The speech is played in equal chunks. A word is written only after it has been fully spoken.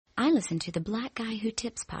I listen to the Black Guy Who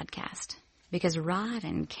Tips podcast because Rod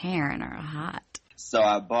and Karen are hot. So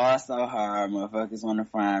I ball so hard, motherfuckers want to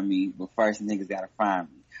find me, but first niggas gotta find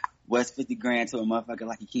me. What's 50 grand to a motherfucker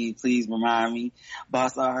like a kid? Please remind me.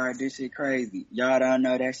 Ball so hard, this shit crazy. Y'all don't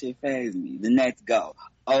know that shit faze me. The Nets go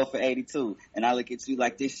 0 for 82, and I look at you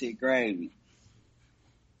like this shit gravy.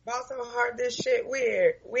 Ball so hard, this shit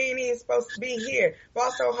weird. We ain't even supposed to be here.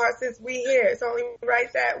 Ball so hard since we here. It's only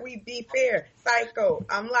right that we be fair. Psycho,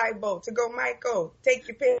 I'm liable to go Michael. Take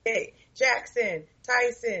your pick. Jackson,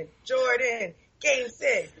 Tyson, Jordan, Game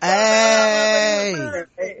 6. Hey!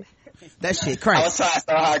 That shit crazy. I was trying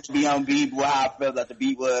so hard to be on beat, how I felt that the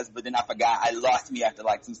beat was, but then I forgot. I lost me after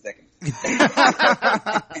like 2 seconds. This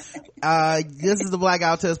is the Black Guy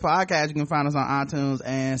Who Tips podcast. You can find us on iTunes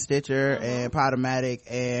and Stitcher and Podomatic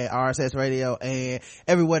and RSS Radio and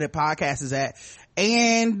everywhere that podcast is at.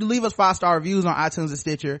 And leave us 5-star reviews on iTunes and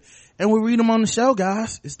Stitcher, and we'll read them on the show,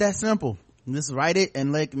 guys. It's that simple. Just write it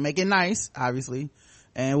and make it nice, obviously,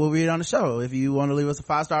 and we'll read it on the show. If you want to leave us a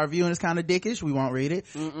 5-star review and it's kind of dickish, we won't read it.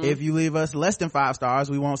 If you leave us less than 5 stars,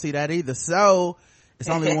 we won't see that either. So it's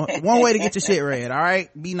only one way to get your shit read. All right,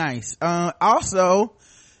 be nice. Also,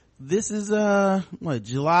 this is July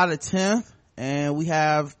the 10th, and we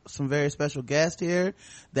have some very special guests here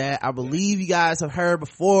that I believe you guys have heard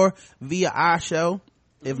before via our show.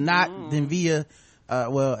 If not, then via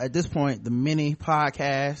at this point, the mini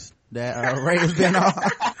podcast that Ray has been on.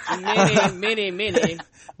 many.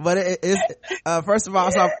 But it's first of all,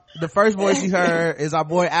 so the first voice you heard is our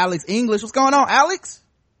boy Alex English. What's going on, Alex?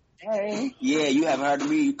 Hey. Yeah, you haven't heard of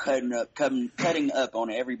me cutting up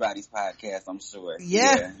on everybody's podcast, I'm sure.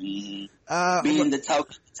 Yeah. Being the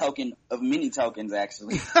token of many tokens,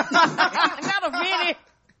 actually. Not of many.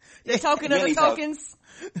 The token of the tokens.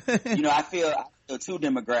 You know, I feel 2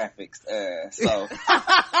 demographics, so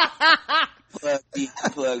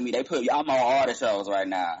plug me. They put I'm on all the shows right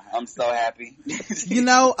now. I'm so happy. You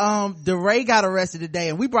know, DeRay got arrested today,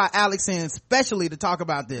 and we brought Alex in specially to talk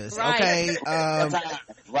about this. Right. Okay,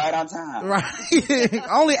 right on time. Right.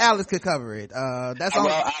 Only Alex could cover it. I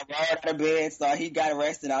rolled out of bed, so he got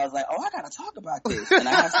arrested. I was like, I gotta talk about this, and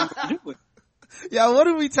I have something to do with it. Yeah, what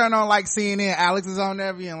do we turn on like CNN? Alex is on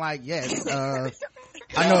there being like, yes.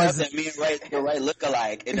 I know it's me and Ray look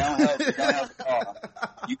alike. It don't help at all.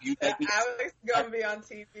 You make me. Alex gonna be on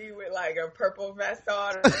TV with like a purple vest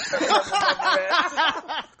on. Or a purple vest.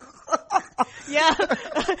 Yeah,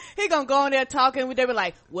 he gonna go on there talking. They were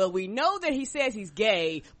like, "Well, we know that he says he's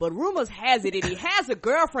gay, but rumors has it that he has a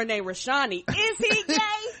girlfriend named Rashani. Is he gay?"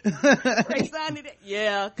 Rashani,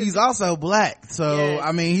 yeah. He's also black, so yes.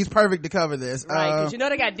 I mean, he's perfect to cover this. Right? Because you know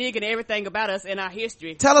they got digging everything about us in our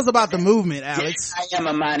history. Tell us about the movement, Alex. Yes, I am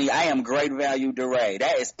Amani. I am great value DeRay.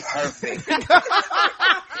 That is perfect.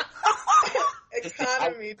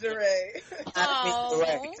 Economy DeRay.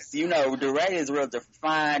 You know, DeRay is real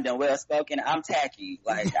defined and well spoken. I'm tacky.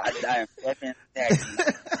 Like I am definitely tacky.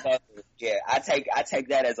 So, yeah, I take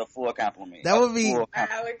that as a full compliment. That would be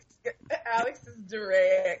Alex is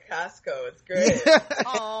DeRay at Costco. It's great.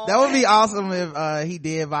 That would be awesome if he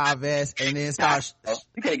did buy a vest and then start.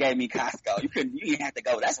 You could have gave me Costco. You didn't have to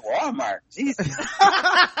go. That's Walmart. Jesus.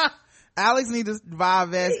 Alex needs to buy a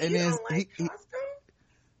vest and then Costco?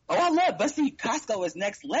 Oh, I love, but see, Costco is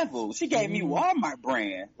next level. She gave me Walmart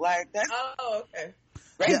brand. Like, that's. Oh, okay.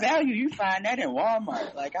 Great value. You find that in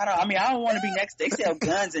Walmart. Like, I don't want to be next. They sell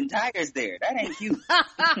guns and tigers there. That ain't cute.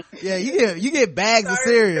 Yeah, you get bags of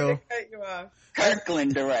cereal.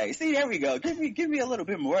 Kirkland DeRay. See, there we go. Give me a little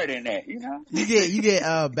bit more than that, you know? You get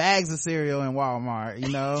bags of cereal in Walmart, you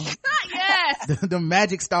know? Yes! the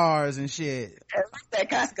Magic Stars and shit. At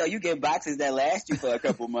Costco, you get boxes that last you for a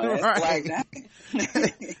couple months. Right. Like,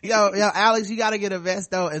 yo, Alex, you gotta get a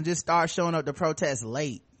vest though and just start showing up to protest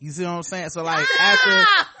late. You see what I'm saying? So like after,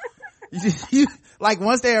 you like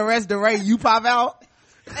once they arrest DeRay, you pop out.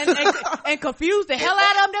 And confuse the hell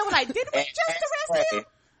out of them. They were like, didn't we just arrest him?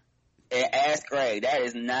 And ask Ray, that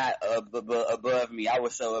is not above me. I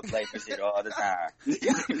would show up late for shit all the time.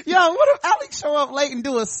 Yo, what if Alex show up late and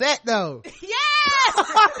do a set though? Yes!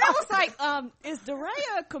 That was like, is DeRay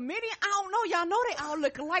a comedian? I don't know. Y'all know they all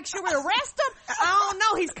look alike. Should we arrest him? I don't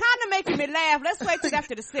know. He's kind of making me laugh. Let's wait till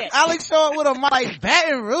after the set. Alex show up with a mic like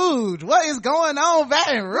Baton Rouge. What is going on,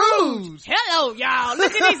 Baton Rouge? Hello, y'all.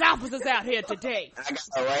 Look at these officers out here today. I got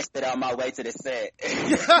arrested on my way to the set.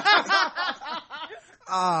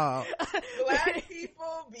 Black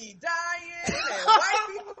people be dying and white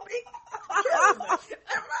people be killing them.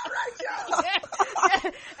 Am I right,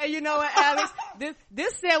 y'all? And you know what, Alex?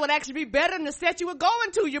 This set would actually be better than the set you were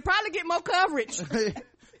going to. You'll probably get more coverage.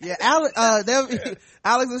 Yeah,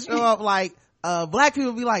 Alex will show up like black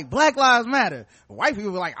people be like, Black Lives Matter. White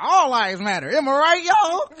people be like, all lives matter. Am I right,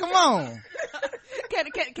 y'all? Come on. Can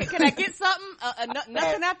I get something?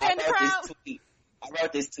 Nothing out there in the crowd? I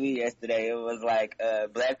wrote this tweet yesterday. It was like,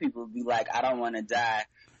 black people be like, I don't want to die.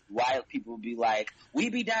 White people be like, we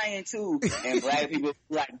be dying too. And black people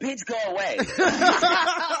be like, bitch, go away.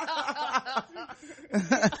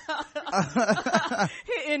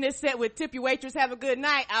 In this set with tip your waitress, have a good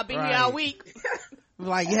night. I'll be here all week.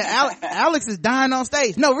 Like, yeah, Alex is dying on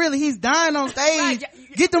stage. No, really, he's dying on stage.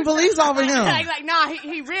 Get them police off of him. Like, nah,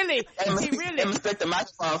 he really. Mistake the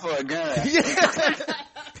microphone for a gun.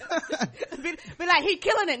 Be like, he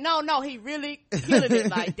killing it. No, he really killing it.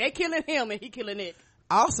 Like, they killing him and he killing it.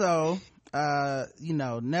 Also,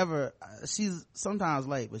 she's sometimes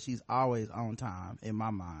late, but she's always on time in my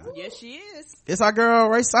mind. Yes, she is. It's our girl,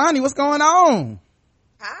 Raysani. What's going on?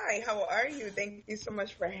 Hi, how are you? Thank you so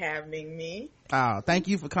much for having me. Oh, thank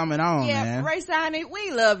you for coming on, man. Raysani,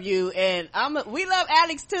 we love you, and we love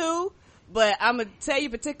Alex too. But I'm gonna tell you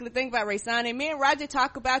a particular thing about Raysani. Me and Roger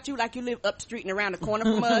talk about you like you live up the street and around the corner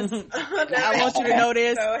from us. I want you to know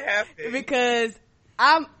this, so happy. Because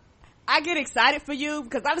I get excited for you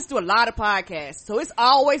because I listen to a lot of podcasts. So it's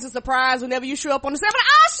always a surprise whenever you show up on the set. I'm like,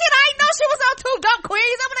 oh shit, I didn't know she was on Two Dope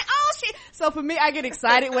Queens. I'm like, oh shit. So for me, I get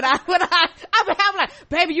excited when I'm like,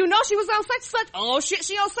 baby, you know she was on such such. Oh shit,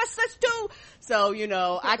 she on such too. So,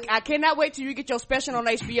 I cannot wait till you get your special on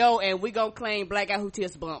HBO and we gonna claim Black Guy Who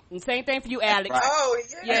Tips Bump. And same thing for you, Alex. Right. Oh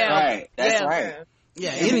yeah. That's right.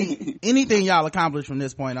 Yeah, anything y'all accomplish from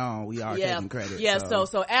this point on, we are taking credit. Yeah, so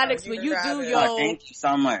Alex, when you do your... Oh, thank you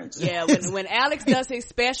so much. Yeah, when Alex does his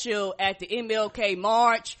special at the MLK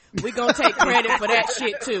March, we gonna take credit for that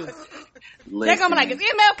shit too. They're gonna be like, is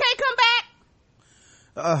MLK come back?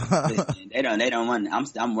 Listen, they don't want.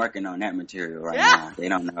 I'm working on that material right now. They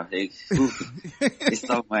don't know. It's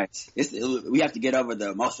so much. We have to get over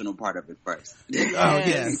the emotional part of it first.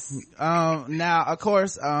 Yes. Now, of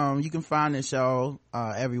course, you can find this show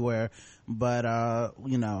everywhere, but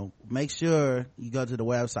make sure you go to the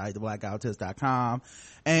website, theblackouttips.com.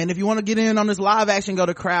 And if you want to get in on this live action, go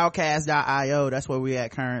to crowdcast.io. That's where we're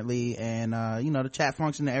at currently. And, the chat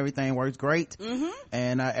function and everything works great. Mm-hmm.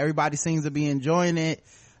 And, everybody seems to be enjoying it.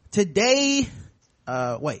 Today,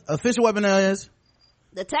 official weapon is?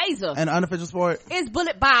 The taser. And unofficial sport? It's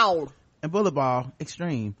bullet ball. And bullet ball,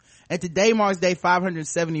 extreme. And today marks day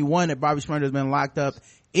 571 that Bobby Shmurda has been locked up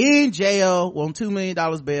in jail on $2 million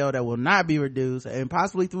bail that will not be reduced, and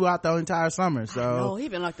possibly throughout the entire summer. So he's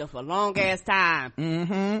been locked up for a long ass time.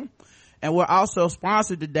 Mm-hmm. And we're also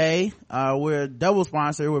sponsored today. We're double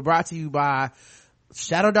sponsored. We're brought to you by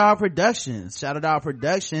Shadow Dog Productions. Shadow Dog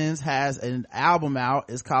Productions has an album out.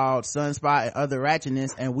 It's called Sunspot and Other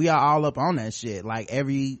Ratchetness, and we are all up on that shit. Like,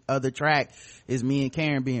 every other track is me and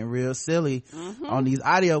Karen being real silly on these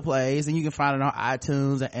audio plays, and you can find it on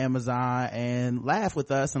iTunes and Amazon, and laugh with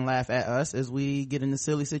us and laugh at us as we get into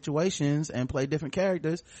silly situations and play different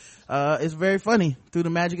characters. It's very funny through the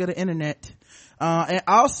magic of the internet. And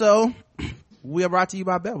also, we are brought to you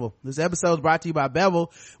by Bevel. This episode is brought to you by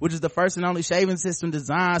Bevel, which is the first and only shaving system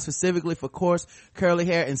designed specifically for coarse, curly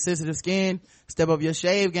hair and sensitive skin. Step up your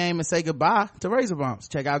shave game and say goodbye to razor bumps.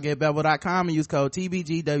 Check out getbevel.com and use code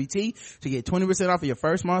TBGWT to get 20% off of your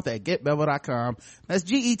first month at getbevel.com. That's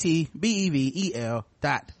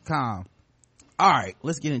GETBEVEL.com. All right,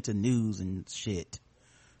 let's get into news and shit,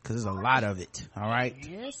 because there's a lot of it. All right.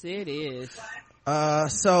 Yes, it is.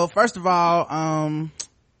 So first of all,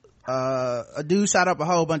 a dude shot up a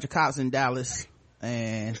whole bunch of cops in Dallas,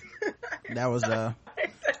 and that was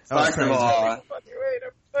First of all,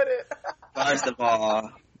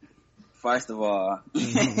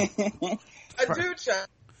 a dude shot.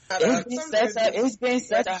 It's been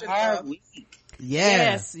such a hard week.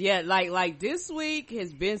 Yes, yeah, like this week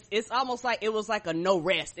has been, it's almost like it was like a no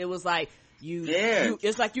rest. It was like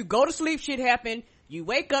it's like you go to sleep, shit happen, you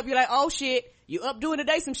wake up, you're like, oh shit, you up during the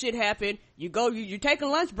day, some shit happened, you go, you take a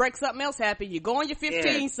lunch break, something else happened, you go on your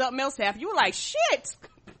 15, something else happened, you were like, shit.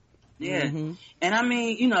 Yeah. Mm-hmm. And I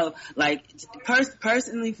mean, like,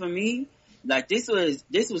 personally for me, like, this was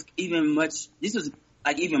even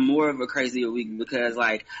more of a crazier week, because,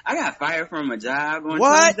 like, I got fired from a job on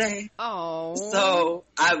Tuesday. Oh. So,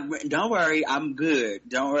 don't worry, I'm good.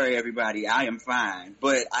 Don't worry, everybody. I am fine.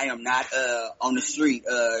 But I am not, on the street,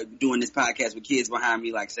 doing this podcast with kids behind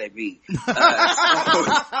me like, say, B. So,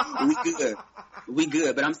 we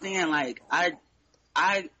good. But I'm saying, like,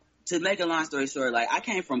 to make a long story short, like, I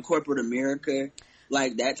came from corporate America,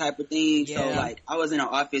 like, that type of thing. Yeah. So, like, I was in an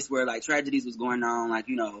office where, like, tragedies was going on, like,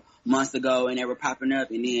 months ago, and they were popping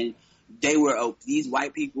up, and then these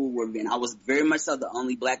white people were being, I was very much so the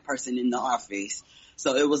only black person in the office.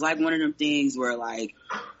 So it was like one of them things where like,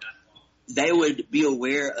 they would be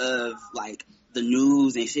aware of like the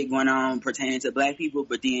news and shit going on pertaining to black people,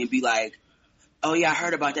 but then be like, oh yeah, I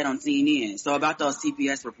heard about that on CNN. So about those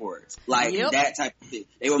TPS reports, like that type of shit.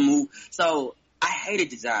 They would move. So I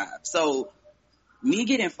hated the job. So me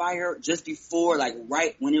getting fired just before, like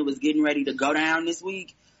right when it was getting ready to go down this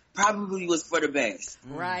week, probably was for the best.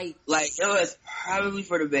 Right. Like it was probably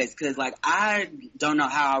for the best because like I don't know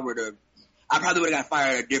how I probably would have got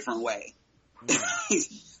fired a different way.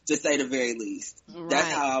 To say the very least. Right.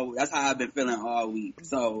 That's how I've been feeling all week.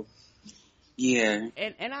 So yeah.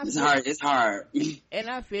 And it's hard. And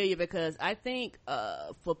I feel you because I think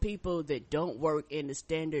for people that don't work in the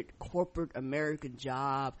standard corporate American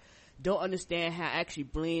job, don't understand how actually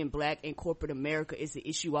being black in corporate America is an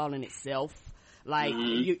issue all in itself. Like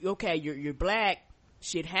you're black,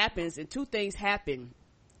 shit happens, and two things happen.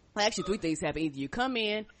 Well, actually 3 things happen. Either you come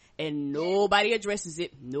in and nobody addresses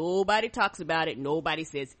it, nobody talks about it, nobody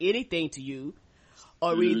says anything to you,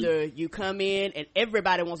 or either you come in and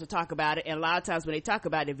everybody wants to talk about it, and a lot of times when they talk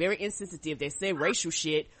about it, they're very insensitive, they say racial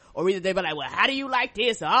shit, or either they be like, well, how do you like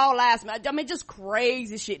this, or all lives matter. I mean, just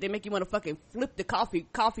crazy shit. They make you want to fucking flip the coffee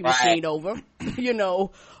machine over, you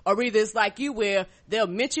know, or either it's like you where they'll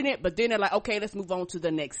mention it, but then they're like, okay, let's move on to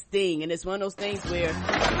the next thing, and it's one of those things where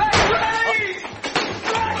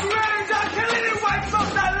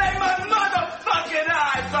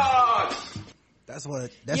That's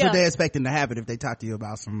what they're expecting to happen if they talk to you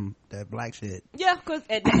about that black shit. Yeah,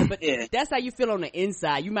 that's how you feel on the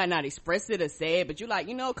inside. You might not express it or say it, but you like,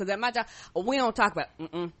 you know, because at my job, we don't talk about,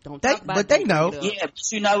 don't talk about it. But they know. Yeah, but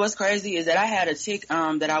you know what's crazy is that I had a chick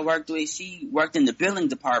that I worked with. She worked in the billing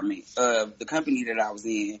department of the company that I was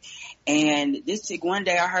in. And this chick, one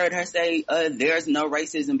day I heard her say, there's no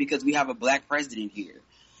racism because we have a black president here.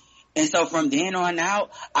 And so from then on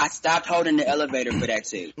out, I stopped holding the elevator for that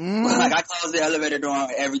chick. Like I closed the elevator door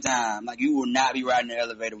every time. Like you will not be riding the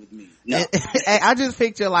elevator with me. No. I just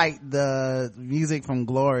picture like the music from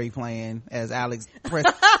Glory playing as Alex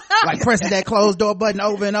pressing that closed door button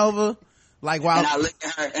over and over. Like while and I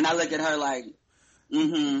look at her like,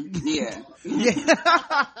 yeah.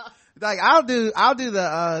 Yeah. Like I'll do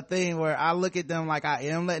the thing where I look at them like I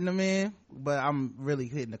am letting them in, but I'm really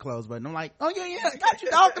hitting the close button. I'm like, oh yeah, I got you,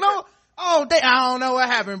 dog. Oh damn, I don't know what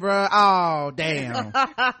happened, bro. Oh damn.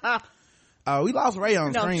 We lost Ray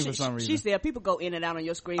on screen for some reason. She said people go in and out on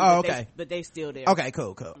your screen, but they still there. Okay,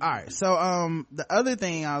 cool. All right. So the other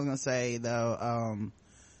thing I was gonna say though,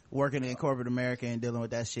 working in corporate America and dealing with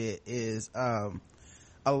that shit is a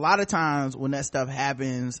lot of times when that stuff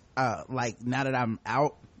happens, like now that I'm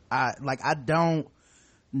out, I don't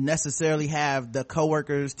necessarily have the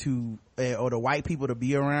coworkers to or the white people to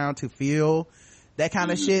be around to feel that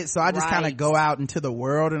kind of shit. So I just kind of go out into the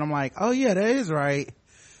world and I'm like, oh yeah, that is right.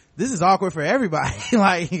 This is awkward for everybody.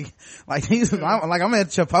 like I'm at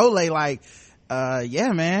Chipotle, like,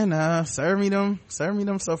 yeah, man, serve me them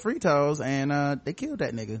sofritos, and they killed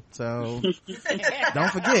that nigga. So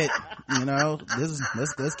don't forget, you know,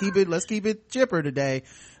 let's keep it chipper today.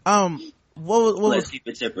 Let's keep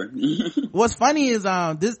it chipper. What's funny is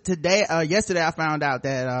yesterday I found out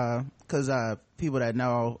that because people that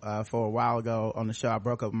know for a while ago on the show I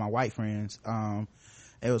broke up with my white friends.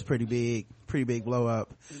 It was pretty big blow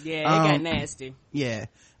up. Yeah, it got nasty. Yeah.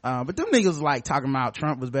 But them niggas was like talking about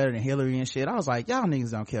Trump was better than Hillary and shit. I was like, y'all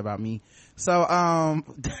niggas don't care about me. So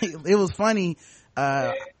it was funny.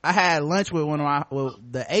 I had lunch with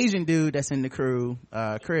the Asian dude that's in the crew,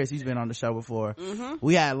 Chris. He's been on the show before.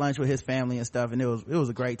 We had lunch with his family and stuff, and it was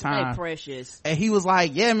a great time. Hey, precious. And he was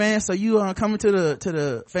like, yeah, man, so you coming to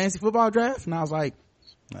the fantasy football draft? And I was like,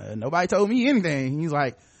 nobody told me anything. He's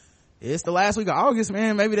like, it's the last week of August,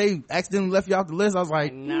 man. Maybe they accidentally left you off the list. I was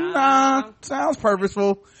like, nah, sounds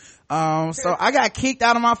purposeful. So I got kicked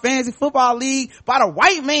out of my fantasy football league by the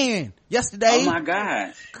white man yesterday. Oh my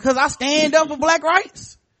God. Cause I stand up for black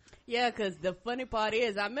rights. Yeah, cause the funny part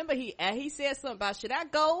is, I remember he said something about, should I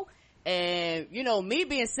go? And, you know, me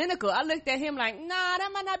being cynical, I looked at him like, nah, that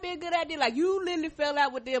might not be a good idea. Like, you literally fell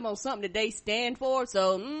out with them on something that they stand for.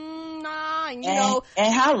 So, nah, you know.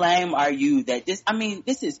 And how lame are you that this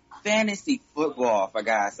is fantasy football, for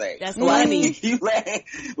God's sake. That's funny.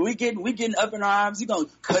 We getting up in arms. You gonna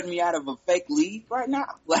cut me out of a fake league right now?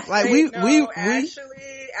 Actually,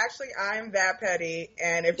 I'm that petty,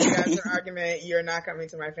 and if you guys an argument, you're not coming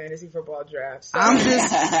to my fantasy football draft. So. I'm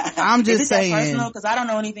just saying. Personal? Because I don't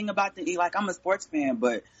know anything about I'm a sports fan,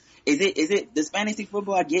 but does fantasy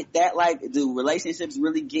football get that? Like, do relationships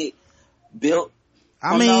really get built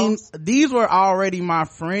I mean, these were already my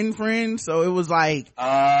friends, so it was like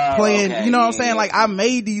playing, okay, you know what I'm saying? yeah. Like, I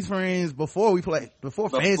made these friends before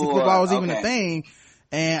fantasy football was even a thing.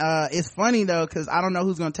 And it's funny though, cause I don't know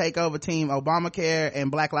who's gonna take over Team Obamacare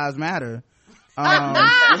and Black Lives Matter from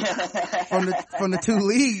the two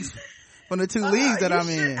leagues that I'm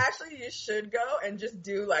in. Actually, you should go and just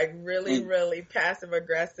do like really, really passive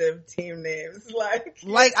aggressive team names.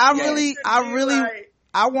 Like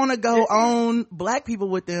I want to go on black people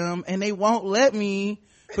with them, and they won't let me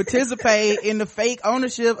participate in the fake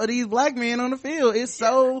ownership of these black men on the field. It's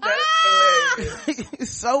so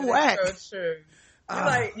it's so whack. So true.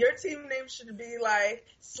 Like, your team name should be like,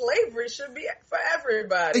 slavery should be for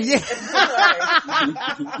everybody. Yeah.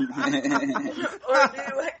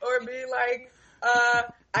 or be like,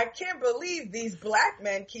 I can't believe these black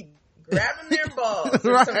men keep grabbing their balls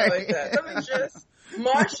or something like that. Something just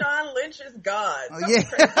Marshawn Lynch's God. Something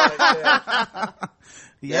crazy like that.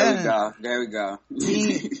 Yeah. There we go.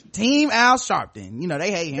 Team Al Sharpton. You know,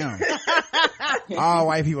 they hate him. All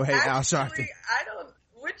white people hate Al Sharpton.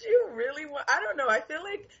 Would you really want, I don't know, I feel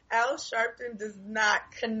like Al Sharpton does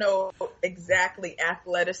not connote exactly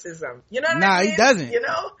athleticism. You know what I mean? Nah, he doesn't. You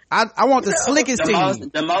know? I want the slickest team.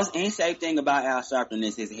 The most in-shape thing about Al Sharpton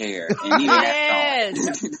is his hair. And even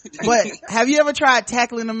Yes. But have you ever tried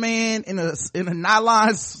tackling a man in a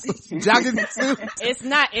nylon jogging suit?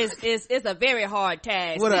 It's a very hard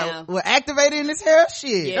task now. With activating his hair?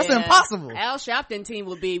 Shit, Yeah. that's impossible. Al Sharpton team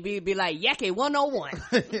would be like Yaki 101.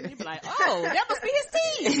 You'd be like, oh, that must be his team.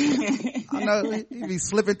 I know, he'd be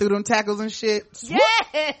slipping through them tackles and shit.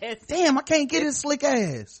 Yes. Damn, I can't get his slick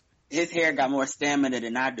ass. his hair got more stamina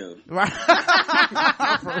than I do. Right.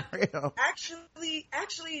 For real.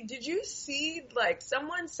 Actually, did you see, like,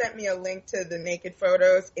 someone sent me a link to the naked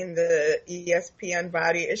photos in the ESPN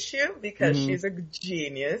body issue because she's a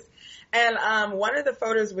genius. And one of the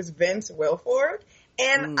photos was Vince Wilfork.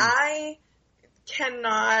 And I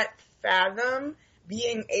cannot fathom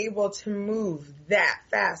being able to move that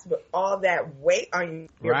fast with all that weight on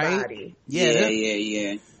your body.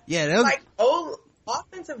 Yeah. Like,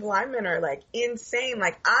 offensive linemen are, like, insane.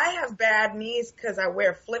 Like, I have bad knees because I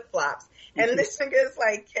wear flip-flops. And this nigga is,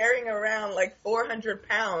 like, carrying around, like, 400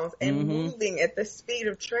 pounds and moving at the speed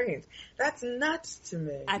of trains. That's nuts to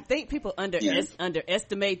me. I think people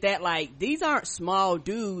underestimate that. Like, these aren't small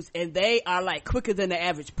dudes, and they are, like, quicker than the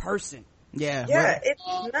average person. Yeah, it's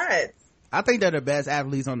nuts. I think they're the best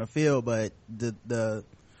athletes on the field, but the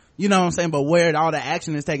you know what I'm saying, but where all the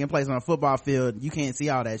action is taking place on a football field, you can't see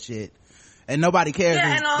all that shit. And nobody cares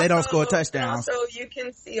if they don't score touchdowns. Also, you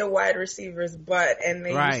can see a wide receiver's butt, and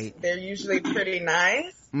they're usually pretty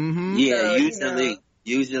nice. Yeah, so,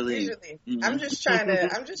 usually. I'm just trying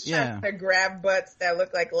to grab butts that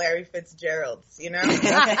look like Larry Fitzgerald's, you know?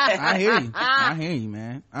 I hear you,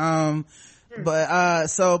 man. But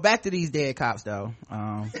so back to these dead cops though.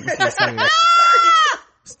 Let's get serious.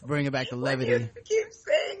 Bring it back to levity. You keep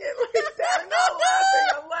saying it like that.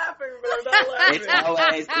 I'm laughing, but I'm not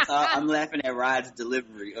laughing. I'm laughing at Rod's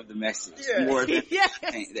delivery of the message more than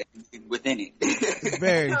within it.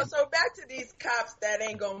 Very. So back to these cops that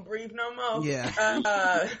ain't gonna breathe no more.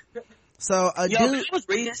 Yeah. So I was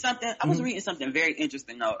reading something. I was reading something very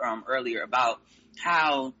interesting earlier about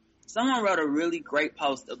how someone wrote a really great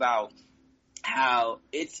post about how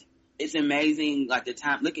it's amazing, like the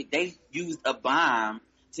time. Look at, they used a bomb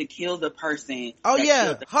to kill the person. Oh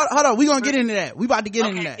yeah, hold on. We gonna get into that. We about to get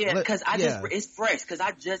into that. Yeah, because it's fresh. Because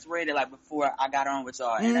I just read it like before I got on with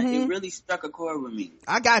y'all, and it really struck a chord with me.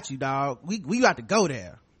 I got you, dog. We about to go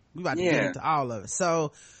there. We about to get into all of it.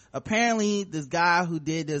 So apparently, this guy who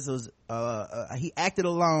did this was he acted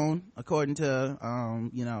alone, according to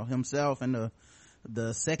himself and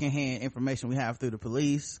the secondhand information we have through the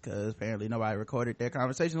police, because apparently nobody recorded their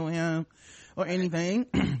conversation with him or anything.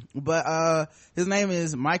 But his name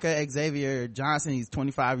is Micah Xavier Johnson. He's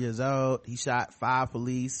 25 years old. He shot 5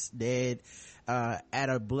 police dead at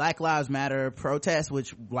a Black Lives Matter protest,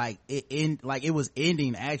 which it was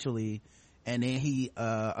ending actually, and then he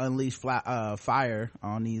unleashed fire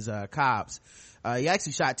on these cops. He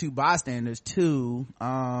actually shot 2 bystanders too,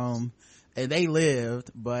 and they lived,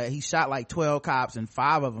 but he shot like 12 cops and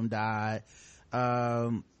 5 of them died.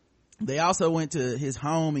 They also went to his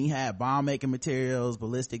home. He had bomb making materials,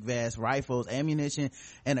 ballistic vests, rifles, ammunition,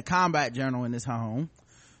 and a combat journal in his home.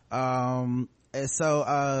 And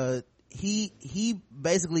so he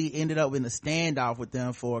basically ended up in a standoff with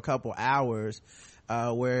them for a couple hours,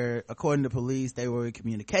 where according to police they were in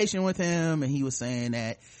communication with him, and he was saying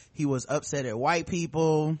that he was upset at white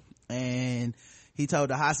people, and he told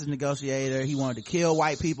the hostage negotiator he wanted to kill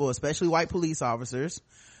white people, especially white police officers.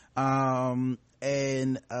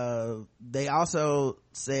 and they also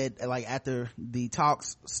said, like, after the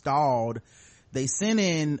talks stalled, they sent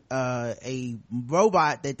in a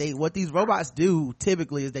robot what these robots do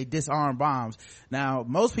typically is they disarm bombs. Now,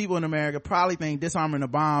 most people in America probably think disarming a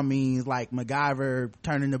bomb means like MacGyver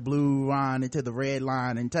turning the blue line into the red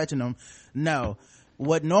line and touching them. No.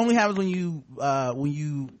 What normally happens when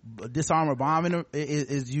you disarm a bomb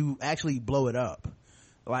is you actually blow it up.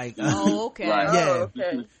 Like, oh, okay. Right. Yeah. Oh, okay.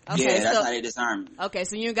 Okay, Yeah, that's so- how they disarm it. Okay,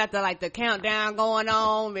 so you got the countdown going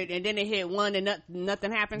on, and then it hit one and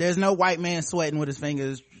nothing happened. there's no white man sweating with his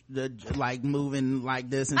fingers like moving like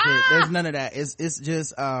this and shit. There's none of that. It's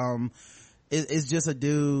just it's just a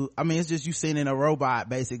dude. I mean, it's just you sending a robot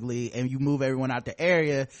basically, and you move everyone out the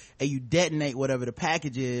area, and you detonate whatever the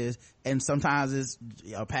package is. And sometimes it's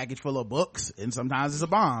a package full of books, and sometimes it's a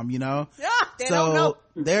bomb. You know. Yeah, they don't know.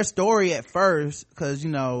 Their story at first, because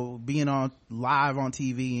being on live on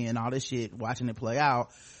TV and all this shit, watching it play out,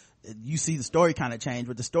 you see the story kind of change.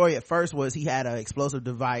 But the story at first was he had an explosive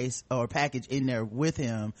device or package in there with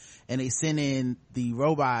him, and they sent in the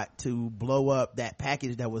robot to blow up that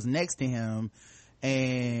package that was next to him.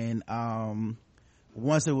 And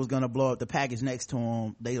once it was gonna blow up the package next to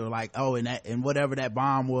him, they were like, oh, and whatever that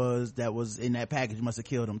bomb was that was in that package must have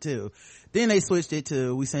killed him too. Then they switched it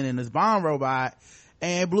to, we sent in this bomb robot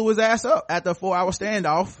and blew his ass up after a 4-hour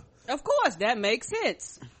standoff. Of course, that makes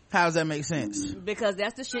sense. How does that make sense? Because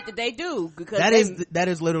that's the shit that they do. Because That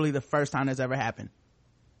is literally the first time that's ever happened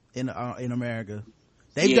in America.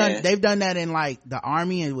 They've done that in like the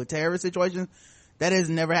army and with terrorist situations. That has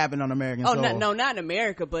never happened on American soil. No, not in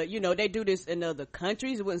America, but they do this in other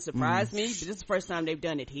countries. It wouldn't surprise me, but this is the first time they've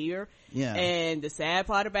done it here. Yeah. And the sad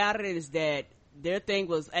part about it is that their thing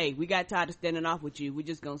was, hey, we got tired of standing off with you. We're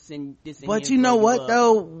just gonna send this in. But here you know and what up.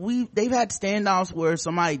 though? They've had standoffs where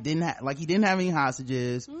somebody didn't he didn't have any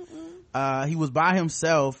hostages. He was by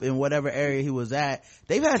himself in whatever area he was at.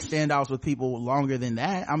 They've had standoffs with people longer than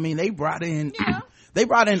that. I mean, they brought in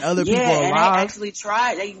other people and alive.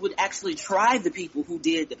 they would actually try the people who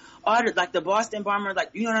did like the Boston bomber,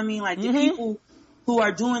 like, you know what I mean? Like the people who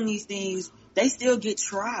are doing these things, they still get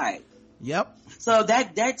tried. Yep. So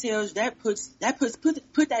that puts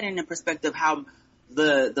that in the perspective how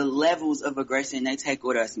the levels of aggression they take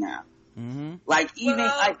with us now. Mm-hmm. Like even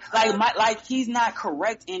like he's not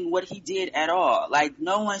correct in what he did at all. Like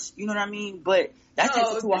no one's, you know what I mean? But that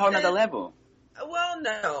takes it to a whole nother level. Well,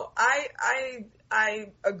 no,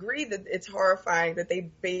 I agree that it's horrifying that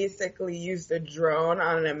they basically used a drone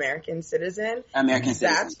on an American citizen.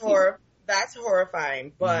 That's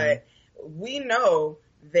horrifying. But we know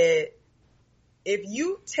that if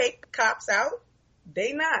you take cops out,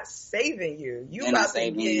 they not saving you. You about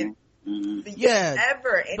to get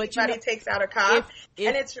ever anybody takes out a cop,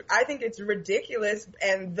 and I think it's ridiculous,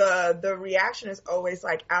 and the reaction is always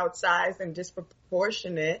like outsized and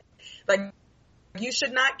disproportionate. Like, you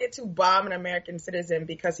should not get to bomb an American citizen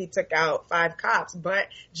because he took out 5 cops. But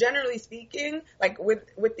generally speaking, like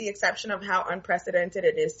with the exception of how unprecedented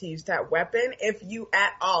it is to use that weapon, if you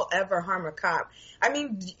at all ever harm a cop, I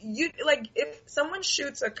mean, if someone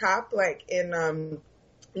shoots a cop like in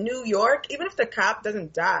New York, even if the cop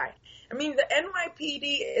doesn't die, I mean, the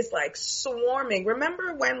NYPD is like swarming.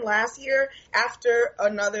 Remember when last year, after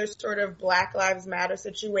another sort of Black Lives Matter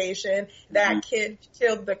situation, that kid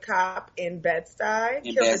killed the cop in Bed-Stuy,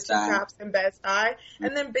 killed the 2 cops in Bed-Stuy,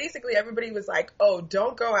 and then basically everybody was like, oh,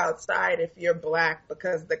 don't go outside if you're black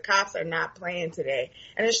because the cops are not playing today.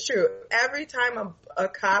 And it's true. every time a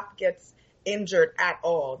cop gets injured at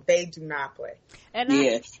all, they do not play. And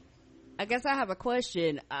I guess I have a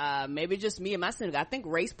question. Maybe just me and my synagogue. I think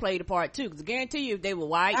race played a part too, because I guarantee you if they were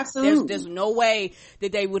white, there's no way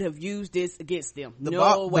that they would have used this against them.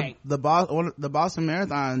 No way. The Boston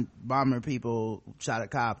Marathon bomber people shot a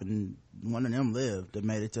cop, and one of them lived and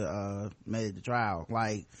made it to trial.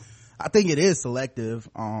 Like, I think it is selective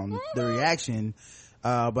on the reaction,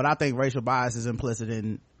 but I think racial bias is implicit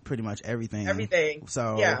in pretty much everything.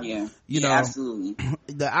 So you know, absolutely.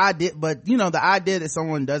 The idea that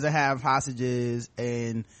someone doesn't have hostages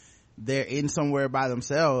and they're in somewhere by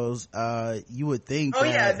themselves, you would think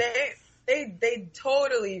they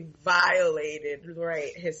totally violated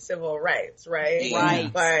his civil rights, right?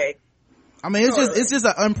 Like, I mean, it's just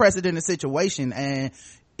an unprecedented situation, and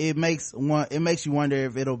it makes you wonder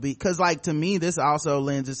if it'll be, because like, to me, this also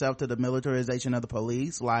lends itself to the militarization of the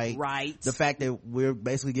police. Like, the fact that we're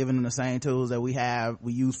basically giving them the same tools that we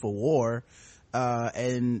use for war,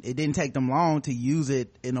 and it didn't take them long to use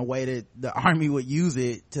it in a way that the army would use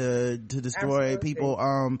it to destroy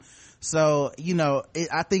people. So, you know,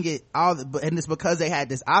 I think and it's because they had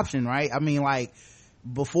this option, right? I mean, like,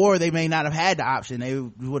 before they may not have had the option. They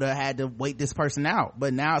would have had to wait this person out.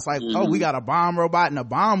 But now it's like, oh, we got a bomb robot and a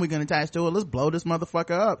bomb we can attach to it. Let's blow this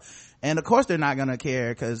motherfucker up. And of course they're not gonna care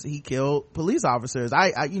because he killed police officers.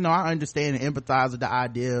 I understand and empathize with the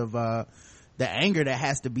idea of the anger that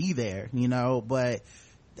has to be there, but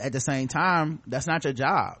at the same time, that's not your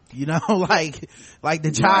job, like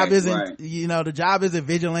the job isn't, the job isn't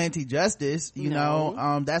vigilante justice,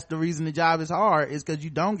 that's the reason the job is hard, is because you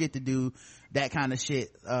don't get to do that kind of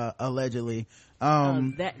shit, allegedly.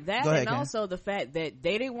 That go ahead, and also the fact that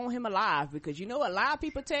they didn't want him alive, because a lot of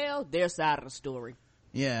people tell their side of the story.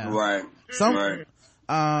 Yeah. Right. Right.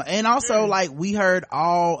 And also, like, we heard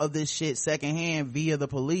all of this shit secondhand via the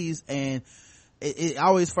police, and it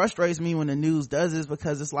always frustrates me when the news does this,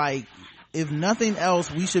 because it's like, if nothing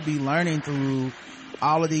else, we should be learning through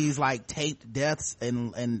all of these like taped deaths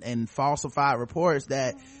and falsified reports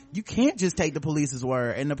that you can't just take the police's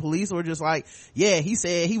word. And the police were just like, yeah, he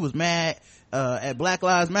said he was mad at Black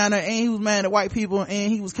Lives Matter, and he was mad at white people,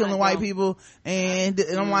 and he was killing white people, and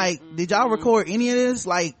I'm like, did y'all record any of this?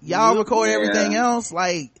 Like, y'all record everything else?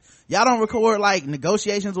 Like, y'all don't record like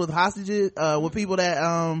negotiations with hostages, with people that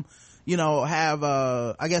have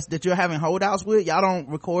I guess that you're having holdouts with? Y'all don't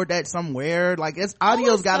record that somewhere? Like, it's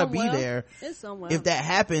audio's gotta be there if that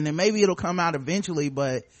happened, and maybe it'll come out eventually,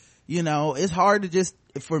 but it's hard to just,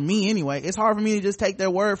 for me anyway, it's hard for me to just take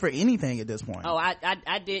their word for anything at this point.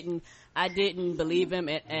 I didn't believe him,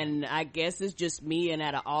 and I guess it's just me, and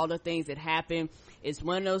out of all the things that happened, it's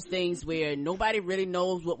one of those things where nobody really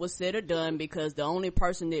knows what was said or done, because the only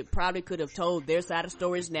person that probably could have told their side of the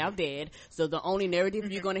story is now dead. So the only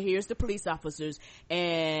narrative you're going to hear is the police officers.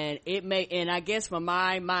 And I guess from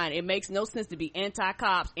my mind, it makes no sense to be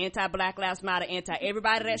anti-cops, anti-Black Lives Matter,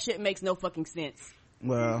 anti-everybody. That shit makes no fucking sense.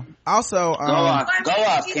 Well, also, go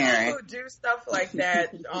off, Karen. People who do stuff like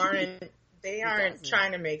that aren't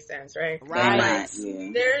trying to make sense, right? Right.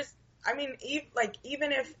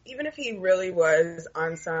 Even if he really was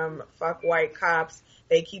on some fuck white cops,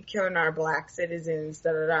 they keep killing our black citizens,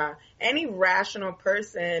 any rational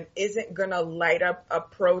person isn't gonna light up a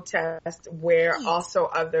protest where also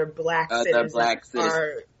other black citizens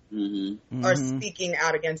are speaking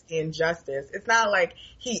out against the injustice. It's not like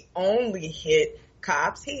he only hit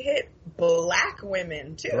cops, he hit black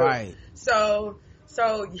women too. Right. So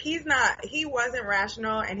he wasn't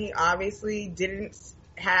rational, and he obviously didn't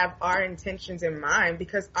have our intentions in mind,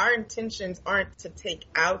 because our intentions aren't to take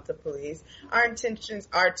out the police. Our intentions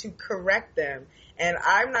are to correct them. And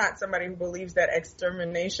I'm not somebody who believes that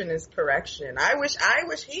extermination is correction. I wish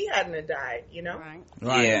he hadn't have died,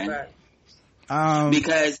 Right. Yeah.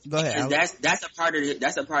 Because that's a part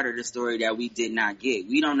of the story that we did not get.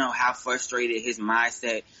 We don't know how frustrated his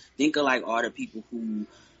mindset. Think of like all the people who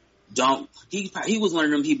he was one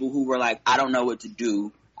of them people who were like, I don't know what to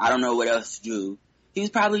do. I don't know what else to do. He was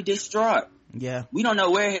probably distraught. Yeah. We don't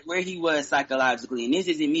know where he was psychologically, and this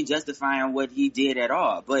isn't me justifying what he did at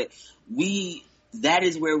all, but that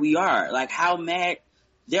is where we are. Like, how mad,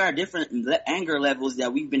 there are different anger levels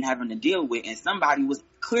that we've been having to deal with, and somebody was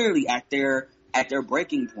clearly at their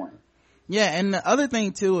breaking point. Yeah, and the other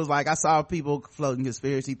thing too is, like, I saw people floating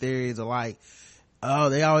conspiracy theories of like, oh,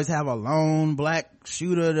 they always have a lone black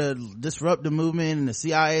shooter to disrupt the movement, and the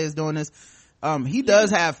CIA is doing this. He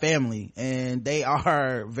does have family, and they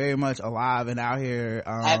are very much alive and out here.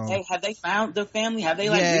 Have they found the family? Have they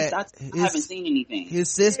reached out? I haven't seen anything.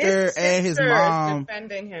 His sister and his mom is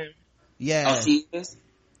defending him. Yeah. Oh, she is?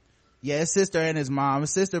 Yeah, his sister and his mom.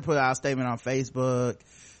 His sister put out a statement on Facebook,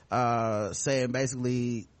 saying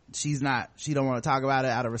basically she don't want to talk about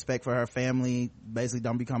it out of respect for her family. Basically,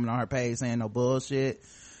 don't be coming on her page saying no bullshit.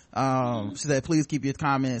 She said, please keep your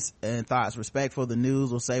comments and thoughts respectful. The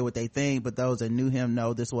news will say what they think, but those that knew him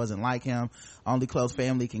know this wasn't like him. Only close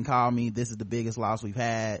family can call me. This is the biggest loss we've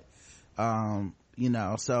had. So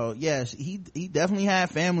yeah, he definitely had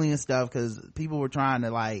family and stuff, because people were trying to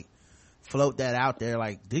like float that out there,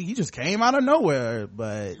 like, dude, you just came out of nowhere.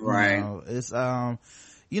 But right. It's sad.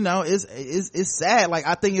 Like,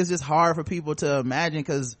 I think it's just hard for people to imagine,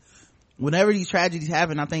 because whenever these tragedies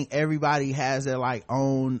happen, I think everybody has their like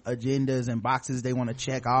own agendas and boxes they want to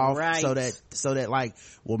check off, right. so that like,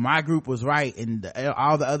 well, my group was right and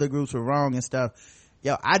all the other groups were wrong and stuff.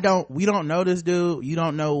 We don't know this dude. You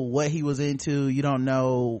don't know what he was into. You don't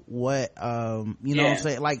know what, know what I'm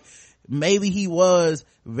saying? Like, maybe he was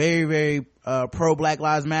very, very, pro Black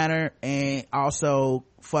Lives Matter and also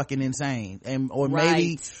fucking insane. Or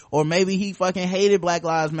maybe he fucking hated Black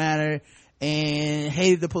Lives Matter and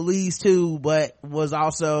hated the police too, but was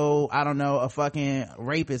also, I don't know, a fucking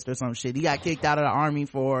rapist or some shit. He got kicked out of the army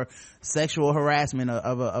for sexual harassment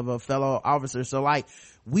of a fellow officer. So like,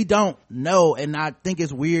 we don't know, and I think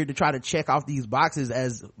it's weird to try to check off these boxes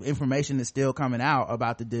as information is still coming out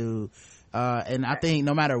about the dude. And I think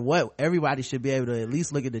no matter what, everybody should be able to at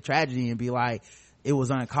least look at the tragedy and be like, it was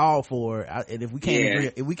uncalled for. And if we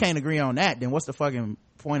can't agree on that, then what's the fucking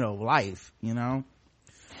point of life, you know?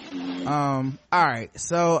 All right.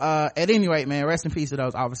 So, at any rate, man, rest in peace to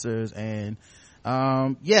those officers. And,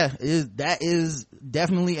 that is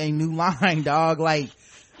definitely a new line, dog. Like,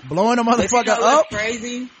 blowing a motherfucker up.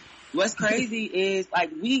 What's crazy is,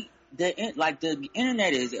 like, the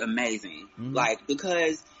internet is amazing. Mm-hmm. Like,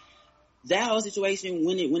 because that whole situation,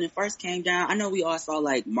 when it first came down, I know we all saw,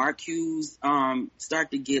 like, Mark Hughes,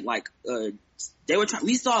 start to get, like,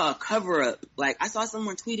 we saw a cover up. Like, I saw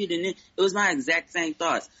someone tweeted, and it was my exact same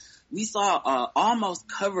thoughts. We saw almost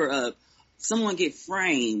cover up, someone get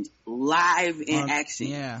framed live in action.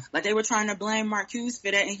 Yeah. Like, they were trying to blame Mark Hughes for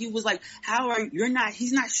that, and he was like,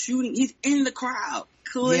 he's not shooting, he's in the crowd,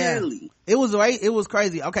 clearly. Yeah. It was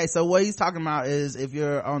crazy. Okay, so what he's talking about is, if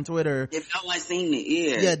you're on Twitter, if no one's seen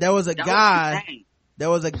it, yeah, there was a guy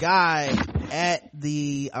at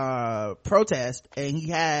the protest, and he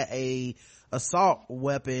had a assault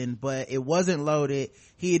weapon, but it wasn't loaded.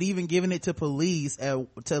 He had even given it to police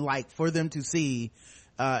for them to see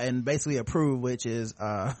and basically approve, which is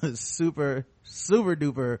super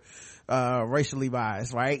duper racially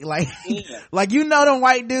biased, right? Like, like, you know, them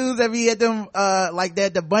white dudes that be at them like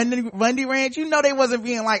that, the Bundy Ranch, you know, they wasn't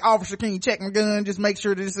being like, officer, can you check my gun, just make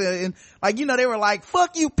sure this and like, you know, they were like,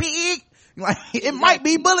 fuck you, pig. Like, it might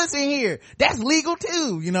be bullets in here, that's legal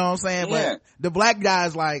too, you know what I'm saying? Yeah. But the black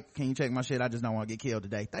guy's like, can you check my shit, I just don't want to get killed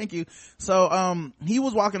today, thank you. So he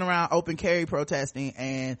was walking around open carry protesting,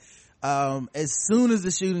 and as soon as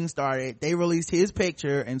the shooting started, they released his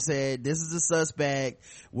picture and said, this is the suspect,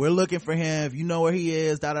 we're looking for him, if you know where he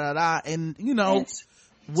is, and you know, and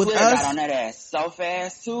with Twitter us got on that ass so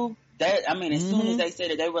fast too. As soon as they said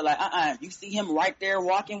it, they were like, you see him right there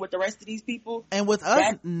walking with the rest of these people. And with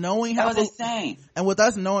us knowing how, that was insane. And with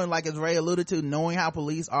us knowing, like, as Ray alluded to, knowing how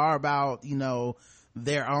police are about, you know,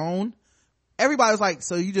 their own, everybody was like,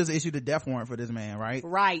 so you just issued a death warrant for this man, right?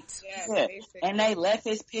 Right. Yeah. And they left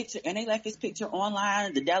his picture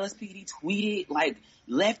online. The Dallas PD tweeted, like,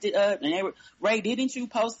 left it up, and they were, Ray, didn't you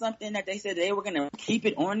post something that they said they were gonna keep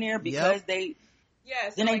it on there because they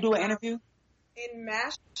didn't they do an interview? In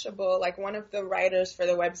Mashable, like, one of the writers for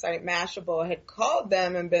the website Mashable had called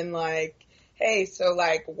them and been like, hey, so,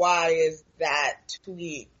 like, why is that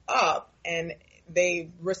tweet up? And they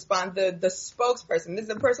respond, the spokesperson, this is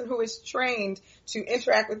a person who is trained to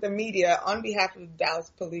interact with the media on behalf of the Dallas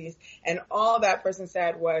police, and all that person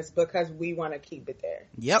said was, because we want to keep it there.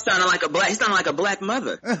 Yep. He sounded like a black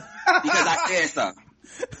mother. Because I said so.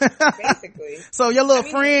 Basically. So your little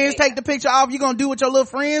friends take the picture off, you gonna do what your little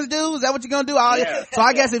friends do? Is that what you're gonna do? Yeah. So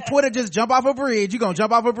I guess if Twitter just jump off a bridge, you gonna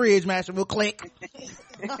jump off a bridge, Mashable, click.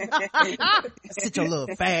 Sit your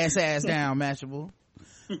little fast ass down, Mashable.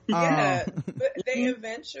 Yeah, but they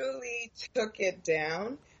eventually took it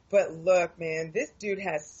down. But look, man, this dude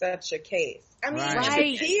has such a case. I mean,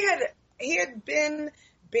 right. he had been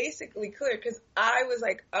basically cleared, because I was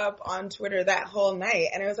like up on Twitter that whole night,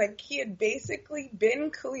 and I was like, he had basically been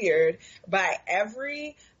cleared by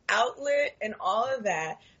every outlet and all of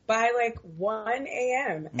that by like 1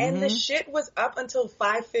 a.m. And the shit was up until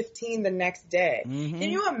 5:15 the next day. Can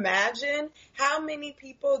you imagine how many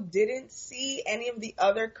people didn't see any of the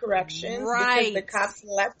other corrections because the cops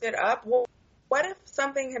left it up? Well, what if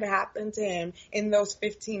something had happened to him in those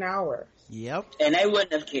 15 hours? Yep. And they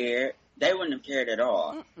wouldn't have cared. They wouldn't have cared at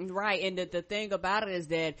all. Right. And the thing about it is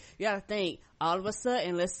that you gotta think, all of a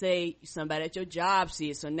sudden, let's say somebody at your job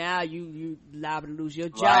sees it, so now you liable to lose your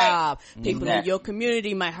job. Right. People in your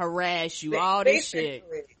community might harass you, all this shit.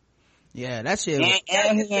 Yeah, that shit.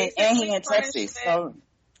 And he in Texas, so.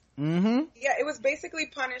 Yeah, it was basically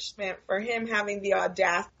punishment for him having the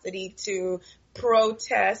audacity to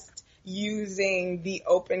protest using the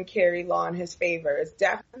open carry law in his favor. It's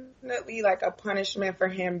definitely like a punishment for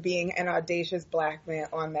him being an audacious black man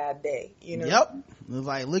on that day, you know? Yep. It was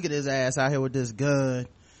like, look at his ass out here with this gun.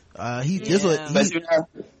 But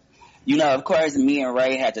you know, of course, me and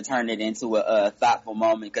Ray had to turn it into a thoughtful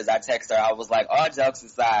moment, because I texted her, I was like, all jokes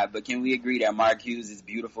aside, but can we agree that Mark Hughes is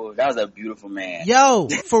beautiful? That was a beautiful man. Yo,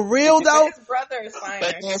 for real though? His brother is finer.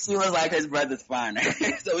 But then she was like, his brother's finer.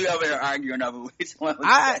 So we over here arguing over which one was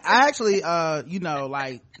I actually, you know,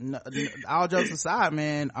 like, all jokes aside,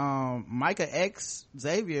 man, Micah X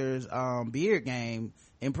Xavier's, beard game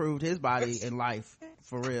improved his body and life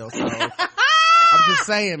for real. So I'm just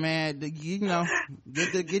saying, man, you know,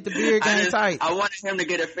 get the beard game tight. I wanted him to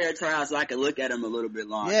get a fair trial so I could look at him a little bit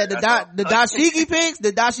longer. Yeah, the dashiki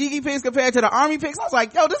pics compared to the army pics, I was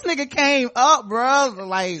like, yo, this nigga came up, bro.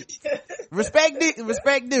 Like, respect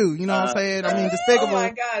due. You know what I'm saying? I mean, despicable. Oh my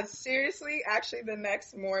God, seriously? Actually, the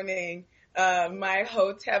next morning, my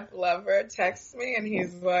Hotep lover texts me and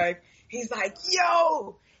he's like,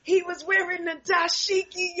 yo, he was wearing the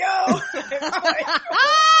dashiki, yo. I'm like,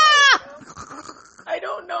 I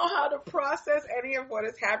don't know how to process any of what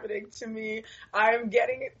is happening to me. I'm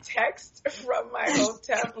getting a text from my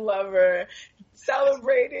Hotep lover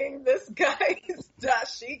celebrating this guy's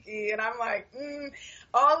dashiki, and I'm like,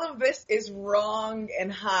 all of this is wrong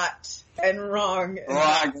and hot and wrong and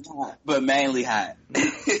hot, but mainly hot.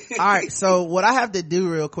 All right, so what I have to do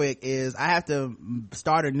real quick is I have to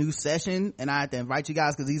start a new session, and I have to invite you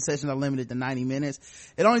guys because these sessions are limited to 90 minutes.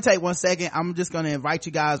 It only take 1 second. I'm just going to invite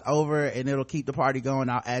you guys over, and it'll keep the party going.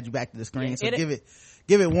 I'll add you back to the screen. So give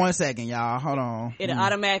it 1 second, y'all. Hold on. It'll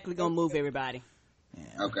automatically gonna move everybody.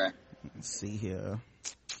 Yeah. Okay. Let's see here.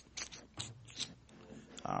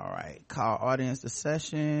 All right, call audience to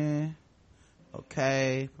session.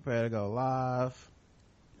 Okay, prepare to go live.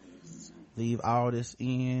 Leave all this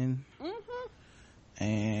in.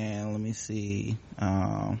 And let me see.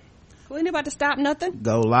 We ain't about to stop nothing.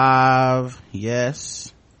 Go live.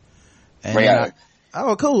 Yes. And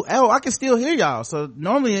oh, cool. Oh, I can still hear y'all. So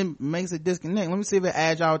normally it makes a disconnect. Let me see if it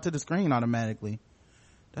adds y'all to the screen automatically.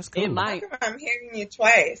 That's cool. It might. I'm hearing you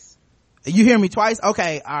twice. You hear me twice?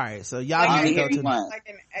 Okay, all right. So y'all need to go to like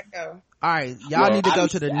an echo. All right, y'all need to go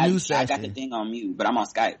to the new session. I got the thing on mute, but I'm on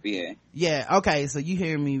Skype. Yeah. Okay, so you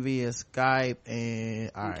hear me via Skype,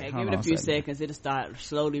 and all right. Okay, give it a few seconds. It'll start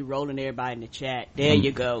slowly rolling everybody in the chat. There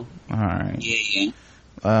you go. All right. Yeah.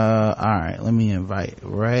 All right. Let me invite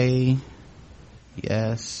Ray.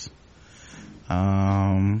 Yes.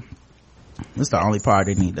 This is the only part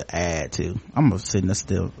they need to add to. I'm gonna send this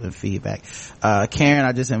still in feedback. Karen,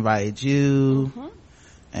 I just invited you,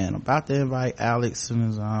 and I'm about to invite Alex as soon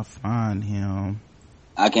as I find him.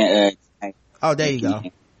 I can't. Oh, there you go.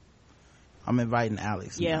 I'm inviting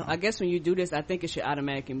Alex. Yeah, now. I guess when you do this, I think it should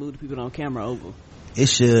automatically move the people on camera over. It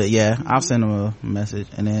should, yeah. I'll send him a message,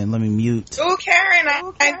 and then let me mute. Ooh, Karen,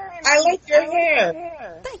 I like your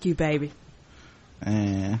hair. Thank you, baby.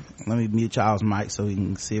 And let me mute y'all's mic so we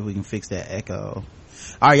can see if we can fix that echo.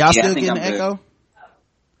 All right, y'all still getting the echo?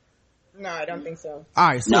 No, I don't think so. All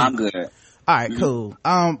right, no, I'm good. All right, cool.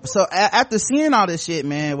 So after seeing all this shit,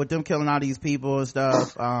 man, with them killing all these people and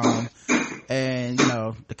stuff, and you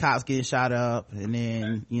know the cops getting shot up, and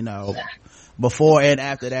then you know before and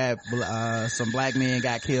after that, some black men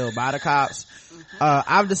got killed by the cops.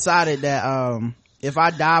 I've decided that if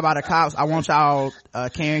I die by the cops, I want y'all,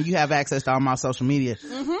 Karen, you have access to all my social media.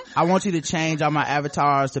 I want you to change all my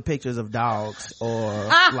avatars to pictures of dogs or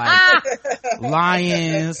like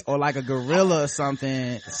lions or like a gorilla or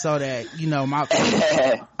something, so that, you know,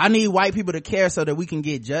 I need white people to care so that we can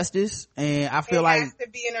get justice. And I feel like it has to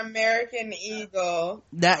be an American eagle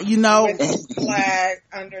that, you know, with a flag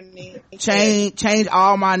underneath. Change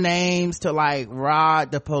all my names to like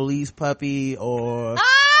Rod the police puppy, or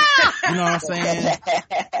you know what I'm saying?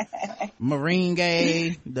 Marine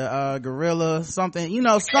Gay, the gorilla, something, you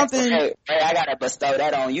know, something. Hey, I gotta bestow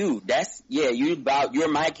that on you. That's, you're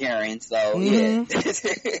my Karen, so yeah.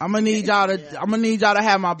 I'm gonna need y'all to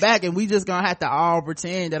have my back, and we just gonna have to all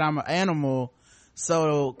pretend that I'm an animal.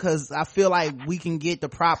 So, cause I feel like we can get the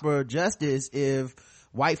proper justice if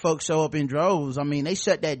white folks show up in droves. I mean, they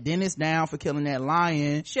shut that dentist down for killing that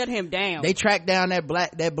lion. Shut him down. They tracked down that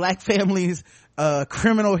black family's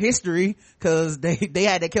criminal history, cause they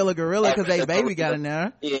had to kill a gorilla cause they baby got in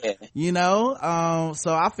there. Yeah. You know,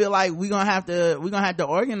 so I feel like we're gonna have to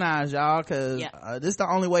organize, y'all, cause this is the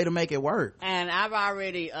only way to make it work. And I've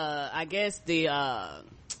already I guess the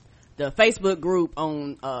Facebook group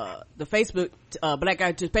on the Facebook Black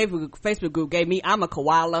Guy to Facebook group gave me I'm a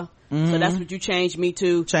koala. So that's what you changed me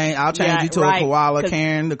to. I'll change you to a koala,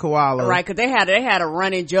 Karen the koala. Right, cause they had a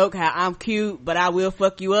running joke how I'm cute, but I will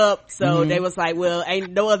fuck you up. So they was like, well,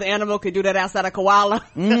 ain't no other animal could do that outside of koala.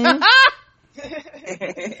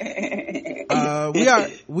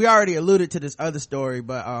 We already alluded to this other story,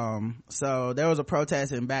 but so there was a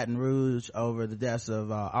protest in Baton Rouge over the deaths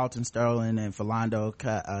of Alton Sterling and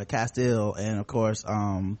Philando Castile, and of course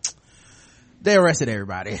they arrested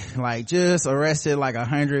everybody. Like, just arrested like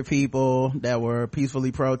 100 people that were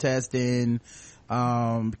peacefully protesting.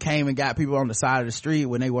 Came and got people on the side of the street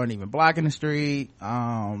when they weren't even blocking the street.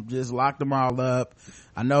 Just locked them all up.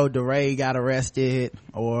 I know DeRay got arrested,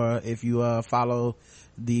 or if you follow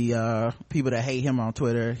the people that hate him on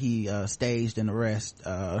Twitter, he staged an arrest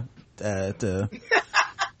to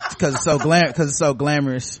because it's so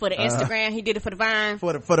glamorous for the Instagram. He did it for the Vine,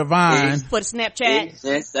 for the Vine, for the Snapchat.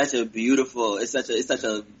 It's such a beautiful, it's such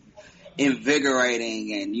a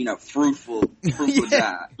invigorating and, you know, fruitful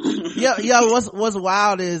job. What's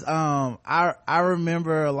wild is I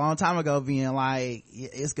remember a long time ago being like,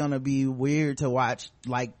 it's gonna be weird to watch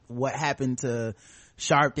like what happened to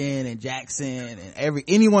Sharpton and Jackson and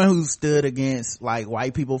anyone who stood against like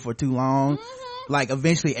white people for too long. Like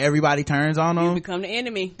eventually everybody turns on them, you become the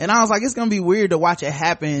enemy. And I was like, it's gonna be weird to watch it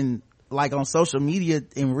happen like on social media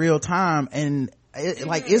in real time. And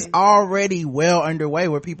it's already well underway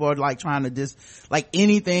where people are like trying to just like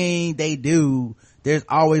anything they do, there's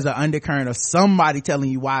always an undercurrent of somebody telling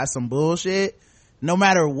you why it's some bullshit, no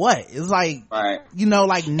matter what. It's like, right. You know,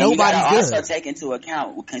 like nobody's good. Also take into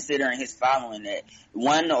account, considering his following, that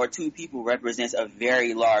one or two people represents a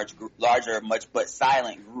very larger, much but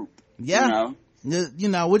silent group. Yeah. You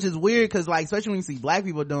know, which is weird because like, especially when you see black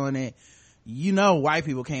people doing it, you know, white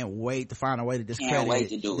people can't wait to find a way to discredit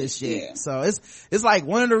this shit. Yeah. So it's like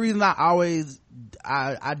one of the reasons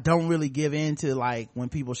I don't really give in to like when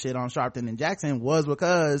people shit on Sharpton and Jackson was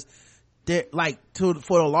because they're like,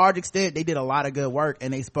 for a large extent, they did a lot of good work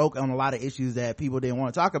and they spoke on a lot of issues that people didn't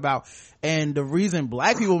want to talk about. And the reason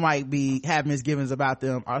black people might have misgivings about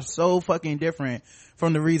them are so fucking different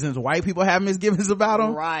from the reasons white people have misgivings about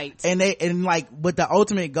them. Right. But the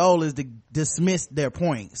ultimate goal is to dismiss their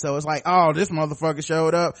point. So it's like, oh, this motherfucker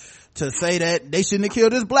showed up to say that they shouldn't have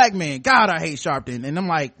killed this black man. God, I hate Sharpton. And I'm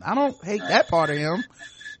like, I don't hate that part of him.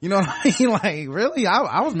 You know what I mean? Like, really?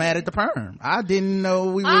 I was mad at the perm. I didn't know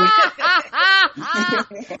we were.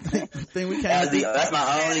 That's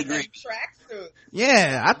my only grief.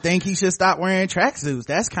 Yeah, I think he should stop wearing tracksuits.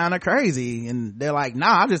 That's kind of crazy. And they're like,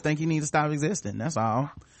 nah, I just think he needs to stop existing. That's all.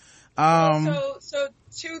 So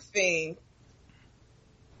two things.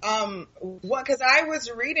 Cause I was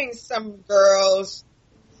reading some girl's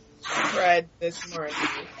thread this morning.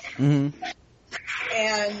 Mm-hmm.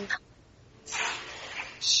 And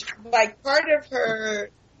like part of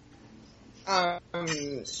her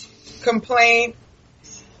complaint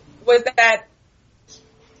was that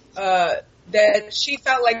she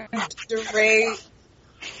felt like DeRay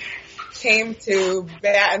came to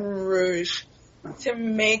Baton Rouge to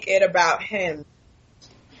make it about him,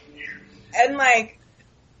 and like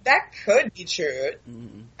that could be true.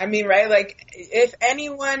 Mm-hmm. I mean, right? Like if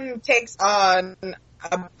anyone takes on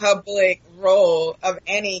a public role of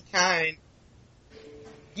any kind,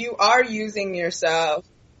 you are using yourself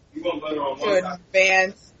to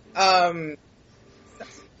advance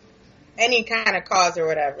any kind of cause or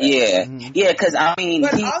whatever. Yeah, yeah. Because I mean,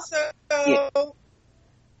 but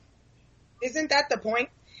isn't that the point?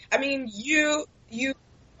 I mean, you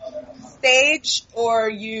stage or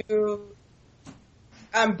you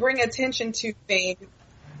bring attention to things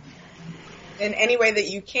in any way that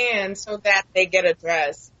you can so that they get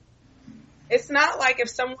addressed. It's not like if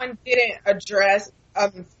someone didn't arrest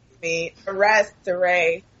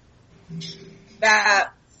DeRay,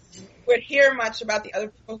 that would hear much about the other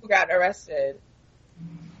people who got arrested.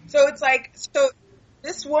 So it's like, so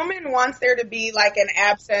this woman wants there to be like an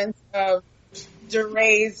absence of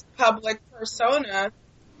DeRay's public persona,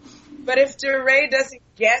 but if DeRay doesn't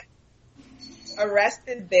get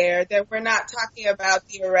arrested there, then we're not talking about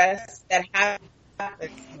the arrest that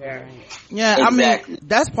happened there. Yeah, exactly. I mean,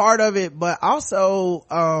 that's part of it, but also,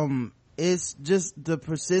 it's just the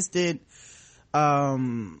persistent,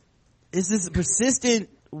 it's this persistent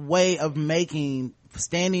way of making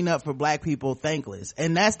standing up for black people thankless.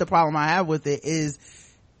 And that's the problem I have with it is,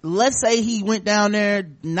 let's say he went down there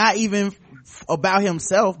not even about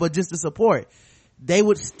himself, but just to support. They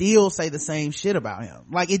would still say the same shit about him.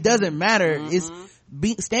 Like, it doesn't matter. Mm-hmm.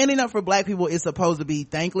 Standing up for black people is supposed to be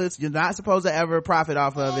thankless. You're not supposed to ever profit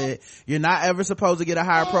off of it. You're not ever supposed to get a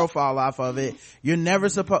higher profile off of it. You're never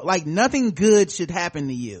supposed, like, nothing good should happen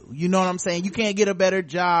to you. You know what I'm saying? You can't get a better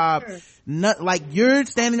job. Like, you're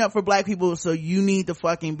standing up for black people, so you need to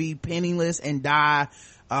fucking be penniless and die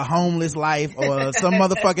a homeless life, or some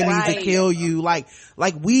motherfucker needs to kill you. Like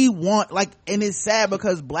we want, like, and it's sad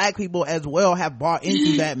because black people as well have bought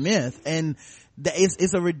into that myth, and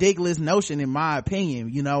it's a ridiculous notion in my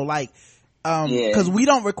opinion, you know, like, cause we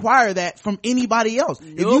don't require that from anybody else.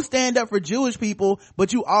 Nope. If you stand up for Jewish people,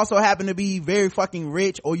 but you also happen to be very fucking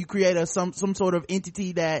rich, or you create some sort of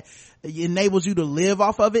entity that enables you to live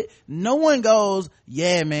off of it, no one goes,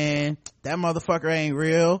 yeah man, that motherfucker ain't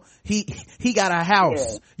real, he got a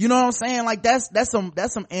house. You know what I'm saying? Like, that's some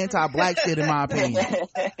anti-black shit in my opinion.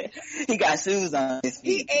 He got shoes on his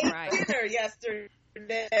feet. He ate dinner yesterday.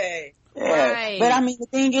 day. Yeah. Right. But I mean, the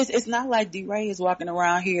thing is, it's not like DeRay is walking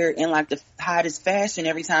around here in like the hottest fashion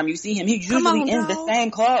every time you see him. He's usually in the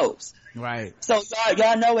same clothes. Right. So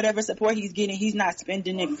y'all know whatever support he's getting, he's not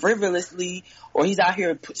spending it frivolously, or he's out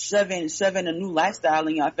here shoving a new lifestyle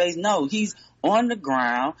in your face. No, he's on the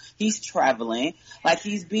ground. He's traveling. Like,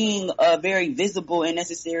 he's being very visible and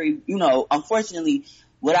necessary. You know, unfortunately,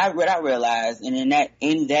 what I realized, and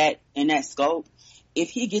in that scope, if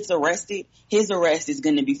he gets arrested, his arrest is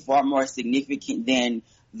going to be far more significant than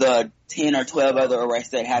the 10 or 12 other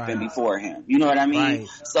arrests that happened before him. You know what I mean? Right.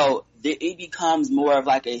 So it becomes more of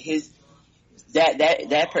like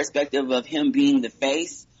that perspective of him being the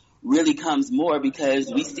face really comes more because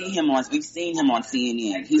we've seen him on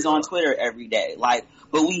CNN. He's on Twitter every day. Like,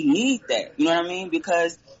 but we need that. You know what I mean?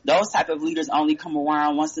 Because those type of leaders only come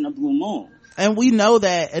around once in a blue moon. And we know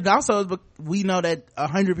that, and also we know that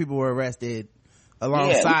 100 people were arrested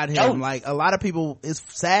alongside him. Like, a lot of people, it's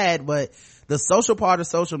sad, but the social part of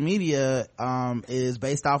social media is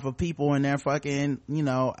based off of people and their fucking, you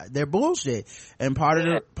know, their bullshit. And part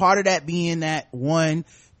of that being that, one,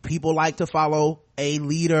 people like to follow a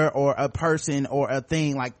leader or a person or a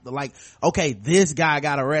thing like okay, this guy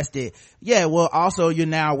got arrested. Yeah, well, also you're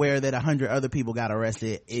now aware that 100 other people got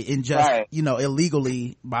arrested in just you know,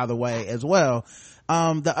 illegally, by the way, as well.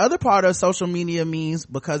 The other part of social media means,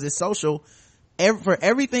 because it's social, for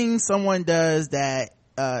everything someone does that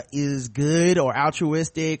is good or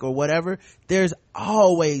altruistic or whatever, there's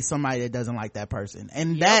always somebody that doesn't like that person,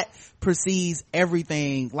 and that precedes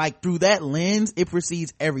everything. Like, through that lens, it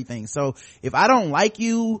precedes everything. So if I don't like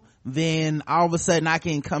you, then all of a sudden I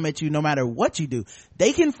can come at you no matter what you do.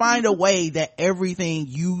 They can find a way that everything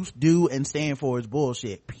you do and stand for is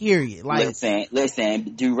bullshit, period. Like,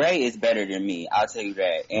 listen, DeRay is better than me, I'll tell you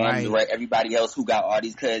that. And DeRay, everybody else who got all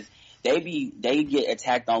these, cause they get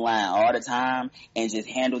attacked online all the time and just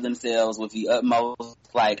handle themselves with the utmost,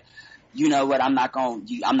 like, you know what, I'm not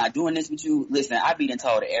doing this with you. Listen, I be done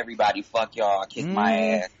told to everybody, fuck y'all, kiss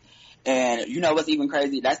my ass. And you know what's even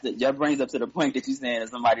crazy? That brings up to the point that you saying that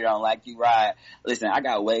somebody don't like you, right? Listen, I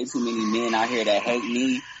got way too many men out here that hate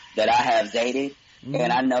me that I have dated.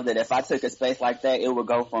 And I know that if I took a space like that, it would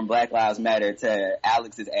go from Black Lives Matter to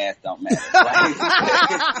Alex's ass don't matter.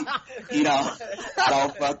 Like, you know, I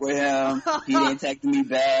don't fuck with him. He didn't text me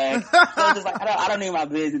back. So it's just like, I don't need my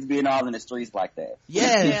business being all in the streets like that.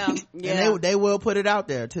 Yeah. And they will put it out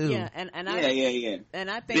there too. Yeah, and And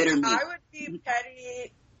I think I would be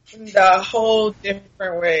petty in the whole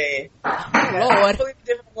different way. Lord. Completely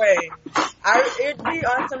different way. It'd be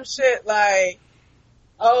on some shit like,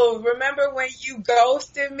 oh, remember when you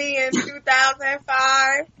ghosted me in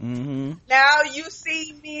 2005? Mm-hmm. Now you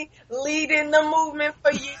see me leading the movement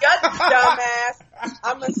for your dumbass.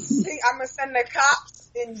 I'ma send the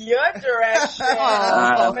cops in your direction.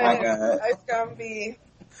 Oh my God. It's gonna be.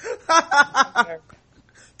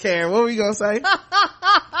 Karen, what were you gonna say?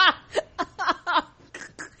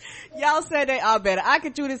 Y'all said they are better. I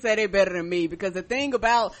could truly say they better than me, because the thing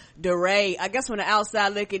about DeRay, I guess, when the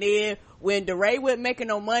outside looking in, when DeRay wasn't making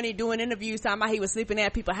no money doing interviews talking about he was sleeping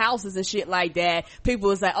at people's houses and shit like that, people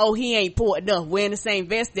was like, oh, he ain't poor enough, wearing the same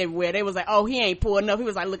vest everywhere. They was like, oh, he ain't poor enough. He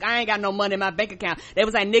was like, look, I ain't got no money in my bank account. They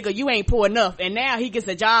was like, nigga, you ain't poor enough. And now he gets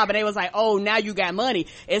a job and they was like, oh, now you got money.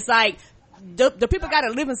 It's like, the people gotta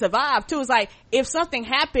live and survive too. It's like, if something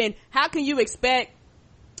happened, how can you expect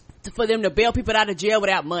for them to bail people out of jail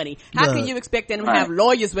without money? How can you expect them to have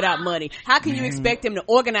lawyers without money? How can you expect them to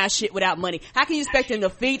organize shit without money? How can you expect them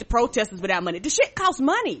to feed the protesters without money? The shit costs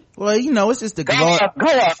money. Well, you know, it's just the Go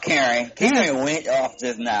off, Karen. Karen went off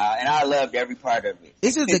just now, and I loved every part of it.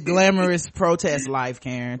 It's just a glamorous protest life,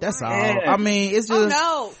 Karen. That's all. Yeah. I mean, it's just,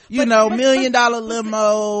 $1 million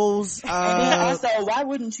limos. And then also, why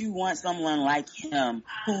wouldn't you want someone like him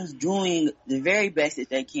who's doing the very best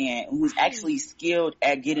that they can, who's actually skilled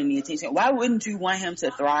at getting the attention? Why wouldn't you want him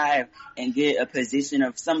to thrive and get a position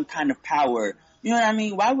of some kind of power? You know what I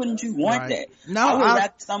mean? Why wouldn't you want that? No, I would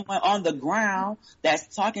rather someone on the ground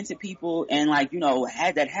that's talking to people and, like, you know,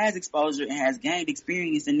 that has exposure and has gained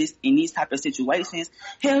experience in these type of situations.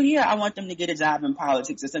 Hell yeah, I want them to get a job in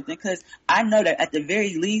politics or something, because I know that at the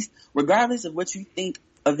very least, regardless of what you think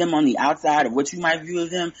of them on the outside, or what you might view of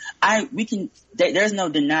them, there's no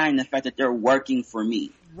denying the fact that they're working for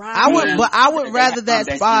me. Right. I would rather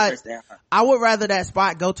that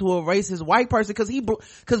spot go to a racist white person, cause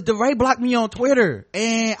DeRay blocked me on Twitter,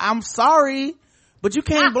 and I'm sorry, but you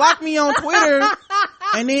can't block me on Twitter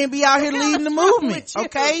and then be out here leading the movement,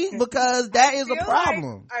 okay? Because that is a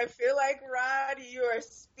problem. I feel like, Rod, you are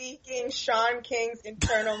speaking Sean King's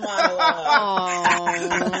internal monologue.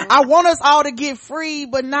 I want us all to get free,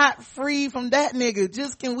 but not free from that nigga.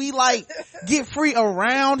 Just can we like get free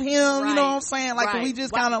around him? Right. You know what I'm saying? Like, can we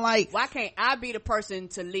just kind of like? Why can't I be the person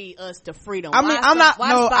to lead us to freedom? I mean, I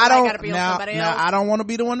don't. Now, I don't want to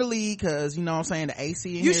be the one to lead, because you know what I'm saying. The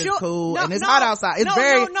AC in here is cool, and it's hot outside. It's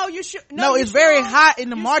it's very hot in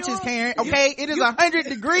the marches, Karen. Okay, it is 100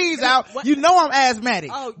 degrees out. You know I'm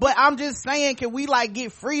asthmatic, but I'm just saying, can we like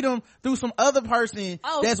get freedom through some other person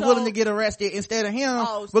that's willing to get arrested instead of him,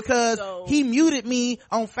 because he muted me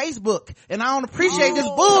on Facebook and I don't appreciate this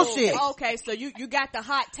bullshit. Okay, so you got the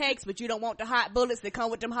hot takes, but you don't want the hot bullets that come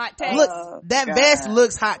with them hot takes. Look, that vest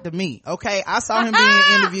looks hot to me. Okay, I saw him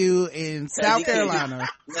being interviewed in South Carolina.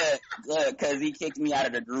 Look, cause he kicked me out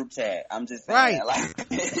of the group chat. I'm just saying, right.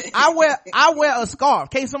 Like, I wear a scarf.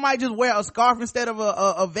 Can't somebody just wear a scarf instead of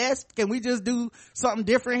a vest? Can we just do something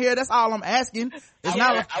different here? That's all I'm asking.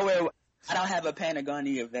 I don't have a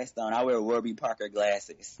Patagonia vest on. I wear Warby Parker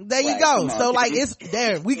glasses. There you go. So like, it's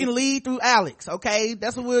there. We can lead through Alex. Okay,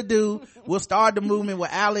 that's what we'll do. We'll start the movement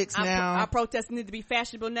with Alex now. Our protests need to be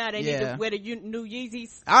fashionable now. They need to wear the new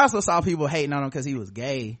Yeezys. I also saw people hating on him because he was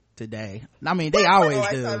gay today. I mean, they always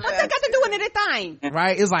do. What they got to do anything?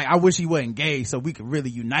 Right? It's like, I wish he wasn't gay so we could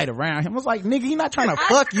really unite around him. I was like, nigga, he not trying to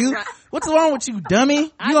fuck you. What's wrong with you, dummy?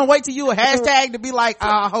 You gonna wait till you a hashtag to be like,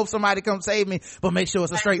 I hope somebody come save me, but make sure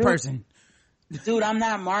it's a straight person. Dude, I'm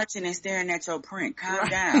not marching and staring at your print. Calm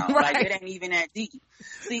down. Right. Like, it ain't even that deep.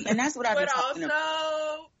 See, and that's what I've been talking about.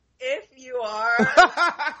 But also, if you are,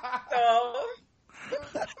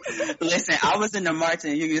 Listen, I was in the march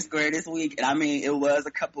in Union Square this week, and I mean, I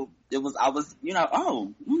was, you know,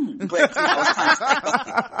 but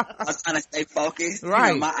I was trying to stay focused.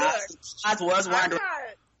 Right. You know, my eyes was wandering.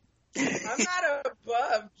 I'm not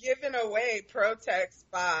above giving away protest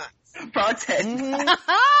spots. Protest. Mm-hmm.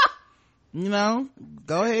 You know,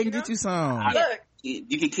 go ahead and get you some. Look,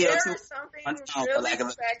 you can kill two. There's something really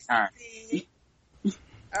sexy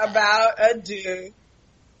about a dude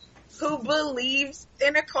who believes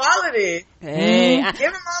in equality. Hey, give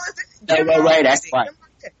him all this. Right, that's right.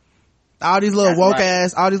 All these little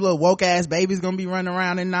woke ass babies gonna be running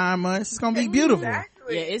around in 9 months. It's gonna be beautiful.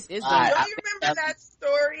 Exactly. Yeah, it's Don't you remember that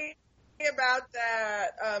story about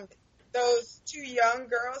that? Those two young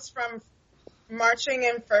girls from marching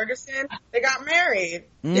in Ferguson, they got married.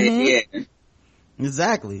 Mm-hmm. Yeah,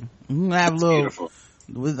 exactly. I'm gonna have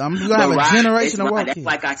I'm gonna have a generation of work. That's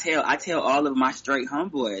like I tell all of my straight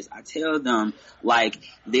homeboys. I tell them, like,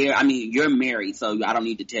 you're married, so I don't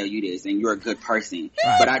need to tell you this, and you're a good person.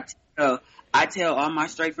 Right. But I tell all my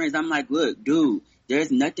straight friends, I'm like, look, dude,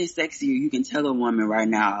 there's nothing sexier you can tell a woman right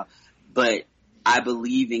now, but I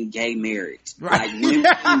believe in gay marriage. Right. Like, women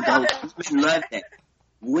love that.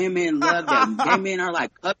 Women love that. Gay men are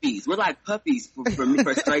like puppies. We're like puppies for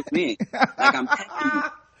straight men. Like, I'm telling you,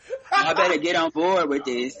 I better get on board with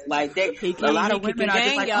this. Like, a lot of women are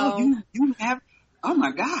just like, you have, oh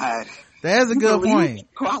my God. That's a good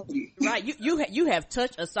point. Quality. Right. You have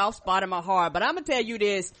touched a soft spot in my heart, but I'm gonna tell you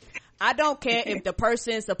this. I don't care if the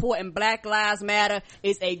person supporting Black Lives Matter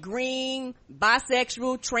is a green,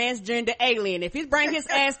 bisexual, transgender alien. If he's bringing his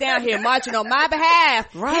ass down here marching on my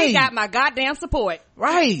behalf, he got my goddamn support.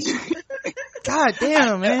 Right. God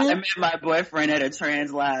damn, man. I met my boyfriend at a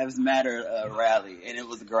Trans Lives Matter rally, and it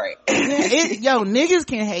was great. Niggas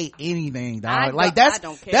can hate anything, dog.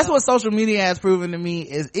 That's what social media has proven to me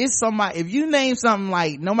is somebody, if you name something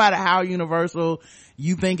like, no matter how universal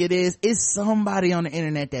you think it is, it's somebody on the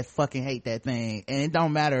internet that fucking hate that thing, and it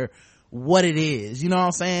don't matter what it is. You know what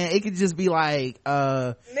I'm saying? It could just be like,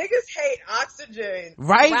 niggas hate oxygen.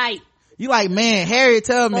 Right? You like, man, Harriet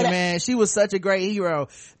Tubman, man, she was such a great hero.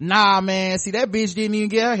 Nah, man, see, that bitch didn't even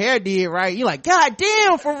get her hair did right. You like, God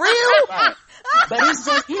damn, for real? Right. But it's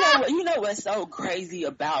just, you know what's so crazy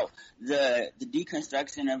about the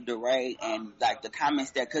deconstruction of DeRay and like the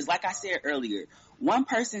comments cause like I said earlier, one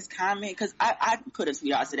person's comment, cause I put a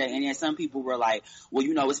tweet out today, and then some people were like, well,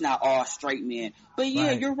 it's not all straight men. But yeah,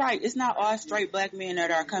 right. You're right. It's not all straight black men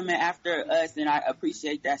that are coming after us, and I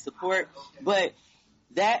appreciate that support. But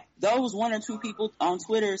those one or two people on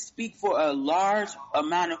Twitter speak for a large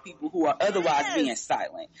amount of people who are otherwise being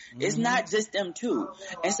silent. Mm-hmm. It's not just them two.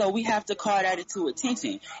 And so we have to call that into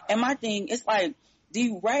attention. And my thing, it's like,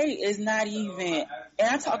 DeRay is not even, and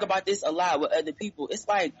I talk about this a lot with other people, it's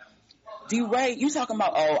like, DeRay, you talking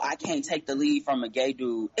about, I can't take the lead from a gay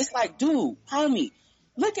dude. It's like, dude, homie,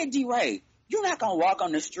 look at DeRay. You're not gonna walk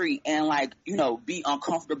on the street and be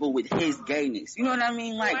uncomfortable with his gayness. You know what I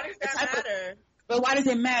mean? Like, why does that matter? But why does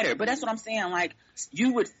it matter? But that's what I'm saying. Like,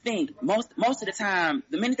 you would think most of the time,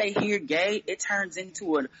 the minute they hear gay, it turns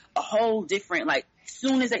into a whole different, like,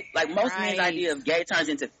 soon as they, like, most men's idea of gay turns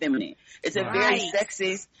into feminine. It's a very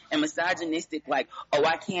sexist and misogynistic, like, oh,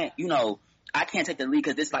 I can't take the lead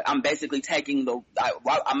because it's like I'm basically taking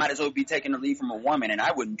I might as well be taking the lead from a woman, and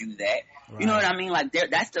I wouldn't do that. Right. You know what I mean? Like,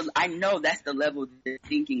 I know that's the level they're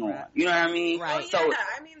thinking on. You know what I mean? Right. So,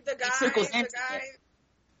 I mean, the guy.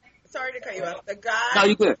 Sorry to cut you off. The guy. No,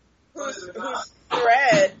 you good. Whose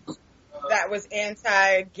thread that was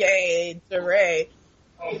anti-gay DeRay.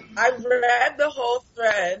 I read the whole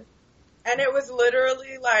thread, and it was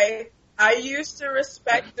literally like, I used to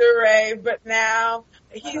respect DeRay, but now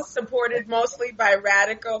he's supported mostly by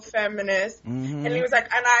radical feminists. Mm-hmm. And he was like,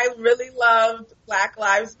 and I really loved Black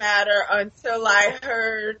Lives Matter until I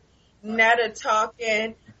heard Netta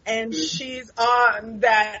talking, and she's on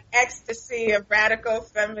that ecstasy of radical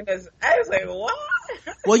feminism. I was like, what?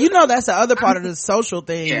 Well, that's the other part of the social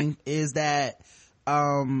thing is that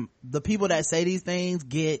the people that say these things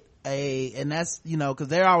get and that's, because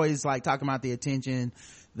they're always like talking about the attention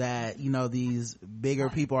that, these bigger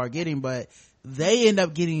people are getting, but they end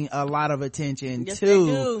up getting a lot of attention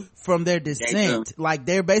too from their dissent. Like,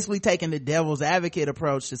 they're basically taking the devil's advocate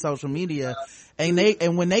approach to social media,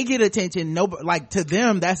 and when they get attention, to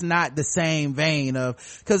them, that's not the same vein of,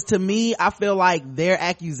 cause to me, I feel like their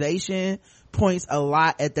accusation points a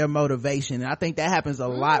lot at their motivation, and I think that happens a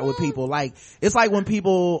lot with people. Like, it's like when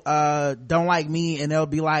people don't like me, and they'll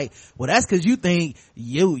be like, well, that's because you think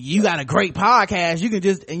you got a great podcast, you can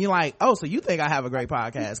just, and you're like, oh, so you think I have a great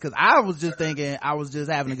podcast? Because I was just thinking I was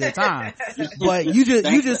just having a good time. But you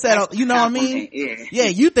just said, you know what I mean? Yeah,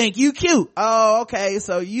 you think you cute. Oh, okay,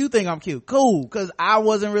 so you think I'm cute. Cool, because I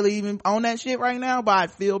wasn't really even on that shit right now, but I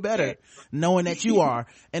feel better knowing that you are.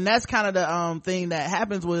 And that's kind of the thing that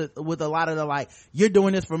happens with a lot of the, like, you're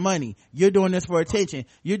doing this for money, you're doing this for attention,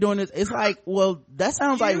 you're doing this. It's like, well, that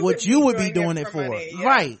sounds like what you would be doing it for.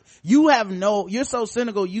 Right. You're so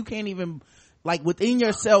cynical, you can't even, like, within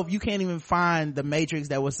yourself, you can't even find the matrix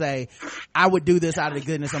that would say, I would do this out of the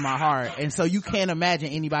goodness of my heart. And so you can't imagine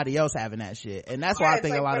anybody else having that shit. And that's why I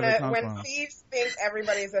think a lot of it comes from. When thieves think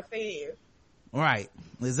everybody's a thief. Right.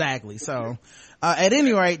 Exactly. So, at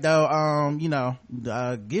any rate though,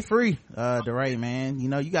 get free, DeRay, man.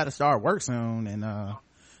 You gotta start work soon, and,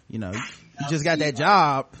 you just got that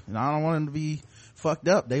job, and I don't want him to be fucked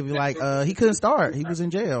up. They be like, he couldn't start. He was in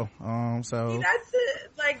jail. So. That's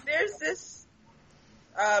it. Like, there's this,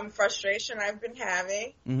 frustration I've been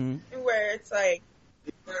having, where it's like,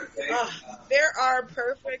 there are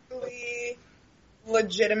perfectly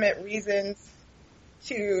legitimate reasons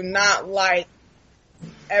to not like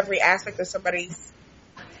every aspect of somebody's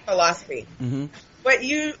philosophy. But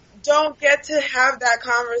you don't get to have that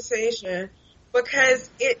conversation because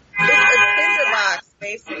it's a tinderbox,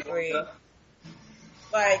 basically.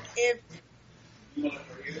 Like, if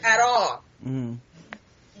at all.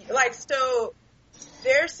 Like, so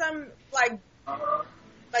there's some, like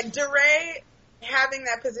DeRay having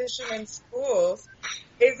that position in schools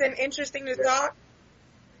is an interesting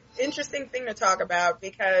thing to talk about,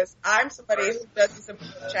 because I'm somebody who does some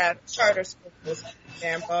charter schools, for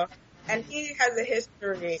example, and he has a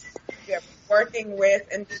history of working with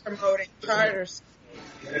and promoting charter schools.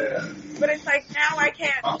 But it's like, now I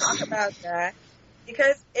can't talk about that,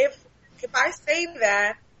 because if I say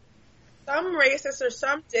that, some racist or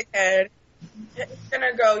some dickhead is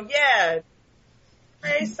gonna go, yeah,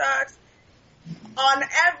 race sucks on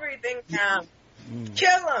everything now.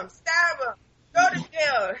 Kill him, stab him, go to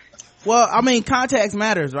jail. Well, I mean, context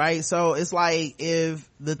matters, right? So it's like, if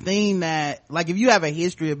the thing that, like, if you have a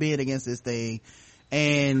history of being against this thing,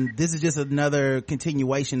 and this is just another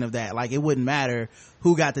continuation of that, like, it wouldn't matter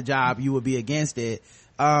who got the job, you would be against it.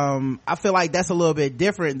 I feel like that's a little bit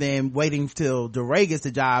different than waiting till DeRay gets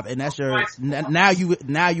the job, and that's your, now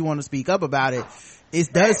you want to speak up about it.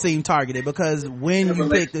 It does seem targeted, because when you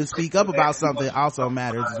pick to speak up about something also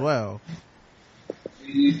matters as well.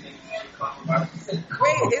 Wait,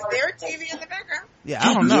 is there a TV in the background? Yeah,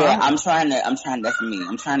 I don't know. Yeah, I'm trying, that's me.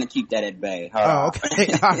 I'm trying to keep that at bay. Oh,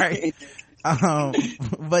 okay. All right.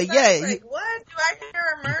 But yeah. Like, what? Do I hear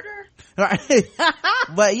a murder? Right.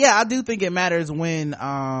 But yeah, I do think it matters when,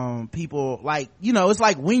 people, like, it's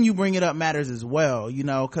like when you bring it up matters as well,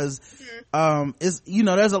 cause, it's,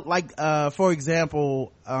 there's a, like, for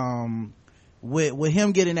example, with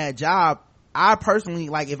him getting that job, I personally,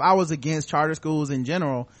 like, if I was against charter schools in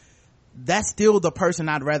general, that's still the person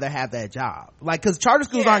I'd rather have that job. Like, cause charter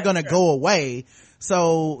schools aren't gonna go away.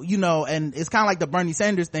 So, and it's kind of like the Bernie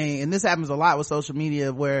Sanders thing, and this happens a lot with social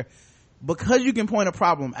media, where because you can point a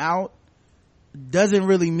problem out, doesn't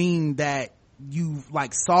really mean that you've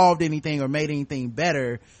like solved anything or made anything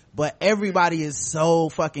better. But everybody is so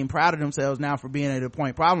fucking proud of themselves now for being able to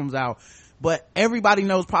point problems out. But everybody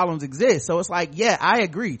knows problems exist. So it's like, yeah, I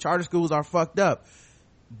agree. Charter schools are fucked up.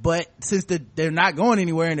 But since they're not going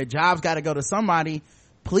anywhere and the job's got to go to somebody,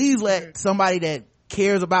 please let somebody that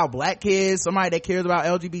cares about black kids, somebody that cares about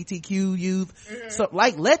LGBTQ youth, so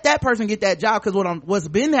like let that person get that job. Because what's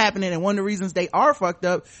been happening, and one of the reasons they are fucked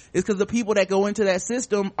up, is because the people that go into that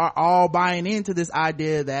system are all buying into this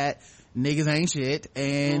idea that niggas ain't shit,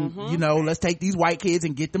 and you know, let's take these white kids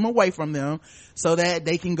and get them away from them so that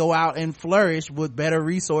they can go out and flourish with better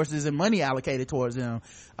resources and money allocated towards them.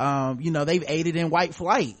 You know, they've aided in white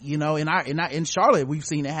flight, you know, in Charlotte we've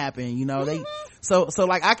seen it happen, you know. They so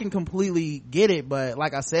like I can completely get it, but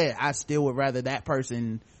like I said, I still would rather that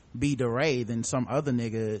person be DeRay than some other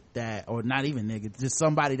nigga that, or not even nigga, just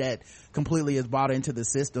somebody that completely is bought into the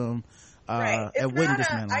system right. and wouldn't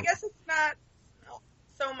dismantle it. I guess it's not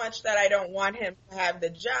so much that I don't want him to have the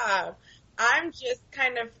job. I'm just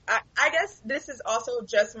kind of, I guess this is also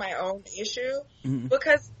just my own issue,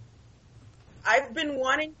 because I've been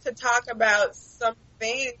wanting to talk about some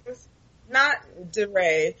things, not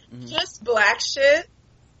DeRay, just black shit,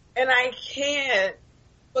 and I can't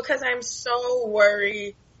because I'm so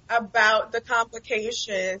worried about the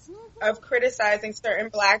complications of criticizing certain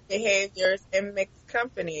black behaviors in mixed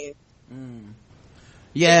companies.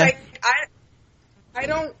 Yeah. It's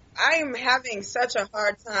like, I'm having such a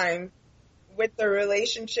hard time with the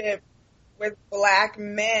relationship with black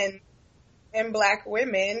men and black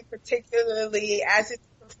women, particularly as it's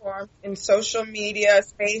performed in social media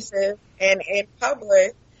spaces and in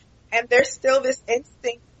public. And there's still this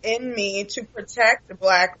instinct in me to protect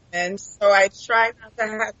black men, so I try not to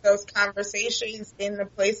have those conversations in the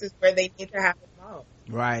places where they need to happen most.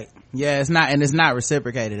 Right. Yeah, it's not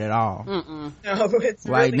reciprocated at all. No, it's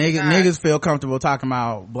like really niggas feel comfortable talking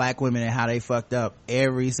about black women and how they fucked up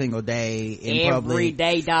every single day in public. Every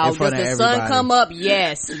day, dog. Does the everybody. sun come up?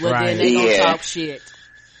 Yes. Well, right. then they gonna talk shit.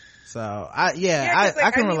 So I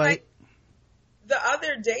can relate. Like, the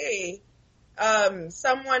other day,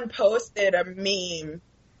 someone posted a meme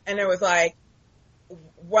and it was like,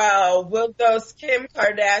 well, will those Kim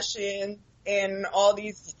Kardashian and all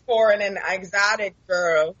these foreign and exotic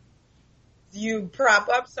girls you prop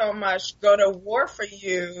up so much go to war for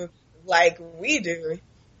you like we do?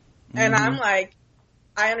 And I'm like,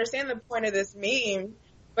 I understand the point of this meme,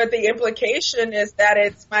 but the implication is that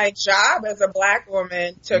it's my job as a black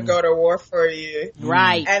woman to go to war for you.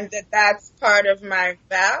 Right. And that's part of my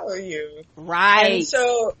value. Right. And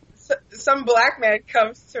so some black man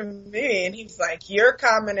comes to me and he's like, your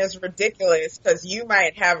comment is ridiculous because you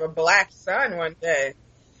might have a black son one day.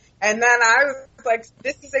 And then I was like,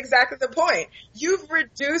 this is exactly the point. You've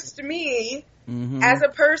reduced me as a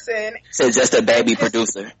person. So just a baby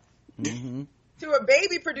producer. To a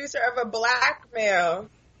baby producer of a black male.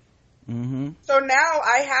 So now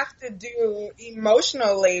I have to do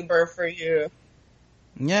emotional labor for you.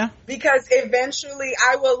 Yeah. Because eventually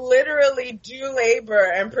I will literally do labor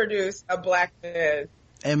and produce a black man.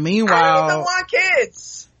 And meanwhile, I don't even want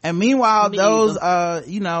kids. And meanwhile, those,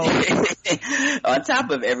 you know, on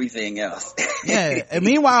top of everything else. Yeah. And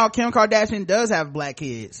meanwhile, Kim Kardashian does have black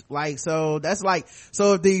kids. Like, so that's like,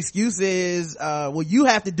 so if the excuse is, well, you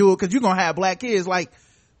have to do it because you're going to have black kids, like,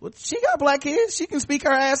 well, she got black kids. She can speak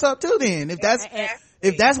her ass up too then.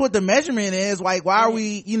 If that's what the measurement is, like, why are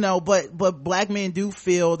we, you know, but black men do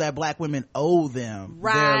feel that black women owe them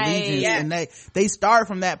their allegiance. Yes. And they start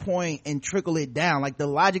from that point and trickle it down. Like, the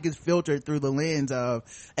logic is filtered through the lens of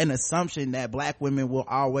an assumption that black women will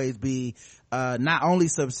always be, not only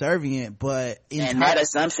subservient, but that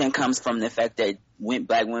assumption comes from the fact that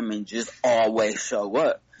black women just always show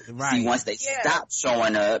up. Right. See, once they stop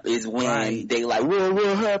showing up is when they like,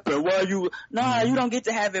 what happened? Why you? Nah, you don't get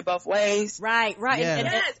to have it both ways. Right. Yeah.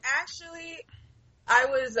 Yes, actually, I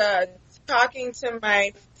was talking to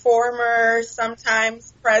my former,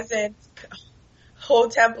 sometimes present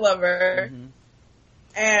Hotep lover,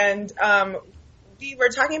 and we were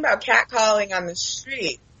talking about catcalling on the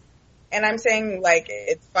street, and I'm saying, like,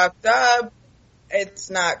 it's fucked up, it's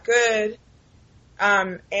not good,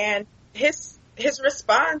 and his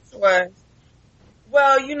response was,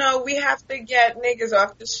 well, you know, we have to get niggas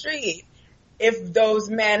off the street. If those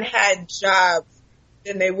men had jobs,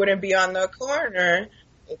 then they wouldn't be on the corner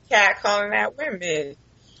catcalling at women.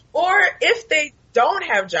 Or if they don't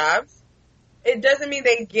have jobs, it doesn't mean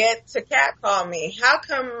they get to catcall me. How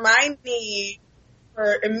come my need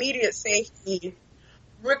for immediate safety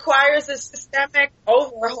requires a systemic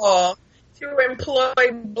overhaul to employ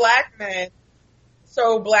black men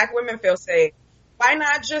so black women feel safe? Why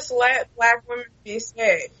not just let black women be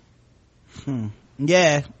safe?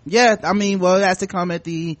 Yeah. I mean, well, it has to come at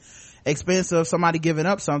the expense of somebody giving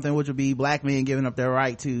up something, which would be black men giving up their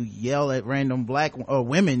right to yell at random black or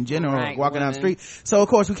women in general walking down the street. So of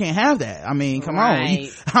course we can't have that. I mean, come on.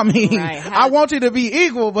 I mean, I want you to be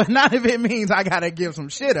equal, but not if it means I gotta give some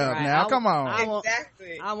shit up now. Come on.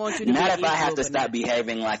 Exactly. I want you to not be if equal, I have to stop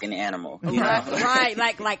behaving like an animal. You know? Right.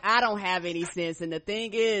 Like I don't have any sense. And the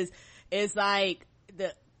thing is, it's like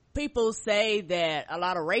the people say that a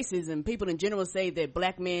lot of racism, people in general say that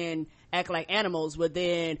black men act like animals, but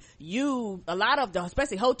then a lot of the,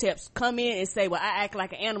 especially hoteps, come in and say, well, I act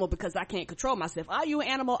like an animal because I can't control myself. Are you an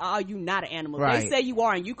animal or are you not an animal? Right. They say you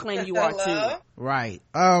are and you claim you are too. Right.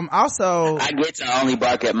 Also, I get to only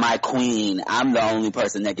bark at my queen. I'm the only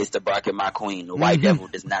person that gets to bark at my queen. The white devil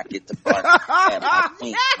does not get to bark at my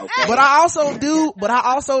queen. Okay? But I also do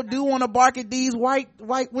want to bark at these white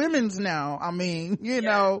women's now. I mean, you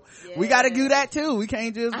know, we got to do that too. We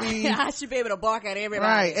can't just be. I should be able to bark at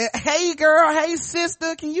everybody. Right. Hey girl, hey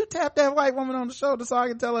sister, can you tap that white woman on the shoulder so I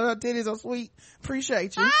can tell her titties are sweet?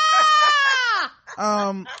 Appreciate you.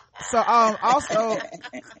 Also,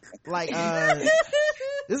 like,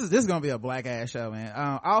 this is gonna be a black ass show, man.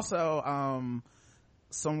 Also,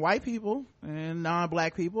 some white people and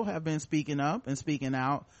non-black people have been speaking up and speaking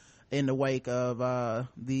out in the wake of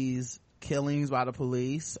these killings by the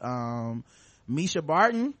police. Misha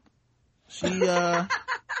Barton, she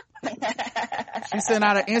sent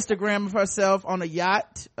out an Instagram of herself on a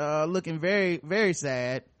yacht, looking very, very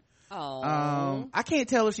sad. Oh. I can't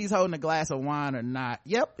tell if she's holding a glass of wine or not.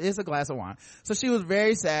 Yep, it's a glass of wine. So she was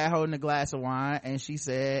very sad holding a glass of wine, and she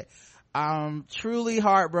said, I'm truly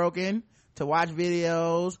heartbroken to watch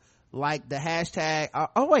videos like the hashtag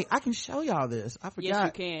oh wait, I can show y'all this. I forgot. Yes,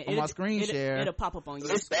 you can. On my screen share. It'll pop up on you.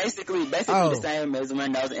 It's basically the same as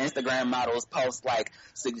when those Instagram models post like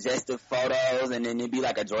suggestive photos and then it'd be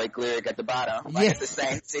like a Drake lyric at the bottom. Like, it's the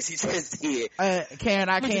same shit she just did. Karen,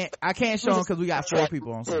 I can't show them because we got 4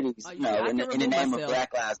 people on. No, in the name of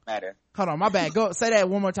Black Lives Matter. Hold on, my bad. Go say that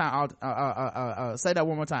one more time. Say that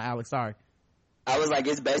one more time, Alex. Sorry. I was like,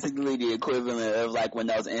 it's basically the equivalent of like when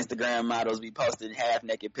those Instagram models be posting half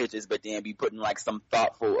naked pictures, but then be putting like some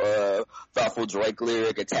thoughtful Drake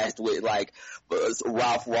lyric attached with like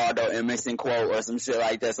Ralph Waldo Emerson quote or some shit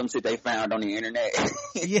like that, some shit they found on the internet.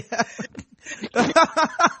 Yeah.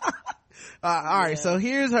 All right. So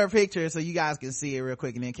here's her picture so you guys can see it real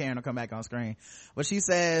quick and then Karen will come back on screen. But she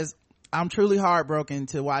says, I'm truly heartbroken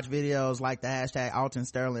to watch videos like the hashtag Alton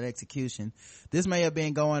Sterling execution. This may have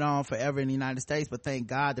been going on forever in the United States, but thank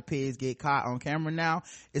God the pigs get caught on camera now.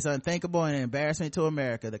 It's unthinkable and an embarrassment to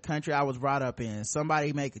America, the country I was brought up in.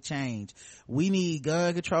 Somebody make a change. We need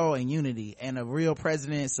gun control and unity and a real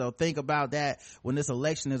president, so think about that when this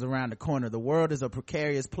election is around the corner. The world is a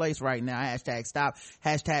precarious place right now. Hashtag stop,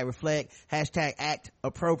 hashtag reflect, hashtag act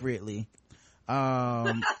appropriately.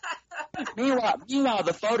 Meanwhile,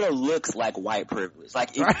 the photo looks like white privilege.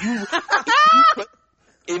 Like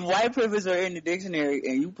if white privilege are in the dictionary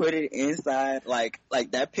and you put it inside, like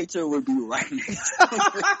that picture would be right next to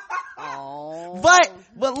it. Oh.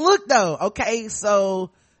 But look though, okay,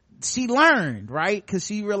 so she learned, right? Cause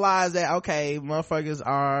she realized that, okay, motherfuckers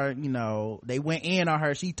are, you know, they went in on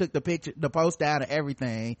her. She took the post down and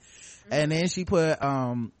everything. And then she put,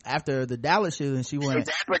 after the Dallas shooting, she went.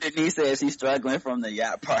 Dapper Denise says she's struggling from the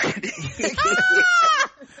yacht party.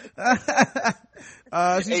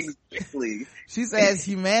 She says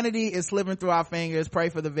humanity is slipping through our fingers. Pray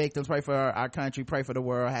for the victims, pray for our country, pray for the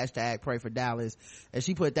world, hashtag pray for Dallas. And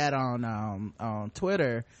she put that on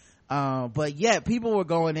Twitter. But yeah, people were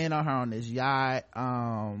going in on her on this yacht,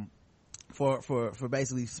 for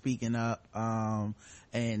basically speaking up,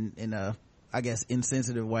 and in a, I guess,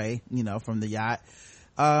 insensitive way, you know, from the yacht.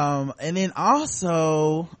 And then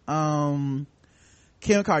also, Kim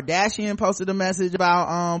Kardashian posted a message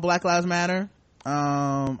about, Black Lives Matter,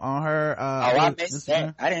 on her, I missed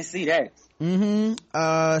that. I didn't see that.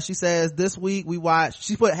 She says this week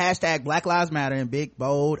she put hashtag Black Lives Matter in big,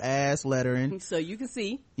 bold ass lettering. So you can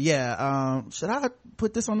see. Yeah. Should I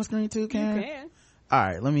put this on the screen too, Karen? You can. All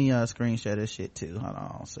right. Let me, screen share this shit too. Hold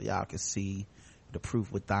on. So y'all can see the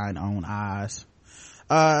proof with thine own eyes.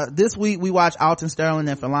 This week we watched Alton Sterling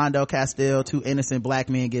and Philando Castile, two innocent black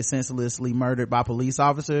men, get senselessly murdered by police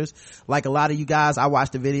officers. Like a lot of you guys, I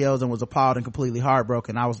watched the videos and was appalled and completely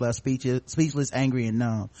heartbroken. I was left speechless, angry, and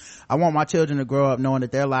numb. I want my children to grow up knowing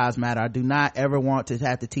that their lives matter. I do not ever want to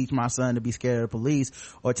have to teach my son to be scared of the police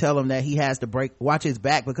or tell him that he has to watch his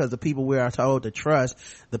back because the people we are told to trust,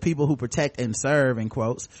 the people who protect and serve, in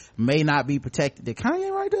quotes, may not be protected. Did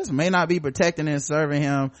Kanye write this? May not be protecting and serving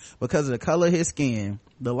him because of the color of his skin.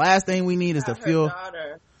 The last thing we need is the fuel.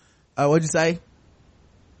 What'd you say?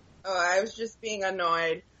 Oh, I was just being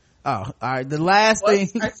annoyed. Oh, all right. The last thing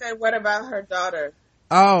I said, what about her daughter?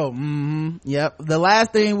 Oh, yep. The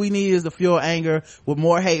last thing we need is to fuel anger with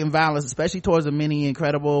more hate and violence, especially towards the many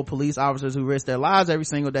incredible police officers who risk their lives every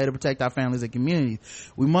single day to protect our families and communities.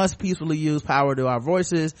 We must peacefully use power to our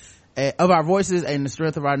voices and the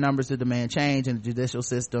strength of our numbers to demand change in the judicial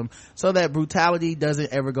system so that brutality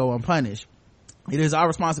doesn't ever go unpunished. It is our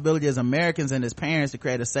responsibility as Americans and as parents to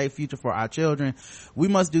create a safe future for our children. We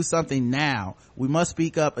must do something now. We must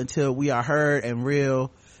speak up until we are heard and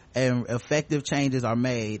real and effective changes are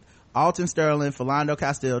made. Alton Sterling, Philando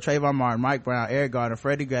Castile, Trayvon Martin, Mike Brown, Eric Garner,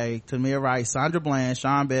 Freddie Gray, Tamir Rice, Sandra Bland,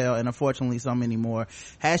 Sean Bell, and unfortunately so many more.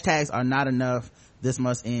 Hashtags are not enough. This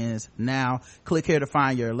must end now. Click here to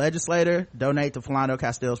find your legislator. Donate to Philando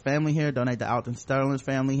Castile's family here. Donate to Alton Sterling's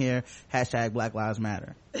family here. Hashtag Black Lives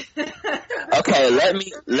Matter. Okay, let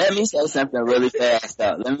me say something really fast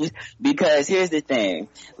though. Because here's the thing.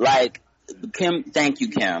 Like, Kim, thank you,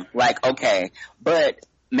 Kim. Like, okay, but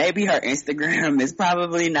maybe her Instagram is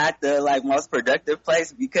probably not the most productive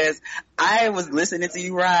place, because I was listening to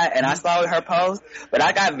you, Rod, and I saw her post, but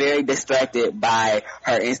I got very distracted by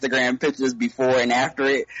her Instagram pictures before and after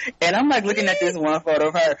it. And I'm looking at this one photo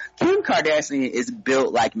of her. Kim Kardashian is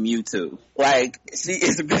built like Mewtwo. She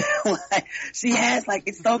is built she has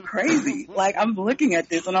it's so crazy. I'm looking at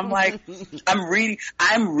this and I'm I'm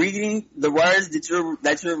reading the words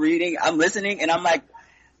that you're reading. I'm listening and I'm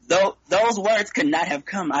those words could not have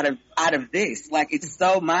come out of this. It's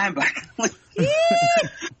so mind-boggling.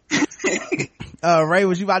 Ray,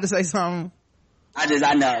 was you about to say something?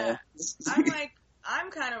 I know.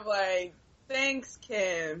 I'm kind of thanks,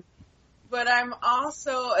 Kim, but I'm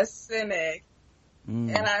also a cynic.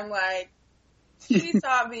 And I'm she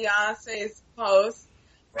saw Beyonce's post,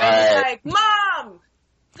 and Mom,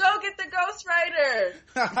 go get the ghostwriter.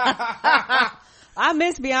 I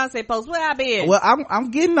miss Beyonce post. Where I been? Well,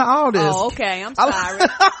 I'm getting to all this. Oh, okay. I'm sorry.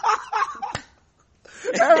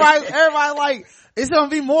 everybody it's gonna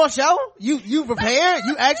be more show? You prepared?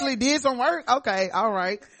 You actually did some work? Okay, all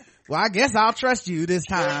right. Well, I guess I'll trust you this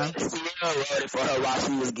time. Wrote it for her while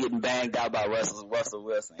she was getting banged out by Russell Wilson.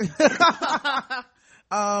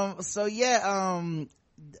 So yeah,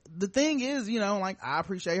 the thing is, I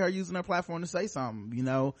appreciate her using her platform to say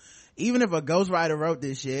something, even if a ghostwriter wrote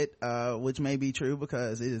this shit, which may be true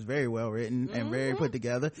because it is very well written and very put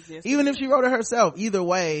together. Yes, even if she wrote it herself, either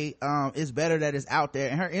way, it's better that it's out there.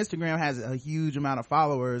 And her Instagram has a huge amount of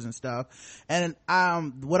followers and stuff. And,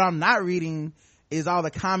 what I'm not reading is all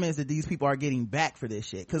the comments that these people are getting back for this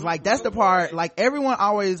shit. Cause that's the part, everyone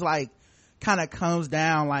always kind of comes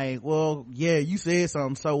down well, yeah, you said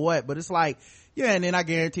something, so what? But it's yeah, and then I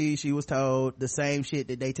guarantee she was told the same shit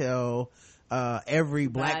that they tell every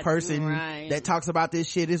black person that talks about this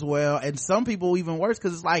shit as well. And some people even worse,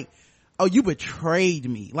 because it's oh, you betrayed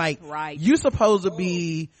me. You're supposed to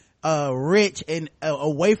be rich and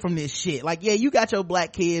away from this shit. Yeah, you got your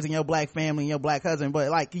black kids and your black family and your black cousin,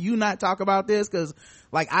 but can you not talk about this? Because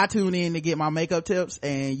I tune in to get my makeup tips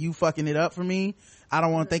and you fucking it up for me. I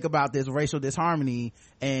don't want to think about this racial disharmony.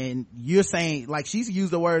 And you're saying she's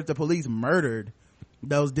used the words the police murdered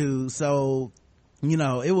those dudes. So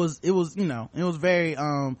it was very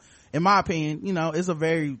in my opinion, it's a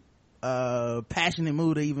very passionate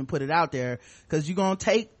move to even put it out there, because you're gonna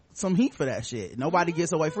take some heat for that shit. Nobody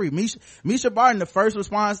gets away free. Misha Barton, the first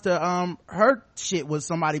response to her shit was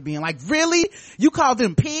somebody being really, you called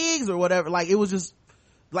them pigs or whatever. It was just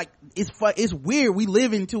it's weird. We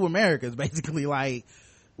live in two Americas, basically.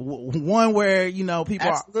 One where people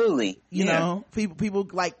absolutely are, people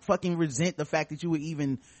fucking resent the fact that you would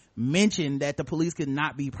even mention that the police could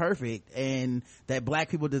not be perfect and that black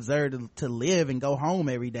people deserve to live and go home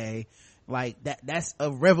every day. That's a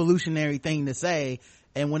revolutionary thing to say.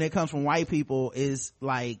 And when it comes from white people, is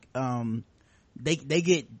they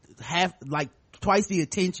get twice the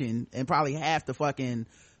attention and probably half the fucking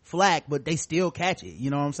flack, but they still catch it. You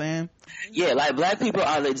know what I'm saying? Yeah, black people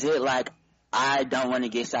are legit I don't want to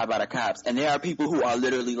get shot by the cops, and there are people who are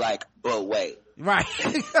literally but wait, right?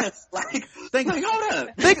 hold up.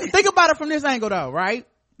 Think about it from this angle though, right?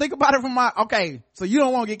 think about it from okay, so you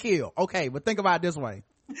don't want to get killed. Okay, but think about it this way.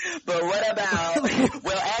 But what about,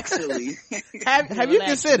 well, actually. Have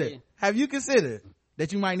you considered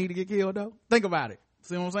that you might need to get killed though? Think about it.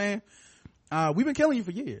 See what I'm saying? We've been killing you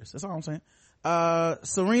for years. That's all I'm saying.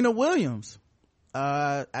 Serena Williams,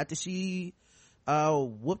 after she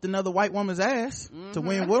whooped another white woman's ass to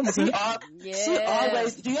win Wimbledon. She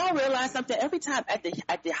always, do y'all realize something? Every time at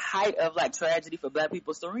the height of like tragedy for black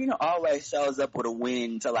people, Serena always shows up with a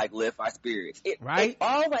win to like lift our spirits. It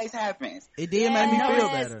always happens. It did make me feel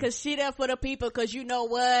better. Cause she there for the people, cause you know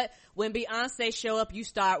what? When Beyonce show up, you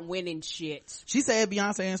start winning shit. She said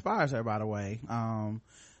Beyonce inspires her, by the way.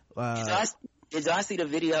 Did y'all see the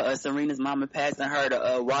video of Serena's mama passing her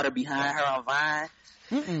the water behind her on Vine?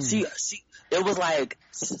 It was like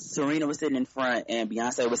Serena was sitting in front and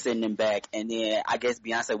Beyonce was sitting in back, and then I guess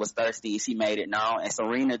Beyonce was thirsty. She made it known, and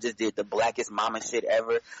Serena just did the blackest mama shit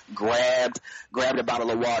ever. Grabbed a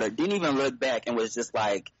bottle of water, didn't even look back, and was just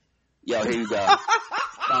like, "Yo, here you go."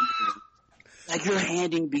 Like, you're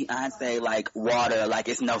handing Beyonce like water, like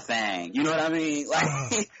it's no thing. You know what I mean?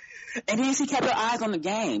 Like. And then she kept her eyes on the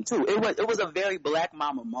game too. It was a very black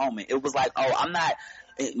mama moment. It was like, oh, I'm not.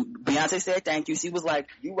 Beyonce said thank you. She was like,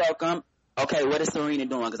 "You welcome." Okay, what is Serena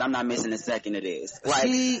doing? Because I'm not missing a second of this. Like,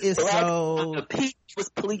 she is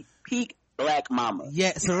peak black mama.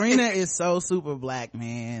 Yeah, Serena is so super black,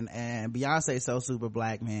 man, and Beyonce is so super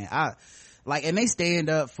black, man. And they stand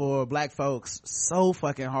up for black folks so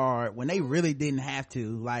fucking hard when they really didn't have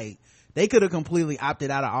to. Like, they could have completely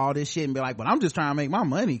opted out of all this shit and be like, but I'm just trying to make my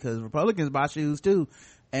money, because Republicans buy shoes too.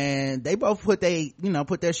 And they both put their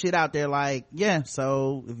shit out there like, yeah,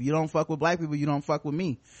 so if you don't fuck with black people, you don't fuck with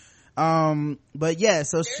me. But yeah,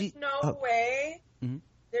 so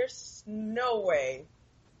there's no way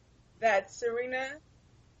that Serena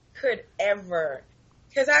could ever,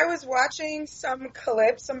 because I was watching some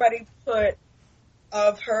clip somebody put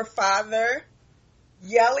of her father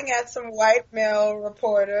yelling at some white male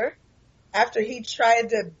reporter after he tried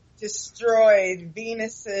to destroy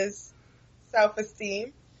Venus's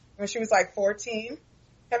self-esteem when she was like 14.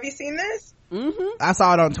 Have you seen this? I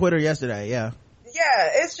saw it on Twitter yesterday. Yeah,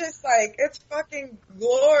 it's just like, it's fucking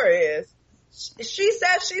glorious. She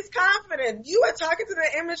said she's confident. You are talking to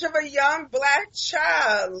the image of a young black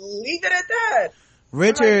child. Leave it at that.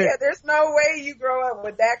 Richard, there's no way you grow up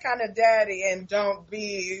with that kind of daddy and don't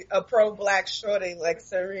be a pro-black shorty like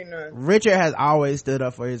Serena. Richard has always stood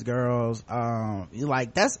up for his girls.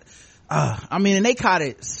 Like, that's, I mean, and they caught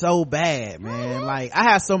it so bad, man. Like,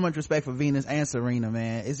 I have so much respect for Venus and Serena,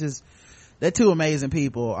 man. It's just, they're two amazing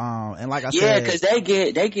people. And like I said, cause they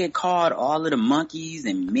get called all of the monkeys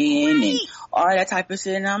and men and all that type of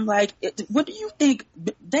shit. And I'm like, what do you think?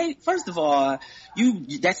 First of all, you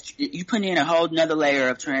putting in a whole nother layer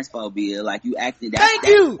of transphobia. Like, you acted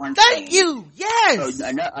Thank you. Yes. So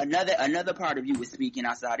another part of you is speaking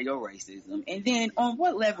outside of your racism. And then on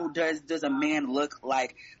what level does a man look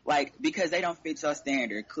like, because they don't fit your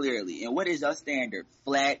standard clearly. And what is your standard?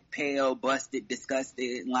 Flat, pale, busted,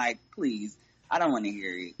 disgusted. Like, please. I don't want to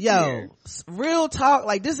hear it. Yo, real talk.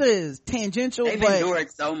 Like, this is tangential. They've endured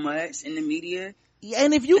so much in the media.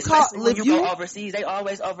 And if you go overseas, they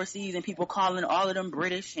always overseas, and people calling all of them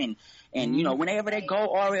British, and you know, whenever they go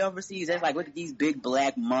all the way overseas, they're like, look at these big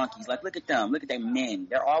black monkeys. Like, look at them. Look at their men.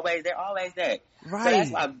 They're always that. Right. So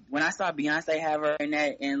that's why when I saw Beyonce have her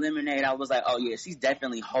in Lemonade, I was like, oh yeah, she's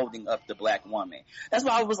definitely holding up the black woman. That's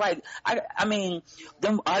why I was like, I mean,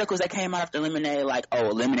 them articles that came out after Lemonade, like, oh,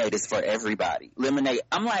 Lemonade is for everybody. Lemonade.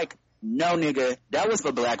 I'm like, no, nigga, that was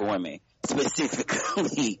for black women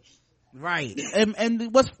specifically. Right.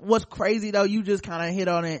 And what's crazy though, you just kind of hit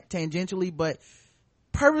on it tangentially, but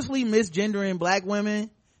purposely misgendering black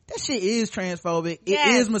women, that shit is transphobic. Yes.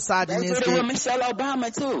 It is misogynistic. That's what it was Michelle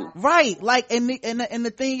Obama too. Right. Like, and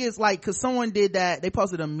the thing is, like, cause someone did that, they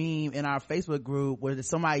posted a meme in our Facebook group where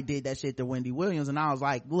somebody did that shit to Wendy Williams, and I was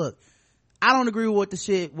like, look, I don't agree with what the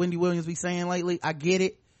shit Wendy Williams be saying lately. I get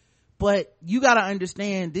it. But you gotta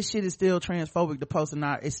understand, this shit is still transphobic to post or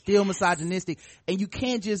not. It's still misogynistic, and you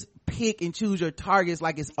can't just pick and choose your targets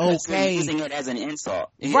like it's okay. Using it as an insult.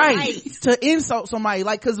 Right. To insult somebody.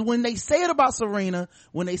 Like, cause when they say it about Serena,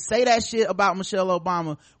 when they say that shit about Michelle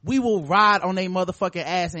Obama, we will ride on their motherfucking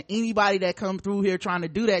ass, and anybody that comes through here trying to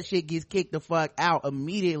do that shit gets kicked the fuck out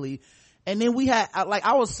immediately. And then we had, like,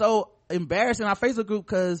 I was so embarrassed in our Facebook group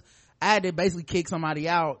cause I had to basically kick somebody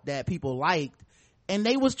out that people liked. And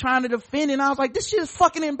they was trying to defend it, and I was like, this shit is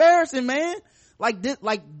fucking embarrassing, man. Like, this,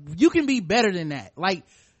 like, you can be better than that. Like,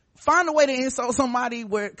 find a way to insult somebody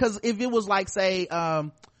cause if it was like, say, I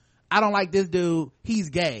don't like this dude, he's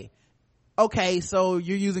gay. Okay, so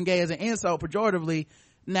you're using gay as an insult pejoratively.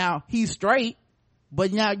 Now he's straight,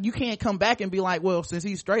 but now you can't come back and be like, well, since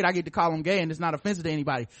he's straight, I get to call him gay and it's not offensive to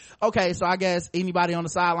anybody. Okay, so I guess anybody on the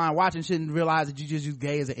sideline watching shouldn't realize that you just use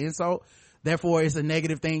gay as an insult, therefore it's a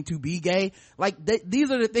negative thing to be gay. Like these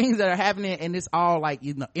are the things that are happening, and it's all like,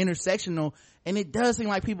 you know, intersectional, and it does seem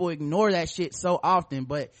like people ignore that shit so often.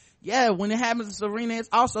 But yeah, when it happens to Serena, it's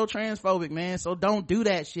also transphobic, man, so don't do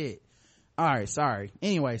that shit. All right, sorry.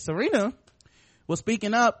 Anyway, Serena was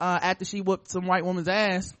speaking up after she whooped some white woman's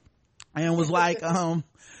ass, and was like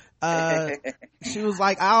she was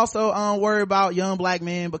like, I also worry about young black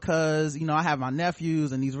men because, you know, I have my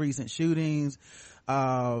nephews, and these recent shootings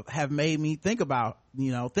have made me think about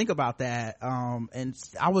that. And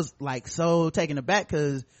I was like so taken aback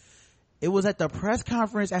because it was at the press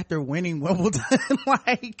conference after winning Wimbledon.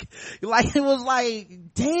 like it was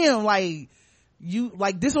like, damn, like you,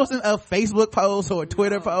 like this wasn't a Facebook post or a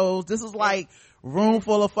Twitter post. This was like room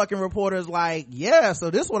full of fucking reporters like, yeah, so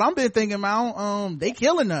this is what I've been thinking about. They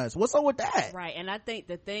killing us. What's up with that? Right. And I think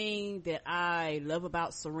the thing that I love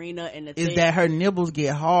about Serena and the is thing that her nipples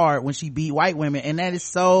get hard when she beat white women, and that is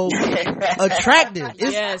so attractive.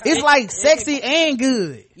 It's like sexy and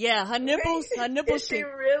good. Yeah, her nipples is she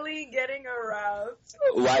really getting aroused?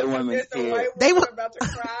 White women, they were about to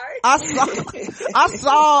cry. I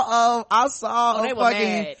saw they were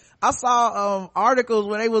mad. I saw articles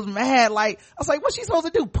where they was mad. Like, I was like, what's she supposed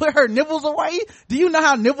to do, put her nipples away? Do you know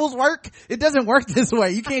how nipples work? It doesn't work this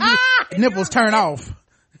way. You can't just nipples turn off.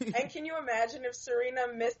 And can you imagine if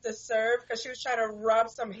Serena missed a serve because she was trying to rub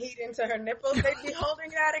some heat into her nipples? They'd be holding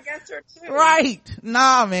that against her too. Right.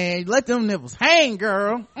 Nah, man, let them nipples hang,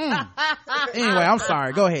 girl. Anyway, I'm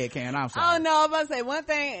sorry, go ahead, Karen. I'm sorry. Oh no, I'm about to say one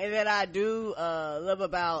thing that I do love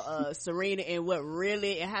about Serena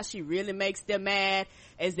and how she really makes them mad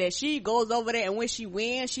is that she goes over there, and when she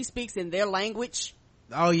wins, she speaks in their language.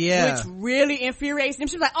 Oh yeah. Which really infuriates them.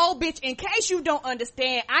 She's like, oh bitch, in case you don't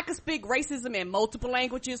understand, I can speak racism in multiple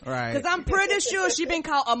languages. Right. Cause I'm pretty sure she been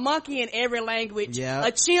called a monkey in every language,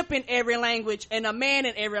 a chimp in every language, and a man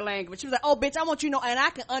in every language. She was like, oh bitch, I want you to know, and I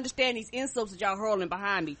can understand these insults that y'all hurling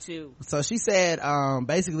behind me too. So she said,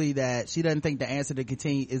 basically that she doesn't think the answer to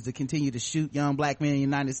continue to shoot young black men in the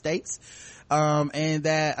United States. And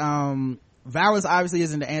that, violence obviously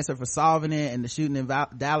isn't the answer for solving it, and the shooting in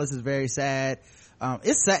Dallas is very sad.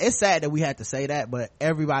 It's sad that we had to say that, but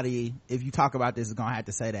everybody, if you talk about this, is gonna have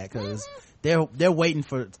to say that because they're waiting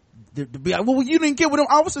for to be like, well, you didn't get when them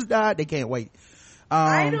officers died. They can't wait.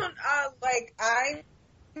 I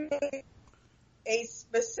made a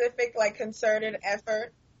specific concerted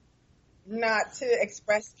effort not to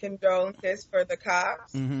express condolences for the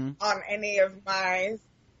cops on any of mine.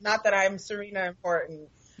 Not that I'm Serena important,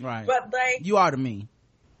 right? But you are to me.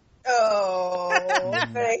 Oh,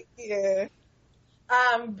 thank you.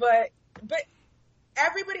 But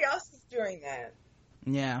everybody else is doing that.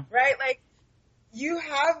 Yeah. Right? Like, you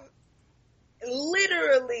have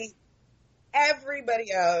literally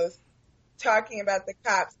everybody else talking about the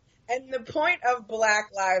cops. And the point of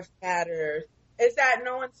Black Lives Matter is that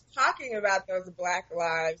no one's talking about those Black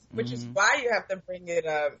lives, which is why you have to bring it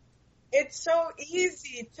up. It's so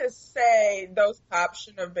easy to say those cops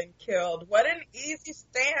shouldn't have been killed. What an easy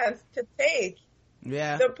stance to take.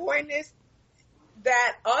 Yeah. The point is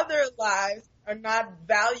that other lives are not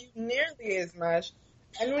valued nearly as much,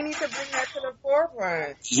 and we need to bring that to the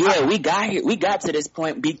forefront. Yeah, we got to this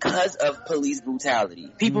point because of police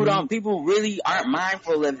brutality. People really aren't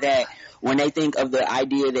mindful of that when they think of the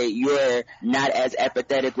idea that you're not as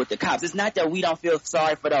empathetic with the cops. It's not that we don't feel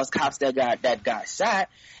sorry for those cops that got shot.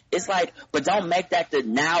 It's like, but don't make that the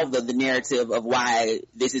narrative of why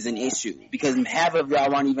this is an issue, because half of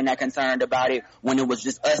y'all weren't even that concerned about it when it was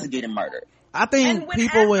just us getting murdered. I think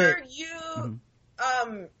people would.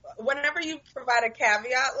 Whenever you provide a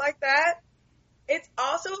caveat like that, it's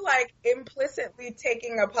also implicitly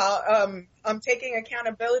taking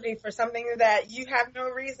accountability for something that you have no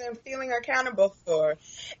reason feeling accountable for.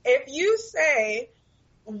 If you say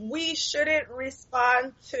we shouldn't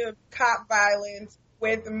respond to cop violence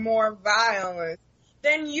with more violence,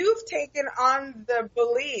 then you've taken on the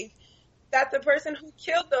belief that the person who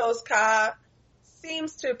killed those cops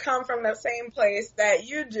seems to come from the same place that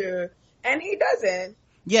you do, and he doesn't.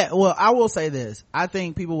 Yeah, well, I will say this. I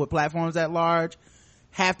think people with platforms that large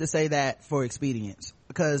have to say that for expedience,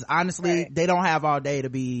 because honestly, they don't have all day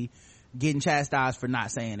to be getting chastised for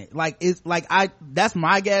not saying it. That's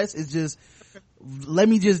my guess. It's just, let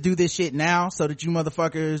me just do this shit now so that you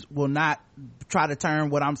motherfuckers will not try to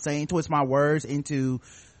turn what I'm saying, twist my words into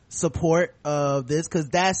support of this, because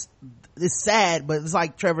it's sad, but it's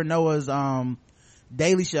like Trevor Noah's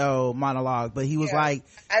Daily Show monologue, but he was like,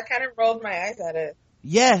 I kind of rolled my eyes at it.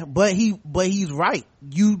 Yeah, but he's right.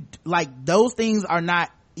 You, like, those things are not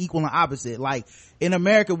equal and opposite. Like, in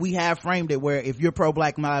America, we have framed it where if you're pro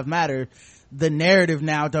Black Lives Matter, the narrative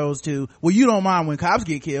now goes to, well, you don't mind when cops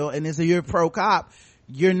get killed, and then so you're pro cop,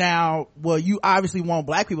 you're now, well, you obviously want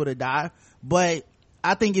black people to die, but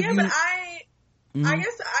I think if but I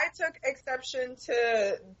guess I took exception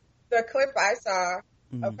to the clip I saw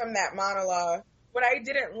from that monologue. What I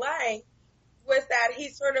didn't like was that he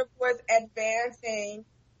sort of was advancing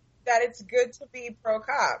that it's good to be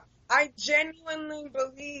pro-cop. I genuinely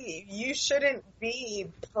believe you shouldn't be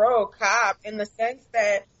pro-cop in the sense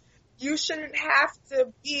that you shouldn't have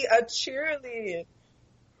to be a cheerleader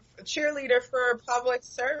for public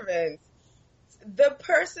servants. The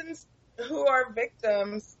persons who are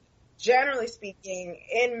victims, generally speaking,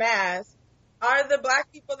 en masse, are the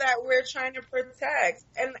black people that we're trying to protect.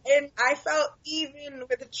 And I felt even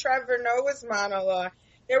with Trevor Noah's monologue,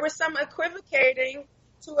 there was some equivocating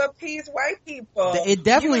to appease white people. It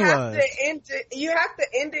definitely was. You have to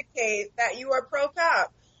indicate that you are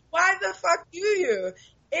pro-cop. Why the fuck do you?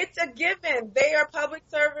 It's a given. They are public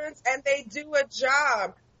servants and they do a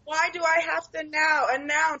job. Why do I have to now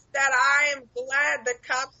announce that I am glad the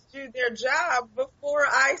cops do their job before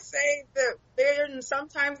I say that they're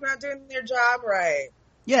sometimes not doing their job right?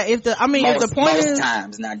 Yeah, if the point is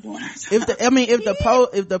times not doing it. If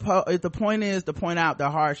the point is to point out the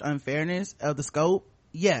harsh unfairness of the scope,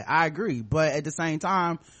 yeah, I agree. But at the same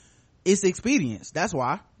time, it's expedience. That's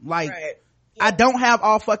why. Like, right. Yeah. I don't have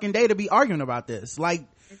all fucking day to be arguing about this. Like,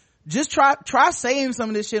 just try saying some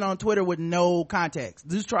of this shit on Twitter with no context.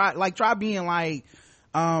 Just try being like,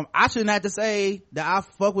 I shouldn't have to say that I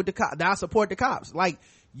fuck with the cops, that I support the cops. Like,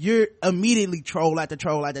 you're immediately troll after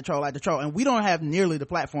troll after troll after troll, and we don't have nearly the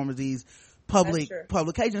platform as these public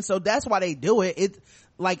publications, so that's why they do it. It's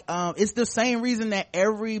like, it's the same reason that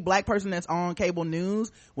every black person that's on cable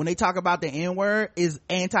news, when they talk about the N-word, is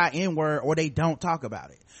anti-N-word, or they don't talk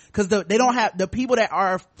about it. Cause they don't have, the people that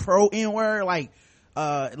are pro N-word, like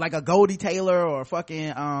a Goldie Taylor or fucking,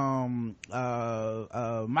 Michael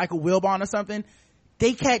Wilbon or something,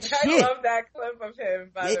 they catch shit. I love that clip of him,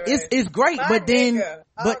 by the way. It's great, but then,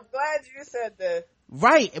 I'm glad you said this.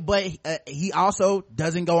 Right, but he also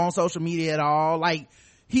doesn't go on social media at all. Like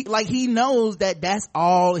he knows that that's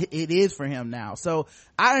all it is for him now. So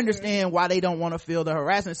I understand why they don't want to feel the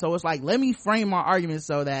harassment. So it's like, let me frame my argument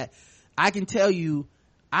so that I can tell you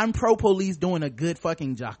I'm pro police doing a good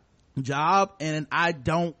fucking job, and I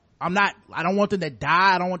don't want them to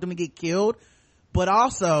die. I don't want them to get killed. But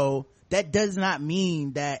also, that does not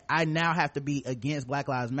mean that I now have to be against Black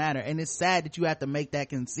Lives Matter. And it's sad that you have to make that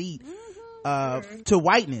conceit to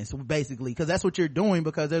whiteness, basically, because that's what you're doing,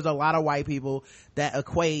 because there's a lot of white people that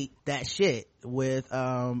equate that shit with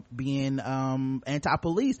being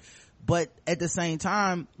anti-police. But at the same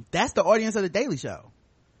time, that's the audience of the Daily Show.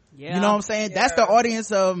 Yeah. You know what I'm saying? Yeah. That's the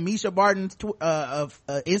audience of Misha Barton's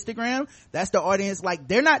Instagram. That's the audience, like,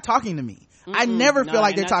 they're not talking to me. I never feel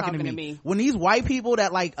like they're talking to me. When these white people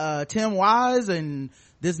that like Tim Wise and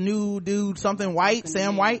this new dude, something white,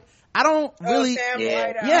 Sam White, I don't really,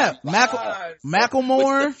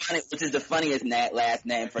 Macklemore, which is the funniest last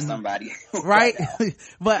name for somebody, right?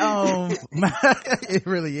 But it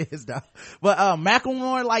really is though. But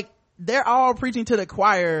Macklemore, like, they're all preaching to the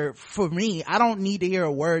choir. For me, I don't need to hear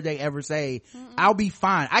a word they ever say. I'll be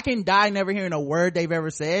fine. I can die never hearing a word they've ever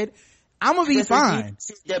said. I'm gonna be fine.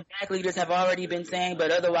 The black leaders have already been saying,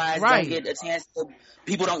 but otherwise don't get a chance to,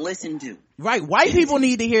 people don't listen to. Right. White people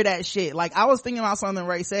need to hear that shit. Like, I was thinking about something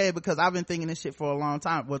Ray said, because I've been thinking this shit for a long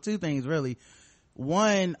time. Well, two things really.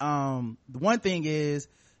 One thing is,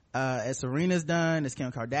 as Serena's done, as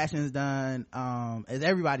Kim Kardashian's done, as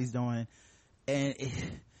everybody's doing, and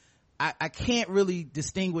I can't really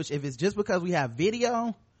distinguish if it's just because we have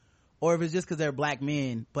video, or if it's just because they're black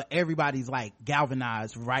men, but everybody's like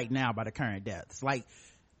galvanized right now by the current deaths. Like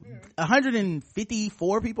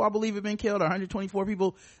 154 people, I believe, have been killed, or 124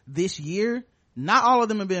 people this year. Not all of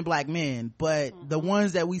them have been black men, but the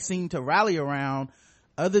ones that we seem to rally around,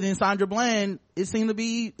 other than Sandra Bland, it seemed to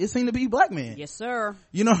be black men. Yes, sir.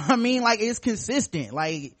 You know what I mean? Like, it's consistent.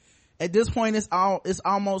 Like, at this point, it's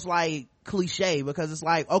almost like cliche, because it's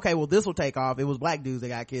like, okay, well, this will take off. It was black dudes that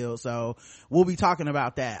got killed, so we'll be talking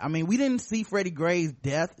about that. I mean, we didn't see Freddie Gray's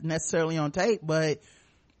death necessarily on tape, but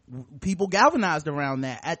people galvanized around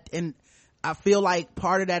that. And I feel like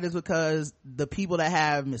part of that is because the people that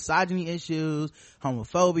have misogyny issues,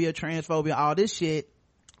 homophobia, transphobia, all this shit,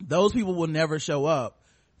 those people will never show up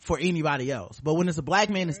for anybody else. But when it's a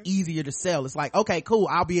black man, it's easier to sell. It's like, okay, cool,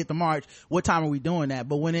 I'll be at the march. What time are we doing that?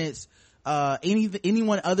 But when it's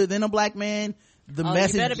anyone other than a black man, the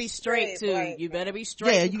message. You better be straight too. Like, you better be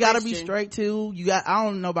straight. Yeah, you gotta be Christian. straight too. I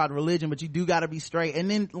don't know about religion, but you do gotta be straight. And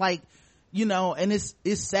then like, you know, and it's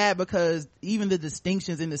sad because even the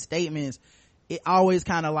distinctions in the statements, it always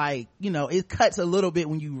kind of like, you know, it cuts a little bit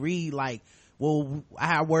when you read like, well,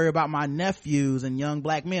 I worry about my nephews and young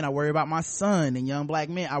black men. I worry about my son and young black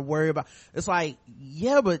men. I worry about, it's like,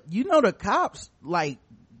 yeah, but you know, the cops, like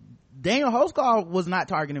Daniel Holzclaw was not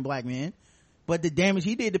targeting black men, but the damage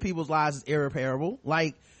he did to people's lives is irreparable.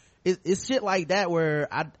 Like, it's shit like that where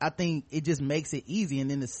I think it just makes it easy.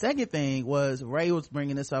 And then the second thing was, Ray was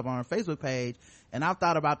bringing this up on our Facebook page, and I've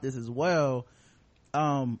thought about this as well.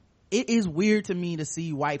 It is weird to me to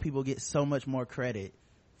see white people get so much more credit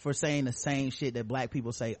for saying the same shit that black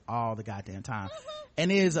people say all the goddamn time.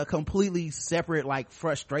 And it is a completely separate like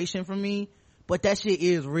frustration for me, but that shit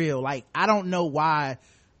is real. Like, I don't know why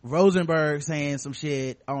Rosenberg saying some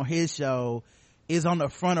shit on his show is on the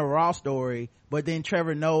front of Raw Story, but then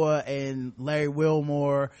Trevor Noah and Larry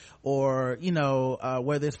Wilmore, or you know,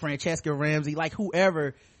 whether it's Francesca Ramsey, like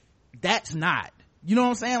whoever, that's not, you know what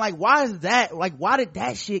I'm saying? Like, why is that, like, why did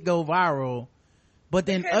that shit go viral but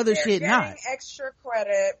then because other they're shit getting not? extra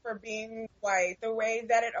credit for being white the way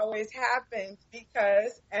that it always happens,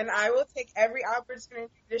 because, and I will take every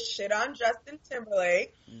opportunity to shit on Justin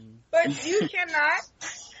Timberlake, but you cannot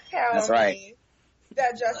tell me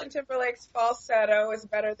that Justin Timberlake's falsetto is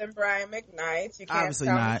better than Brian McKnight's. You can't Obviously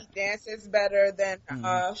tell not. me he dances better than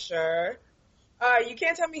Usher. You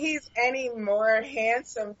can't tell me he's any more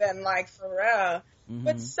handsome than like Pharrell.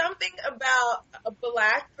 But something about a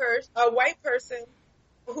white person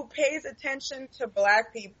who pays attention to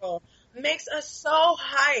black people makes us so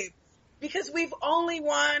hyped, because we've only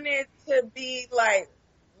wanted to be like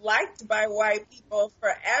liked by white people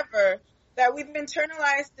forever, that we've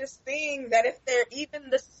internalized this thing that if they're even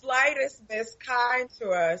the slightest kind to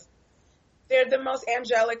us, they're the most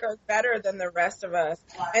angelic or better than the rest of us.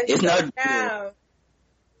 And so now,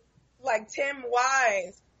 like Tim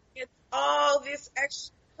Wise gets all this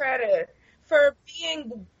extra credit for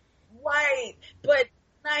being white, but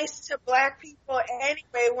nice to black people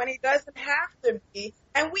anyway when he doesn't have to be.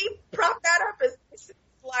 And we prop that up as this is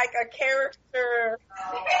like a character,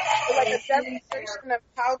 like a demonstration of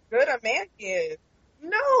how good a man is.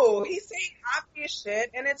 No, he's saying obvious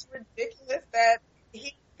shit, and it's ridiculous that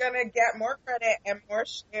he's gonna get more credit and more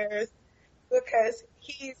shares because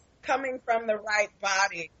he's coming from the right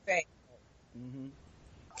body thing.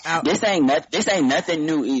 This ain't nothing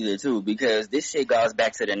new either, too, because this shit goes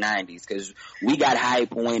back to the 90s, because we got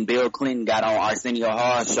hype when Bill Clinton got on Arsenio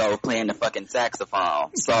Hall's show playing the fucking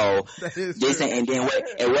saxophone. So this ain't,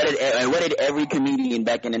 what did every comedian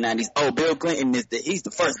back in the 90s? Oh, Bill Clinton he's the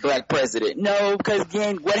first black president. No, because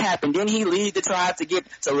then what happened? Didn't he lead the tribe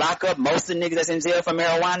to lock up most of the niggas that's in jail for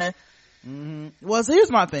marijuana? Well, so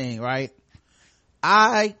here's my thing, right?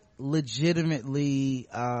 I legitimately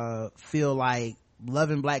feel like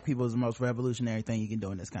loving black people is the most revolutionary thing you can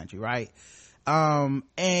do in this country, right?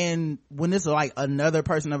 And when it's like another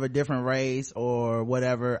person of a different race or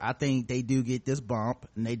whatever, I think they do get this bump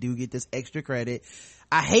and they do get this extra credit.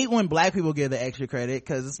 I hate when black people get the extra credit,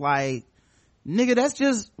 because it's like, nigga, that's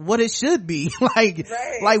just what it should be.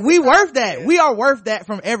 Like we worth that. We are worth that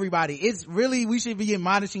from everybody. It's really, we should be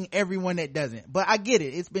admonishing everyone that doesn't. But I get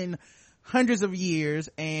it. It's been hundreds of years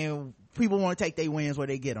and people want to take their wins where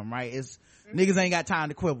they get them, right? It's niggas ain't got time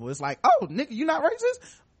to quibble. It's like, oh, nigga, you not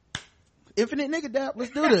racist? Infinite nigga dap,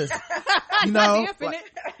 let's do this. You know,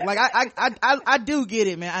 like I do get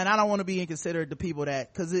it, man, and I don't want to be inconsiderate to people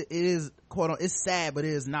that, because it is quote unquote, it's sad, but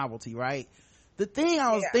it is novelty, right? The thing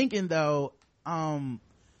I was thinking though,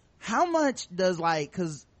 how much does, like,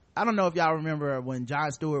 because I don't know if y'all remember when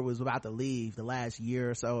Jon Stewart was about to leave the last year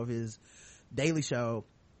or so of his Daily Show,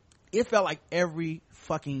 it felt like every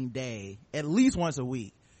fucking day, at least once a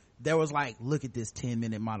week, there was like, look at this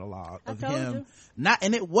 10-minute monologue of him.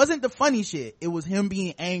 And it wasn't the funny shit. It was him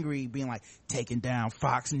being angry, being like, taking down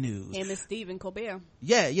Fox News. Him and Stephen Colbert.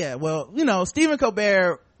 Yeah. Well, you know, Stephen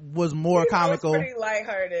Colbert was more comical. Was pretty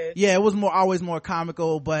lighthearted. Yeah, it was always more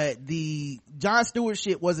comical, but the Jon Stewart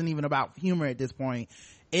shit wasn't even about humor at this point.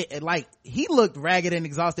 It like, he looked ragged and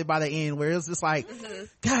exhausted by the end, where it was just like,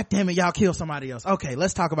 God damn it, y'all kill somebody else. Okay,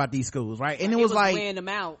 let's talk about these schools, right? And it was like, weighing them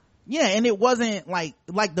out. Yeah, and it wasn't like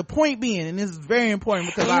the point being, and this is very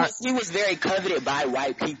important because he was very coveted by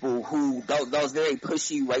white people who, those very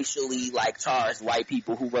pushy, racially like charged white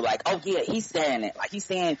people who were like, oh yeah, he's saying it, like he's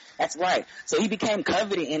saying that's right. So he became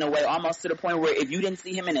coveted in a way, almost to the point where if you didn't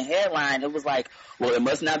see him in a headline, it was like, well, it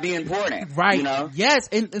must not be important, right? You know? Yes,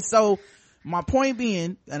 and so my point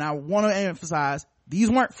being, and I want to emphasize, these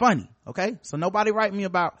weren't funny, okay? So nobody write me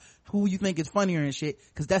about who you think is funnier and shit,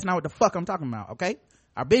 because that's not what the fuck I'm talking about, okay?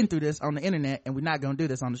 I've been through this on the internet, and we're not gonna do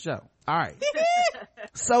this on the show. All right.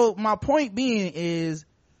 So my point being is,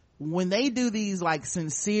 when they do these like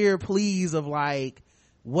sincere pleas of like,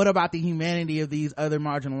 what about the humanity of these other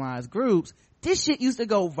marginalized groups, this shit used to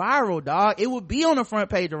go viral, dog. It would be on the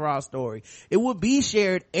front page of Raw Story. It would be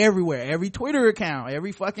shared everywhere, every Twitter account,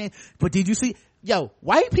 every fucking, but did you see, yo,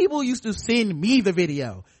 white people used to send me the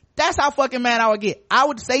video. That's how fucking mad I would get. I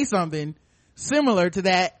would say something similar to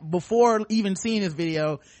that before even seeing this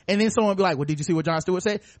video, and then someone would be like, well, did you see what Jon Stewart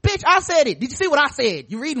said? Bitch, I said it. Did you see what I said?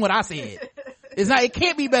 You reading what I said. It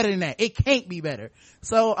can't be better than that. It can't be better.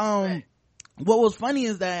 So what was funny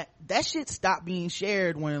is that shit stopped being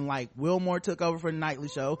shared when like Wilmore took over for the Nightly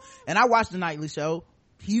Show, and I watched the Nightly Show.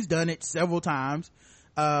 He's done it several times.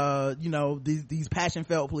 These passion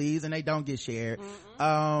felt pleas, and they don't get shared.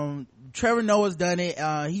 Trevor Noah's done it.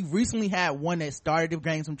 He recently had one that started to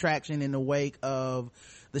gain some traction in the wake of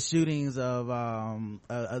the shootings of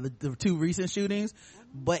the two recent shootings,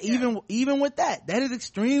 but even with that is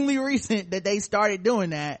extremely recent that they started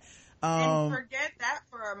doing that. And forget that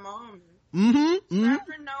for a moment.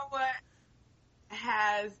 Trevor Noah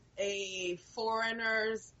has a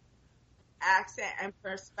foreigner's accent and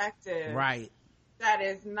perspective, right? That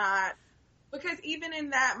is not, because even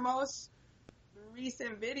in that most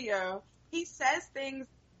recent video, he says things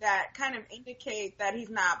that kind of indicate that he's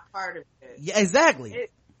not part of it. Yeah, exactly.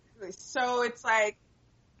 So it's like,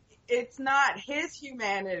 it's not his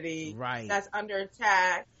humanity that's under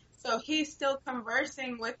attack. So he's still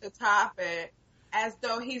conversing with the topic as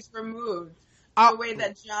though he's removed, the way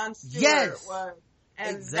that Jon Stewart was.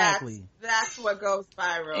 And exactly. That's what goes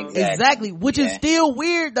viral. Exactly. Which is still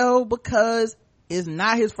weird though, because it's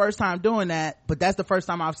not his first time doing that, but that's the first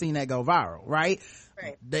time I've seen that go viral, right?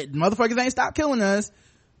 The motherfuckers ain't stopped killing us.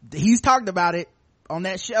 He's talked about it on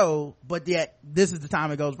that show, but yet this is the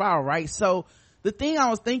time it goes viral, right? So the thing I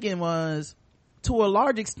was thinking was, to a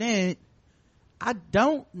large extent, I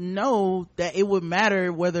don't know that it would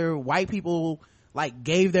matter whether white people like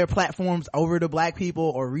gave their platforms over to black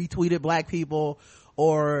people or retweeted black people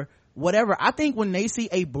or whatever. I think when they see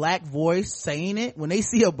a black voice saying it, when they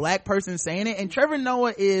see a black person saying it, and Trevor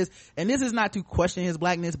Noah is, and this is not to question his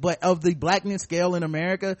blackness, but of the blackness scale in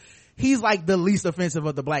America, he's like the least offensive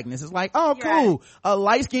of the blackness. It's like, oh cool, a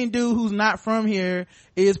light-skinned dude who's not from here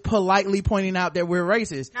is politely pointing out that we're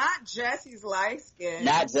racist. Not just he's light-skinned.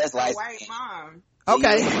 Not just light-skinned. White mom.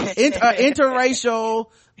 Okay.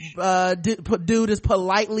 Interracial dude is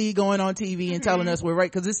politely going on TV and telling us we're right,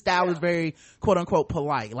 because his style is very quote unquote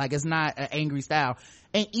polite, like it's not an angry style.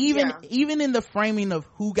 And even in the framing of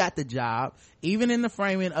who got the job, even in the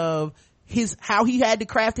framing of how he had to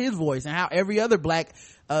craft his voice and how every other black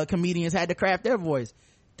comedians had to craft their voice,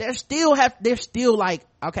 they're still like,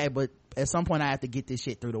 okay, but at some point I have to get this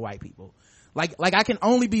shit through to white people. Like I can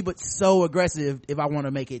only be but so aggressive if I want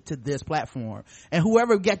to make it to this platform. And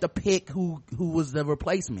whoever got to pick who was the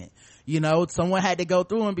replacement, someone had to go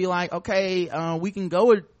through and be like, okay, we can go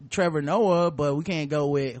with Trevor Noah, but we can't go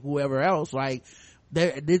with whoever else. Like,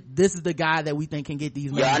 this is the guy that we think can get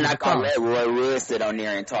these. Yeah, I'm not gonna let Roy Wood sit on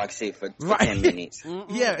there and talk shit for 10 minutes.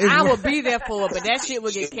 Yeah, I would be there for it, but that shit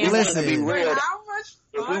would get canceled. Listen, be real, how much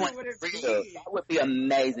fun would it be? That would be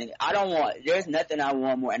amazing. There's nothing I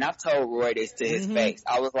want more, and I've told Roy this to his face.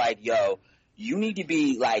 I was like, yo, you need to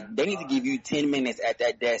be like, they need to give you 10 minutes at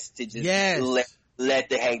that desk to just let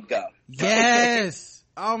the hate go. Yes.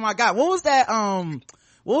 Oh my God. What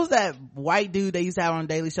was that white dude they used to have on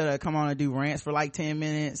Daily Show that come on and do rants for like 10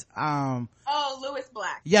 minutes? Lewis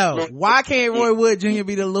Black. Yo, why can't Roy Wood Jr.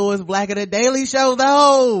 be the Lewis Black of the Daily Show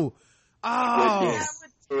though? Oh. That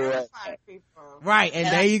would terrify people. Right, and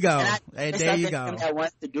there you go. And there you go. That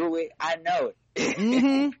wants to do it, I know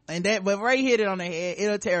it. And but Ray hit it on the head.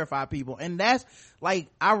 It'll terrify people. And that's like,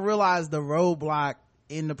 I realized the roadblock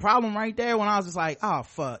in the problem right there when I was just like, oh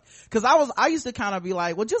fuck. Cause I used to kind of be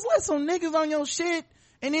like, well, just let some niggas on your shit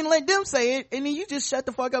and then let them say it, and then you just shut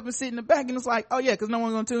the fuck up and sit in the back, and it's like, oh yeah, cause no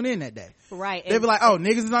one's gonna tune in that day. Right. They'll be like, oh,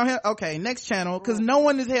 niggas is on here? Okay, next channel. Cause no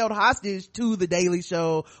one is held hostage to the Daily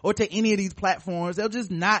Show or to any of these platforms. They'll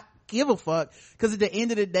just not give a fuck, cause at the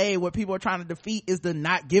end of the day, what people are trying to defeat is the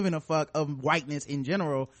not giving a fuck of whiteness in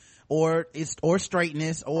general, or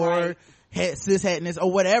straightness, or cishetness,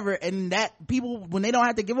 or whatever. And that people, when they don't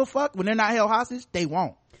have to give a fuck, when they're not held hostage, they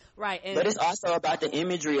won't. Right. But it's also about the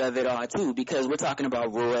imagery of it all too, because we're talking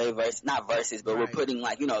about Roy not versus, but we're putting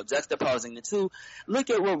like, juxtaposing the two.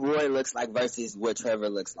 Look at what Roy looks like versus what Trevor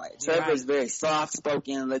looks like. Trevor is very soft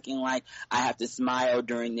spoken, looking like I have to smile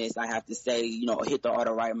during this. I have to say, hit all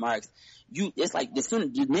the right marks. It's like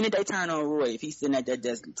the minute they turn on Roy, if he's sitting at that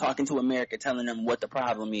desk talking to America, telling them what the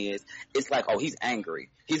problem is, it's like, oh, he's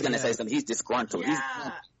angry. He's gonna say something. He's disgruntled.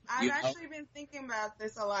 Yeah, I've actually been thinking about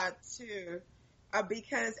this a lot too.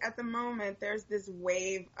 Because at the moment there's this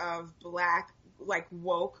wave of black, like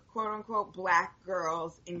woke, quote unquote, black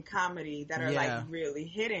girls in comedy that are like really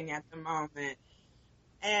hitting at the moment.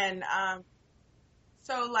 And,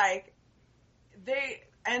 so like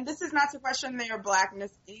and this is not to question their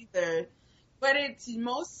blackness either, but it's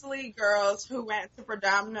mostly girls who went to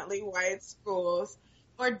predominantly white schools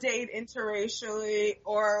or date interracially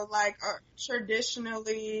or like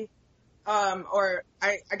traditionally, or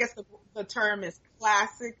I guess the term is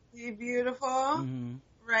classically beautiful,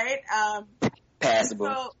 right?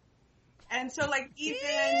 Passable. So like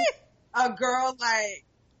even a girl like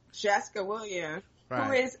Jessica Williams,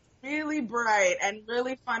 who is really bright and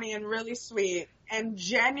really funny and really sweet and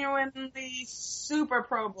genuinely super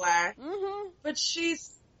pro-black, but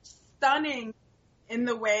she's stunning in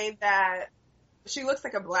the way that she looks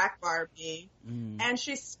like a black Barbie, and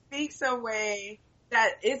she speaks a way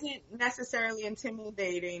that isn't necessarily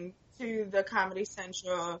intimidating to the Comedy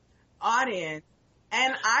Central audience.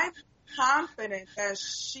 And I'm confident that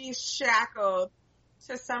she's shackled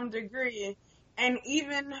to some degree. And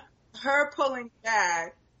even her pulling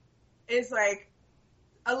back is like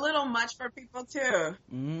a little much for people too.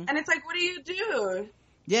 And it's like, what do you do?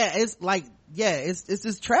 Yeah, it's like, it's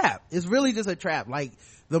this trap. It's really just a trap. Like,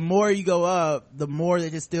 the more you go up, the more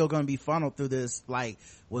that it's still going to be funneled through this, like,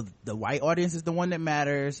 well, the white audience is the one that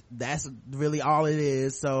matters. That's really all it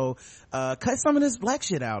is. So, cut some of this black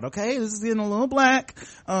shit out, okay? This is getting a little black.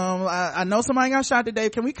 I know somebody got shot today.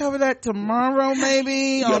 Can we cover that tomorrow,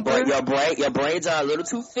 maybe? Your braids are a little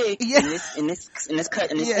too thick in this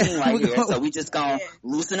scene right here. So we just gonna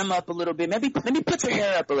loosen them up a little bit. Maybe put your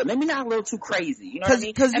hair up a little. Maybe not a little too crazy. You know what I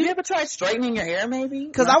mean? Have you ever tried straightening your hair, maybe?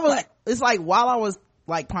 Cause it's like, while I was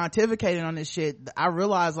like pontificating on this shit, I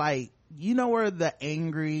realized, like, where the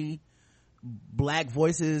angry black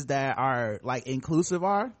voices that are like inclusive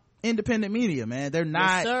are? Independent media, man. They're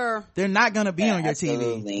not, they're not gonna be on your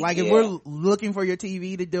TV. Like, if we're looking for your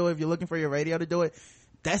TV to do it, if you're looking for your radio to do it,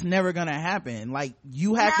 that's never gonna happen. Like,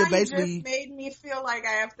 you have to basically. You just made me feel like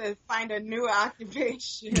I have to find a new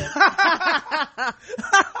occupation.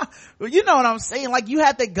 Well, you know what I'm saying? Like, you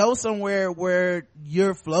have to go somewhere where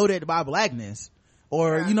you're floated by blackness.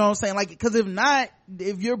 Or, you know what I'm saying? Like, cause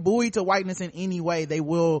if you're buoyed to whiteness in any way, they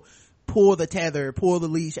will pull the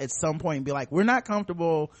leash at some point and be like, we're not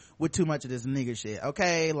comfortable with too much of this nigga shit,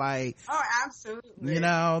 okay? Like, oh, absolutely.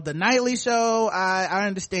 The nightly show, I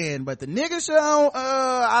understand, but the nigga show,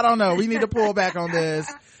 I don't know. We need to pull back on this.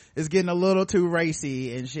 It's getting a little too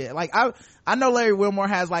racy and shit. Like, I know Larry Wilmore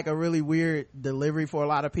has like a really weird delivery for a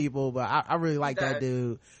lot of people, but I really like that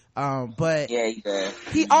dude. But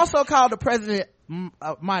he also called the president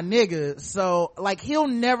my nigga, so like, he'll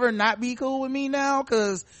never not be cool with me now,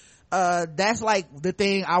 cause that's like the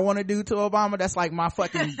thing I want to do to Obama. That's like my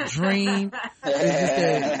fucking dream, is just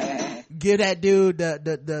to give that dude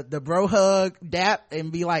the bro hug, dap,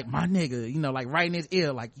 and be like, my nigga, like right in his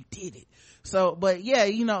ear, like, you did it. So, but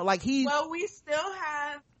like well, we still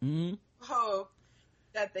have hope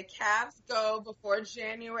that the Cavs go before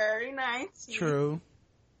January 19th. True.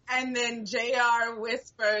 And then JR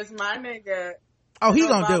whispers, my nigga. Oh, he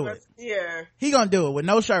gonna do it. Yeah. He gonna do it with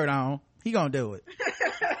no shirt on. He gonna do it.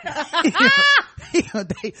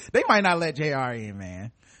 They might not let JR in,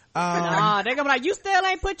 man. Nah, they gonna be like, you still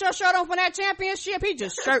ain't put your shirt on for that championship? He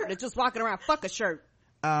just shirtless, just walking around. Fuck a shirt.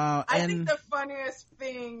 I think the funniest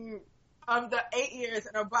thing of the 8 years,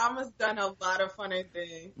 and Obama's done a lot of funny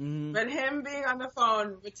things, but him being on the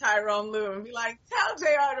phone with Tyrone Lue and be like, tell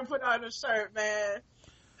JR to put on a shirt, man.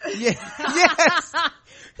 Yeah. Yes.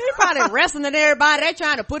 He probably wrestling everybody. They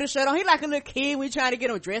trying to put a shirt on. He like a little kid. We trying to get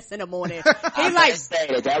him dressed in the morning. He like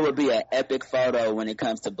say that would be an epic photo when it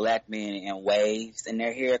comes to black men and waves in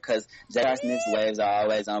their hair, because J.R. Smith's waves are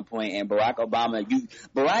always on point, and Barack Obama,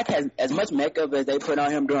 Barack has as much makeup as they put on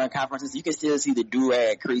him during conferences. You can still see the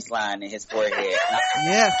do-rag crease line in his forehead.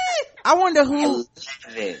 Yeah. I wonder who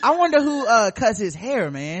cuts his hair,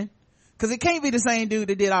 man. Cause it can't be the same dude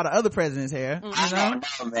that did all the other presidents' hair. I don't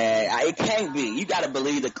know, man. It can't be. You gotta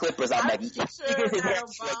believe the Clippers are making. Sure that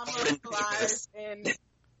Obama flies in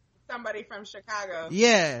somebody from Chicago.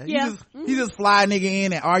 Yeah. Yeah. You just fly a nigga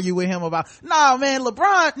in and argue with him about, nah, man,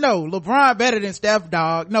 LeBron better than Steph,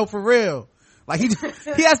 dog. No, for real. Like he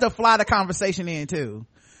has to fly the conversation in too.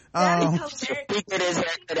 That is He get his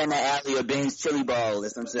haircut in the alley of Ben's Chili Bowl or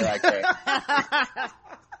some shit like that.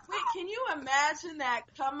 Wait, can you imagine that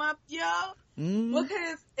come up, yo?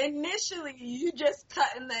 Because initially you just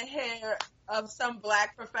cutting the hair of some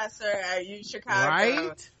black professor at U Chicago,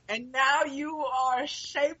 right? And now you are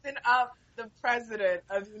shaping up the president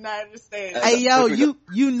of the United States. Hey yo, you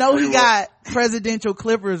know he got presidential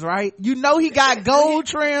clippers, right? You know he got gold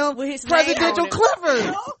trim with his presidential clippers.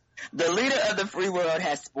 You know? The leader of the free world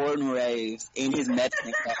has sporting raves in his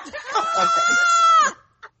Mexican country.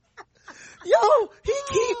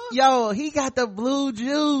 He got the blue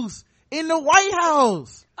juice in the White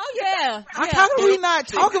House. Oh yeah. How can we not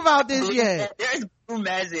talk about this yet? There's blue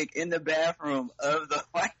magic in the bathroom of the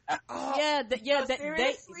White House.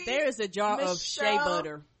 There is a jar of shea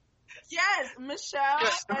butter. Yes, Michelle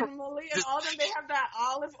and Malia, all them, they have that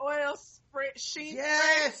olive oil sheet.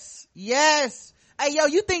 Yes. Hey yo,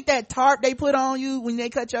 you think that tarp they put on you when they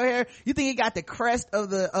cut your hair, you think it got the crest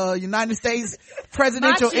of the United States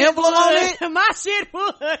presidential emblem on it? My shit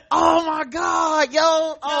would. Oh my god,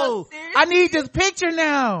 yo. I need this picture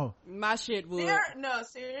now. My shit would.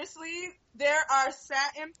 Seriously, there are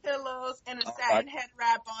satin pillows and a satin head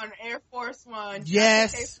wrap on Air Force One.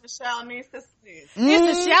 Yes. In case Michelle needs to see.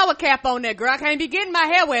 It's a shower cap on there, girl. I can't be getting my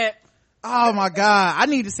hair wet. Oh my god, I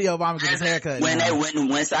need to see Obama get his haircut. When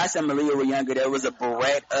Sasha and Malia were younger, there was a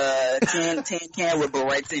Barrett tin can with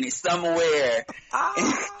barrettes in it somewhere. You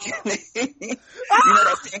know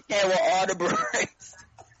that tin can with all the barrettes.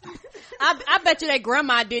 I bet you that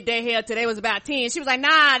grandma did their hair till they was about 10. She was like,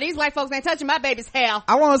 nah, these white folks ain't touching my baby's hair.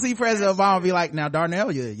 I want to see President Obama be like, now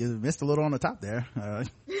Darnell, you missed a little on the top there.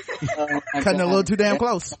 Cutting it a little too damn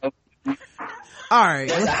close. All right.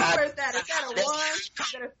 There's a hot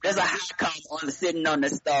comb sitting on the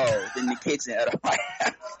stove in the kitchen of the White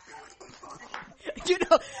House.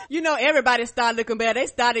 You know, everybody started looking bad. They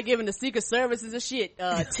started giving the Secret Services and shit,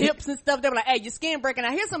 tips and stuff. They were like, hey, your skin breaking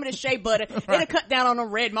out. Here's some of this shea butter. It'll cut down on them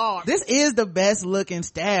red marks. This is the best looking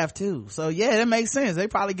staff too. So yeah, that makes sense. They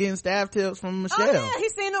probably getting staff tips from Michelle. Oh yeah,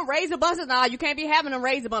 he's seeing them razor bumps. Nah, you can't be having them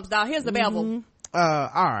razor bumps, dog. Here's the bevel. All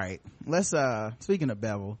right. Let's, speaking of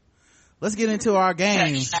bevel, let's get into our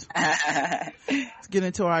games. Let's get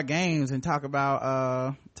into our games and talk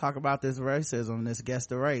about this racism, this Guess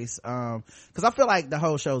the Race. Cause I feel like the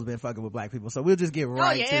whole show's been fucking with black people. So we'll just get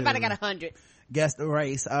right to everybody got 100. Guess the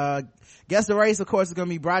Race. Guess the Race, of course, is going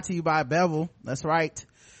to be brought to you by Bevel. That's right.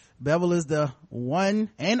 Bevel is the one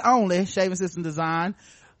and only shaving system designed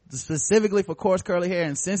specifically for coarse curly hair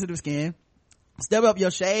and sensitive skin. Step up your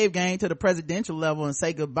shave game to the presidential level and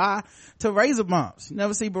say goodbye to razor bumps. You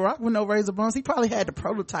never see Barack with no razor bumps. He probably had the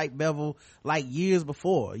prototype bevel like years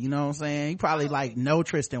before, you know what I'm saying? He probably like no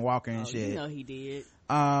Tristan Walker and shit. You know he did.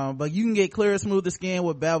 But you can get clearer, smoother skin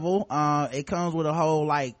with Bevel. It comes with a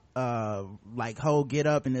whole whole get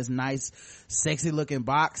up in this nice sexy looking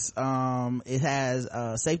box. It has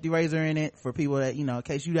a safety razor in it for people that, you know, in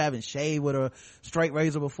case you haven't shaved with a straight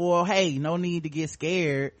razor before. Hey, no need to get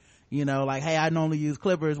scared. You know, like, hey, I normally use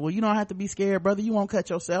clippers. Well, you don't have to be scared, brother. You won't cut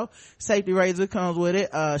yourself. Safety razor comes with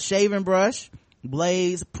it. Shaving brush,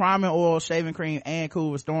 blades, priming oil, shaving cream, and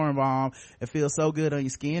cool restoring balm. It feels so good on your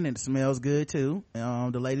skin and it smells good too.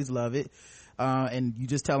 The ladies love it. And you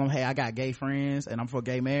just tell them, hey, I got gay friends and I'm for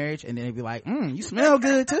gay marriage, and then they be like, you smell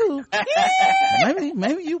good too.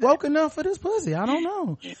 maybe you woke enough for this pussy, I don't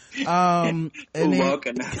know. And then,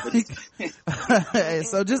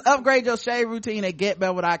 so just upgrade your shave routine at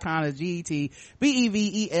getbevel.com, at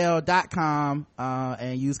GETBEVEL.com,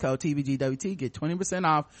 and use code TBGWT, get 20%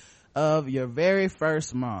 off of your very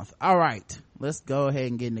first month. All right, let's go ahead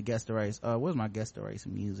and get into Guess the Race. Where's my Guess the Race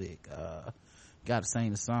music? Gotta sing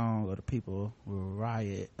the song or the people will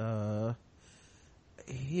riot.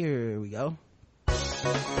 Here we go.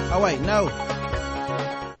 Oh wait, no,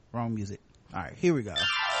 wrong music. All right, here we go.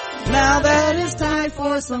 Now that it's time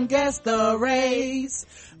for some Guess the Race.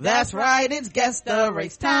 That's right, it's Guess the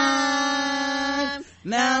Race time.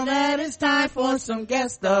 Now that it's time for some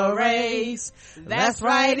Guess the Race. That's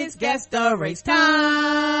right, it's Guess the Race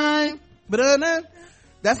time.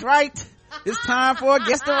 That's right. It's time for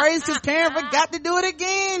Guess the Race because Karen forgot to do it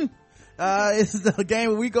again. It's the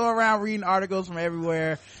game where we go around reading articles from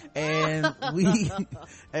everywhere, and we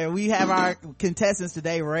have our contestants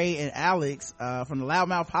today, Ray and Alex, from the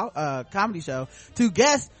Loudmouth comedy show, to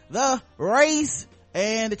guess the race.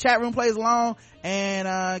 And the chat room plays along. And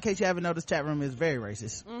in case you haven't noticed, chat room is very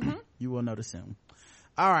racist. You will notice soon.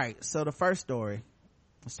 All right. So the first story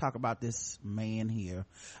let's talk about this man here.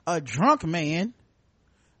 A drunk man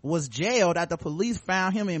was jailed after police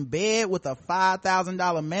found him in bed with a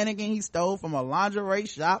 $5,000 mannequin he stole from a lingerie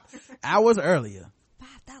shop hours earlier.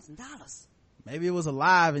 $5,000. Maybe it was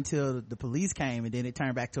alive until the police came and then it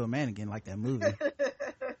turned back to a mannequin like that movie.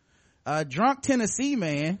 A drunk Tennessee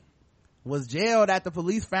man was jailed after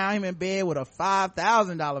police found him in bed with a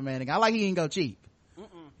 $5,000 mannequin. I like he didn't go cheap.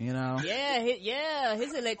 You know? Yeah,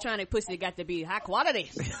 his electronic pussy got to be high quality.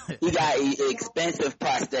 He got expensive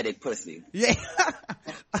prosthetic pussy. Yeah.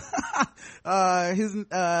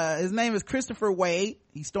 His name is Christopher Wade.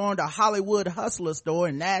 He stormed a Hollywood Hustler store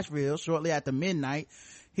in Nashville shortly after midnight.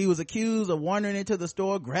 He was accused of wandering into the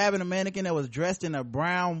store, grabbing a mannequin that was dressed in a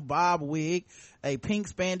brown bob wig, a pink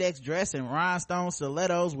spandex dress, and rhinestone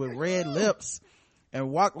stilettos with red lips,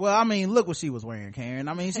 and look what she was wearing, Karen.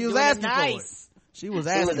 I mean, she was asking for it. She was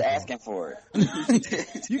asking for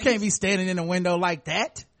it. You can't be standing in the window like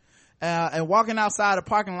that. And walking outside a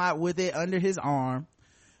parking lot with it under his arm.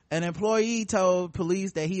 An employee told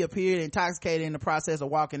police that he appeared intoxicated in the process of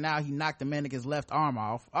walking out. He knocked the mannequin's left arm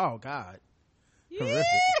off. Oh, God. Yeah. Horrific.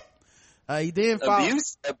 He then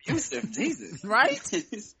abusive, Jesus. Right?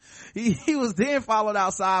 he was then followed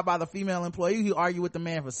outside by the female employee who argued with the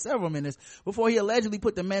man for several minutes before he allegedly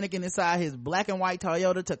put the mannequin inside his black and white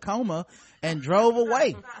Toyota Tacoma and drove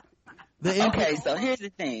away. Okay, so here's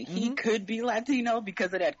the thing. He could be Latino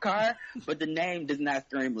because of that car, but the name does not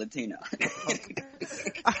scream Latino.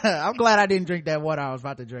 I'm glad I didn't drink that water I was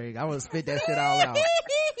about to drink. I would spit that shit all out.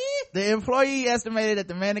 The employee estimated that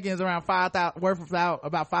the mannequin is around worth about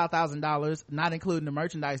 $5,000, not including the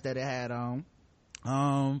merchandise that it had on.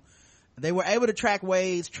 They were able to track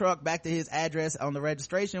Wade's truck back to his address on the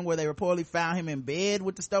registration, where they reportedly found him in bed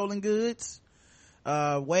with the stolen goods.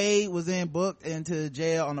 Wade was then booked into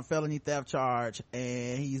jail on a felony theft charge,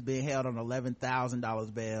 and he's been held on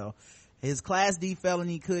 $11,000 bail. His class D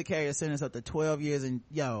felony could carry a sentence up to 12 years, and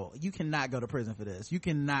you cannot go to prison for this. You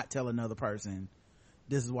cannot tell another person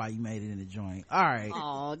this is why you made it in the joint. All right.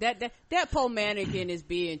 Oh, that poor mannequin is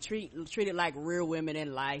being treated like real women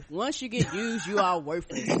in life. Once you get used, you are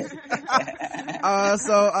worthless. So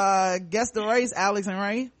guess the race, Alex and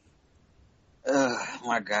Ray. Oh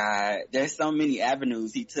my God, there's so many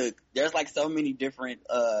avenues he took. There's like so many different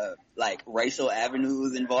like racial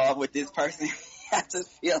avenues involved with this person. I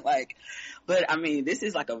just feel like, but I mean, this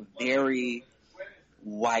is like a very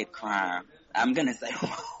white crime. I'm gonna say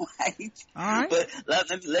white. All right. But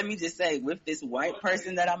let me just say, with this white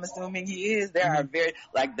person that I'm assuming he is, there are very,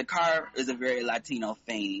 like, the car is a very Latino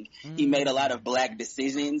thing. He made a lot of black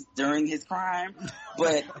decisions during his crime,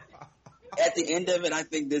 but at the end of it, I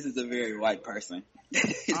think this is a very white person.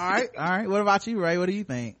 All right. What about you, Ray? What do you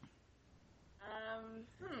think?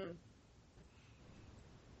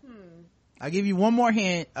 I'll give you one more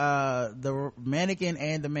hint. The mannequin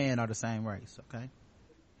and the man are the same race, okay?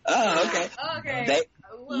 Oh, okay. Okay.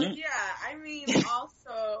 Well, yeah, I mean,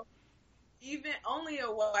 also, even only a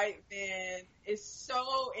white man is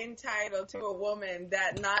so entitled to a woman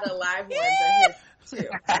that not a live ones are his too.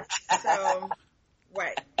 So,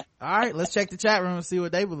 white. All right, let's check the chat room and see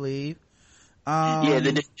what they believe.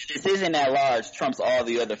 The decision at large trumps all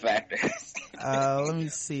the other factors. Let me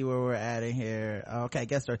see where we're at in here. Okay,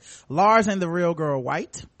 guess what? Lars and the real girl,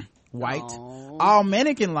 white. Aww. All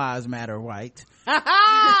mannequin lives matter, white.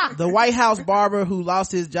 The White House barber who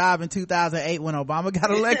lost his job in 2008 when Obama got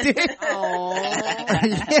elected.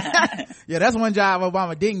 Yeah, that's one job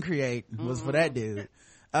Obama didn't create, was for that dude.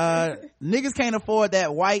 Niggas can't afford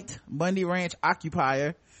that white Bundy Ranch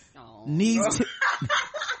occupier. Needs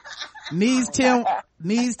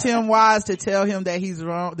Tim Wise to tell him that he's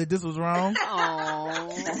wrong, that this was wrong.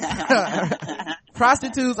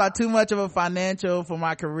 Prostitutes are too much of a financial for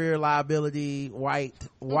my career liability. White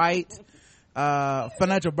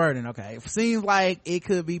financial burden. Okay, seems like it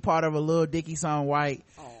could be part of a Lil Dicky song. White.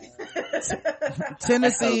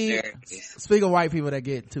 Tennessee, speak of white people that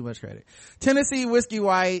get too much credit. Tennessee whiskey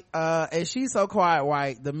white, and she's so quiet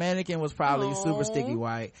white. The mannequin was probably super sticky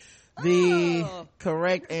white. The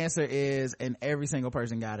correct answer is, and every single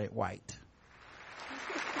person got it, white.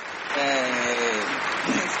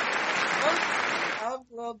 Of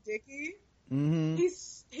Lil Dicky. Mm-hmm.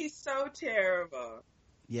 He's so terrible.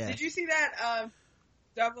 Yeah. Did you see that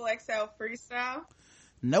double XL freestyle?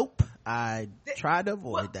 Nope. I tried to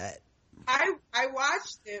avoid that. I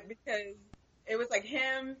watched it because it was like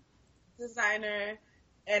him, Designer,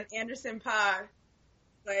 and Anderson .Paak,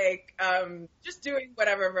 like just doing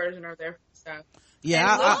whatever version of their stuff.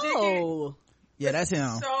 Yeah. Dicky, yeah, that's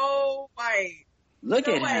him. So white. Look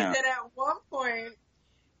so at white him. that at one point,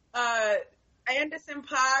 Anderson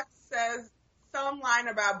 .Paak some line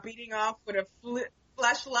about beating off with a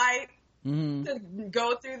fleshlight to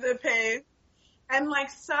go through the pain. And like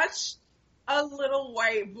such a little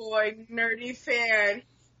white boy, nerdy fan,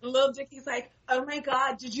 Lil Dicky's like, oh my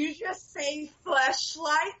God, did you just say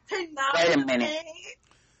fleshlight to not Wait a minute. pain?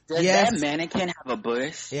 Does that mannequin have a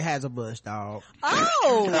bush? It has a bush, dog.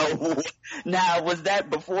 Oh! No. Now, was that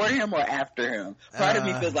before him or after him? Part of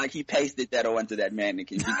me feels like he pasted that onto that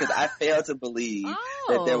mannequin because I fail to believe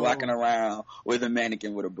that they're walking around with a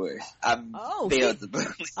mannequin with a bush. I fail to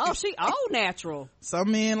believe. Oh, she all natural.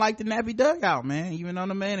 Some men like the nappy dugout, man, even on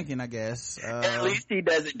the mannequin, I guess. At least he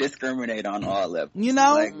doesn't discriminate on all levels. You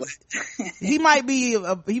know, like, he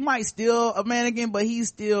might still a mannequin, but he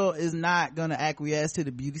still is not gonna acquiesce to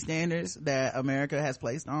the beauty standards that America has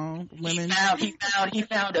placed on women. He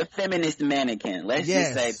found a feminist mannequin. Let's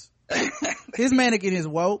just say his mannequin is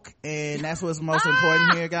woke, and that's what's most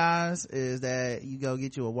important here, guys, is that you go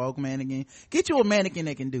get you a woke mannequin. Get you a mannequin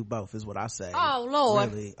that can do both, is what I say. Oh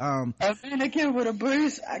Lord. Really. A mannequin with a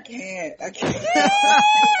bush? I can't.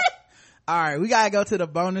 All right, we gotta go to the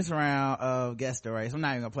bonus round of Guess the Race. I'm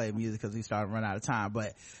not even gonna play music because we started to run out of time,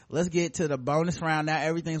 but let's get to the bonus round now.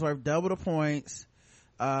 Everything's worth double the points,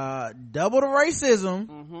 double the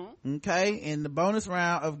racism. Okay, in the bonus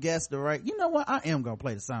round of Guess the Race. You know what? I am gonna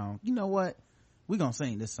play the song. You know what? We're gonna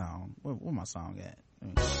sing this song. Where my song at?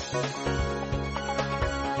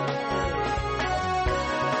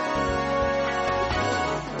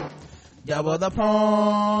 Double the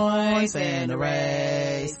points and the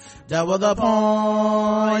race. Double the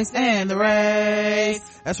points and the race.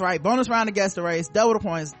 That's right. Bonus round to Guess the Race. Double the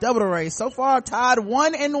points, double the race. So far tied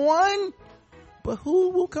 1-1. But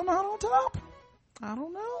who will come out on top? I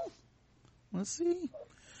don't know. Let's see.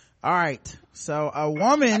 All right. So a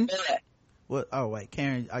woman. What? Oh wait,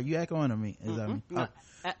 Karen, are you echoing on me? Is that me? No.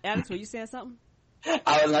 Alex, were you saying something?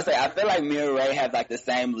 I was gonna say, I feel like me and Ray have like the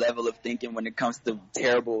same level of thinking when it comes to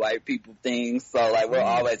terrible white people things. So like we'll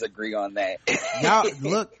always agree on that.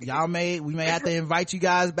 We may have to invite you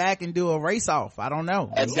guys back and do a race off. I don't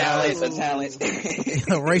know. A challenge.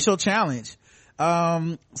 A racial challenge.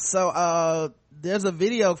 So there's a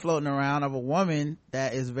video floating around of a woman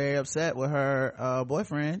that is very upset with her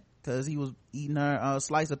boyfriend because he was eating her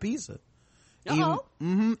slice of pizza.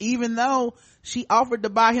 Even though she offered to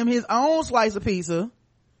buy him his own slice of pizza,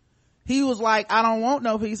 he was like, I don't want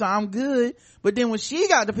no pizza, I'm good. But then when she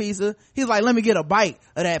got the pizza, he's like, let me get a bite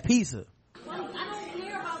of that pizza. I don't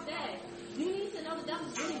care about that. You need to know that that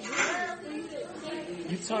was really rare for you to say.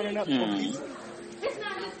 You turning up for pizza? It's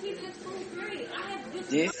not just pizza, it's food period. I have this.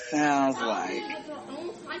 This sounds like your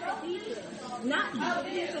own slice of pizza, not a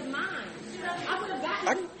piece of mine. I would have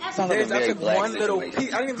gotten I took one little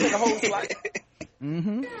piece. I didn't even take a whole slice.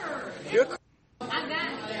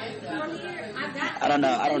 I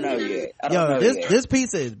don't know yet. This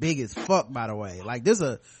pizza is big as fuck, by the way. Like this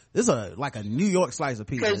like a New York slice of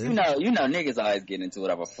pizza. Because you know niggas always get into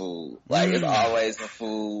whatever food. Like it's always for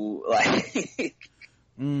food. Like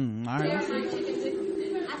all right. I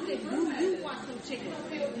said, you want some chicken?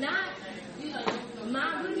 Not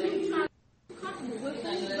my really trying to be comfortable with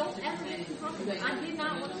food. Don't ever get too comfortable. I did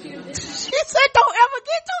not want to hear this. She said don't ever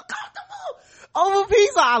get too comfortable over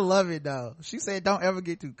pizza. I love it though. She said don't ever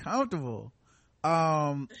get too comfortable.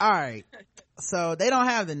 All right. So they don't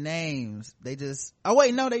have the names. They just,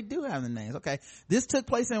 they do have the names. Okay. This took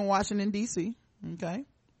place in Washington DC. Okay.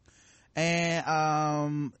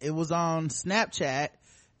 And, it was on Snapchat.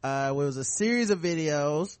 It was a series of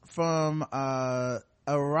videos from,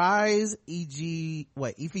 Arise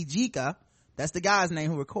Ifejika. That's the guy's name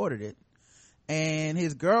who recorded it. And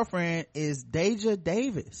his girlfriend is Deja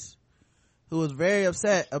Davis, who was very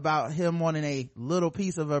upset about him wanting a little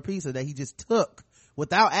piece of her pizza that he just took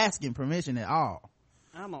without asking permission at all.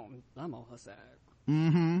 I'm on her side.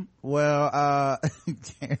 Well,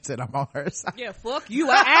 Karen said I'm on her side. Yeah, fuck you.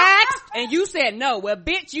 I asked and you said no. Well,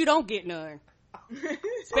 bitch, you don't get none.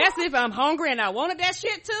 Especially if I'm hungry and I wanted that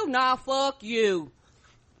shit too. Nah, fuck you.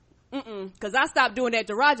 Cause I stopped doing that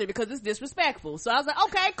to Roger because it's disrespectful. So I was like,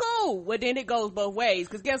 okay, cool. Well, then it goes both ways.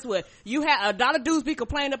 Cause guess what? You had a lot of dudes be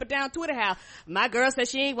complaining up and down Twitter how my girl said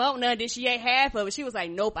she ain't want none, then she ate half of it. She was like,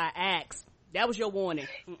 nope, I asked. That was your warning.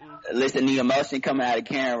 Listen, the emotion coming out of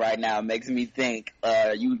Karen right now makes me think,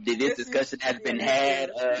 this discussion has been had.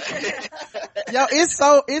 Yo, it's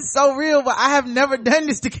so real, but I have never done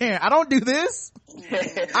this to Karen. I don't do this.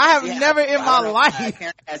 I have never in my life.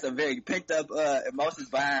 Karen has some very picked up, emotions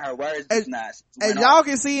behind her words. As y'all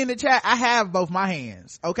can see in the chat, I have both my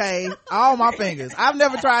hands. Okay. All my fingers. I've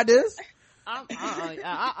never tried this. I'm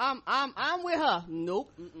with her.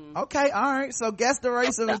 Nope. Okay. All right. So guess the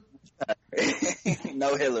race of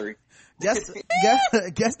no Hillary.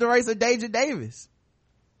 guess the race of Deja Davis.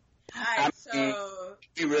 Alright, so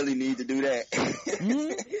You really need to do that.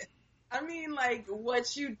 I mean, like,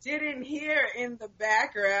 what you didn't hear in the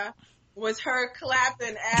background was her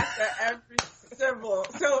clapping after every syllable.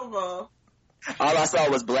 All I saw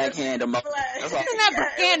was black hand emoji. Black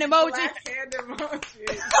hand emoji. Black hand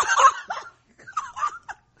emoji.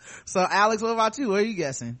 So Alex, what about you? What are you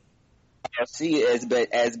guessing? She is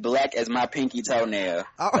as black as my pinky toenail.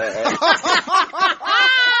 Oh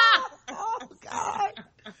God.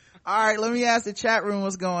 All right, let me ask the chat room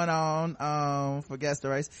what's going on for Guess the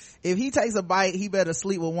Race. If he takes a bite, he better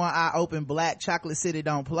sleep with one eye open. Black Chocolate City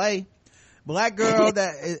don't play. Black girl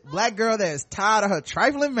that is tired of her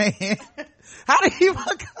trifling man. How did he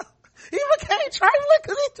became trifling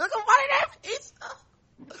because he took a bite of that pizza?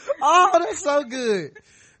 Oh, that's so good.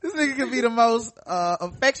 This nigga could be the most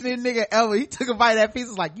affectionate nigga ever. He took a bite of that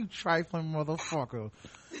pizza, like, you trifling motherfucker.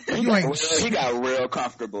 He got real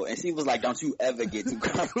comfortable, and she was like, don't you ever get too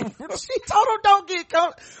comfortable. She told him don't get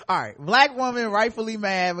comfortable. All right, black woman rightfully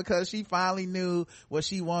mad because she finally knew what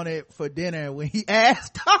she wanted for dinner when he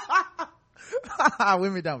asked.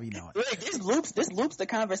 Women don't be knowing. Look, this loops the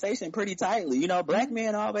conversation pretty tightly. You know, black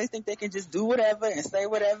men always think they can just do whatever and say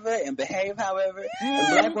whatever and behave however.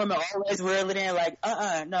 And black women always reel it in like,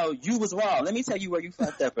 no, you was wrong. Let me tell you where you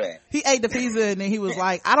fucked up at. He ate the pizza and then he was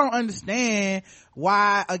like, I don't understand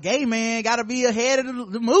why a gay man gotta be ahead of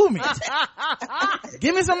the movement.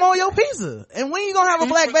 Give me some more of your pizza. And when you gonna have a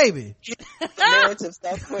black baby? Narrative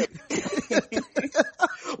stuff quick.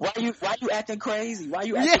 Why you acting crazy? Why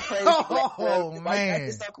you acting crazy?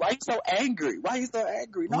 Man. Why you so angry?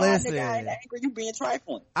 No, Listen, nigga, I ain't angry. You being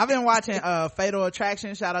trifling. I've been watching Fatal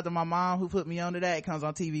Attraction. Shout out to my mom who put me onto that. It comes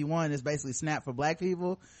on TV One. It's basically Snap for black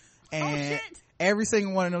people. And every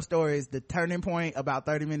single one of those stories, the turning point about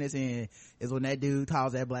 30 minutes in is when that dude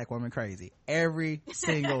calls that black woman crazy. Every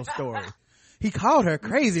single story. He called her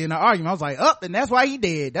crazy in the argument. I was like, and that's why he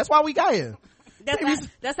did. That's why we got here.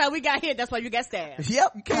 That's how we got here. That's why you got stabbed.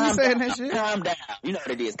 Yep, you can't be saying that shit. Calm down. You know what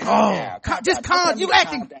it is. Calm down. Calm. You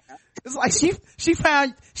acting. It's like she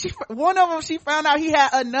found one of them. She found out he had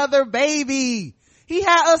another baby. He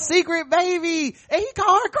had a secret baby, and he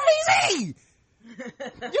called her crazy.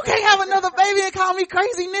 You can't have another baby and call me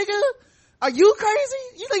crazy, nigga. Are you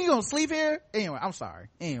crazy? You think you gonna sleep here? Anyway, I'm sorry.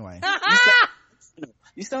 Anyway.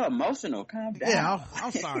 You so emotional. Calm down. Yeah,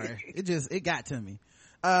 I'm sorry. It got to me.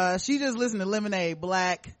 She just listened to Lemonade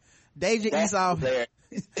Black. Deja eats off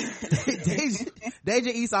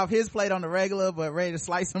his plate on the regular, but ready to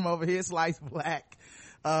slice him over his slice black.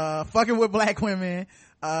 Fucking with black women.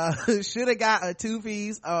 Should have got a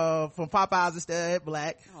 2-piece from Popeyes instead,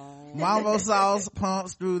 black. Mambo sauce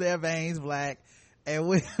pumps through their veins, black. And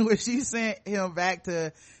when she sent him back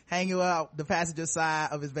to hang out the passenger side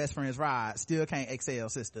of his best friend's ride, still can't excel,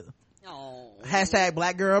 sister. Hashtag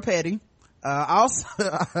black girl petty. Also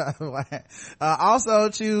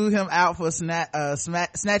chew him out for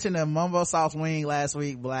snatching a mumbo sauce wing last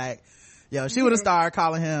week, black. Yo, she would have started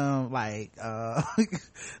calling him like,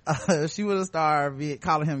 she would have started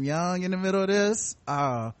calling him young in the middle of this.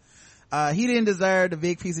 He didn't deserve the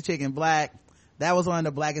big piece of chicken, black. That was one of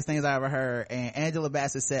the blackest things I ever heard, and Angela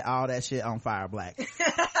Bassett set all that shit on fire, black.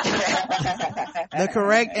 The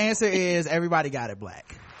correct answer is everybody got it,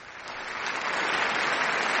 black.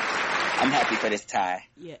 I'm happy for this tie.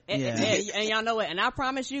 Yeah. And y'all know what? And I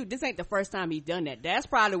promise you, this ain't the first time he's done that. That's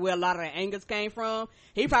probably where a lot of the angers came from.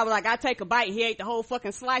 He probably like, I take a bite. He ate the whole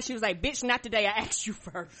fucking slice. She was like, bitch, not today. I asked you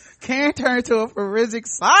first. Karen turned to a forensic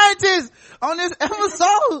scientist on this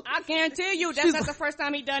episode. I guarantee you, that's not the first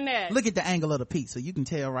time he done that. Look at the angle of the pizza. You can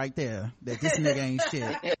tell right there that this nigga ain't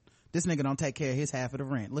shit. This nigga don't take care of his half of the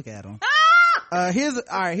rent. Look at him. Here's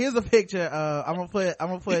a picture. I'm gonna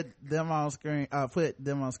put them on screen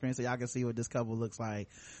so y'all can see what this couple looks like.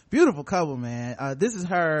 Beautiful couple, man. This is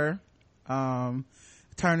her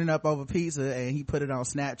turning up over pizza, and he put it on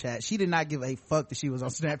Snapchat. She did not give a fuck that she was on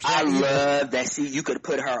Snapchat. I love that. See, you could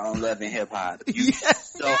put her on Love and Hip Hop.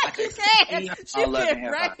 Yes, I could see her on Love and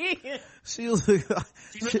Hip Hop. She was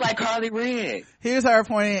like Carly Red. Here's her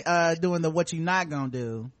pointing, doing the what you not gonna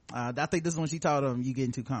do. I think this is when she told him you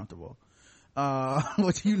getting too comfortable.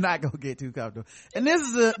 What you not gonna get too comfortable. And this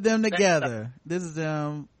is them together. This is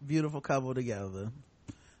them beautiful couple together.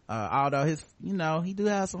 Although he do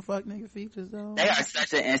have some fuck nigga features though. They are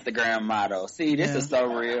such an Instagram model. See, this is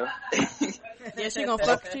so real. Yeah, she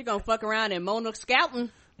gonna fuck around in Mona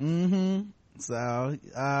scouting. So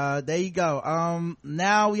there you go.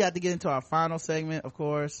 Now we have to get into our final segment, of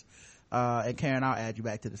course. And Karen, I'll add you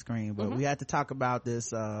back to the screen, but we have to talk about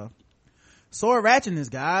this sword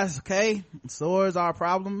ratchetness, guys. Okay, swords are a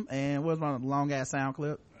problem. And where's my long ass sound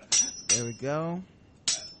clip? There we go.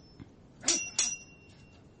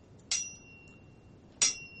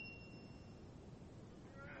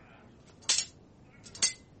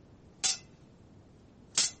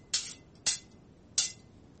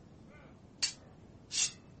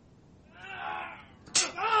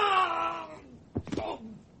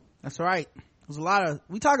 That's right. There's a lot of,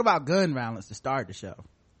 we talk about gun violence to start the show,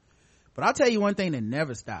 but I'll tell you one thing that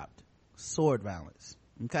never stopped: sword violence.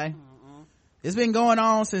 Okay. It's been going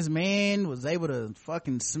on since man was able to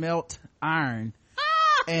fucking smelt iron,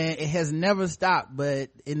 and it has never stopped. But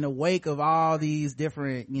in the wake of all these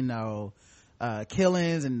different,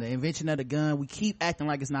 killings and the invention of the gun, we keep acting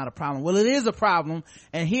like it's not a problem. Well, it is a problem,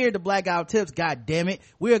 and here at the Blackout Tips, god damn it,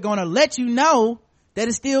 we are going to let you know that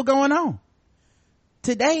it's still going on.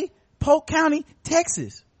 Today, Polk County,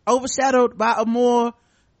 Texas, overshadowed by a more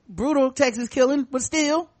brutal Texas killing, but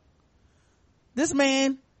still, this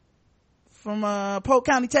man from Polk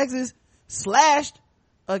County, Texas, slashed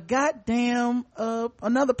a goddamn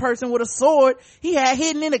another person with a sword he had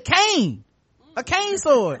hidden in a cane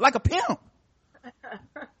sword, like a pimp.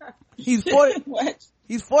 He's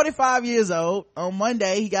 45 years old. On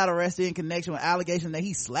Monday, he got arrested in connection with allegations that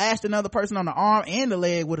he slashed another person on the arm and the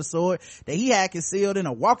leg with a sword that he had concealed in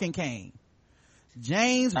a walking cane.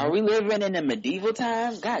 James, are we living in the medieval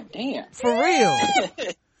times? God damn, for real.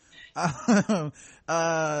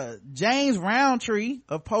 James Roundtree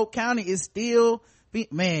of Polk County is still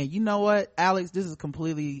man, you know what, Alex, this is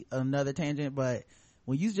completely another tangent, but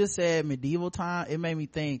when you just said medieval time, it made me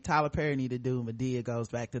think Tyler Perry need to do Medea Goes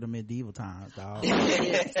Back to the Medieval Times, dog.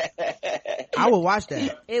 I would watch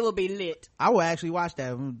that. It will be lit. I would actually watch that.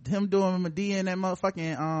 Him doing Medea in that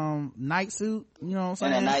motherfucking night suit, you know what I'm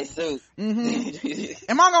saying? In a night suit.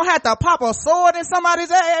 Am I gonna have to pop a sword in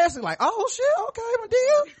somebody's ass? Like, oh shit, okay,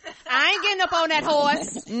 Medea. I ain't getting up on that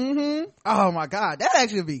horse. Oh my god, that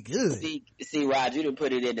actually be good. See, Rod, you done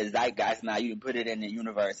put it in the zeitgeist now. You done put it in the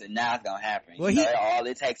universe, and now it's gonna happen. Well, all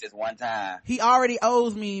it takes is one time. He already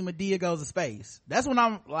owes me Medea Goes to Space. That's when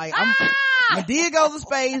I'm like, Medea Goes to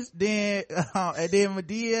Space, then and then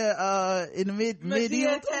Medea in the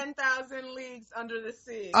Medea 10,000 Leagues Under the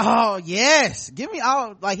Sea. Oh yes, give me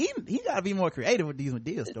all, like he gotta be more creative with these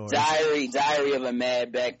Medea stories. Diary of a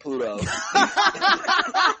Mad Back Pluto.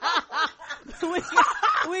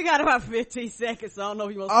 we got about 15 seconds, so I don't know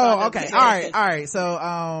if you want to start. Okay. All right.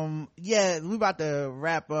 So, yeah, we about to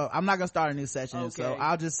wrap up. I'm not gonna start a new session, okay. So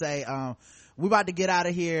I'll just say, we about to get out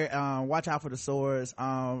of here. Watch out for the swords.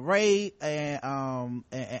 Ray and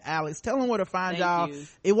Alex, tell them where to find y'all.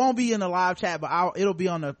 It won't be in the live chat, but it'll be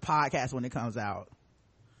on the podcast when it comes out.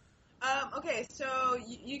 Okay, so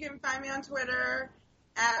you can find me on Twitter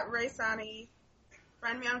at Ray Sani.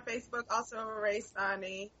 Find me on Facebook, also Ray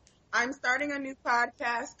Sani. I'm starting a new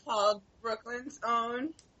podcast called Brooklyn's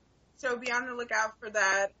Own, so be on the lookout for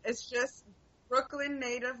that. It's just Brooklyn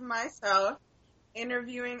native myself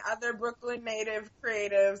interviewing other Brooklyn native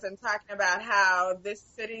creatives and talking about how this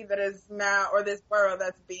city that is now, or this borough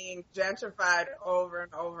that's being gentrified over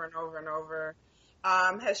and over and over and over,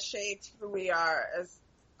 has shaped who we are as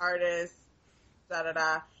artists,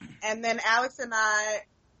 And then Alex and I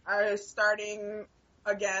are starting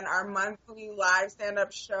again our monthly live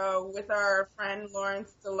stand-up show with our friend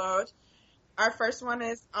Lawrence Deloach. Our first one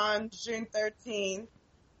is on June 13th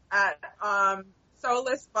at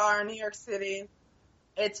Soulless Bar in New York City.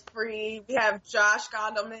 It's free. We have Josh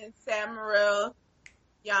Gondelman, Sam Morrill,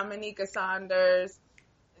 Yamanika Saunders,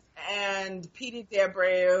 and Petey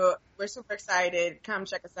D'Abreu. We're super excited. Come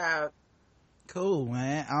check us out. Cool,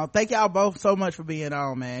 man. Thank y'all both so much for being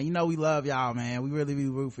on, man. You know we love y'all, man. We really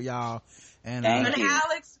root for y'all. And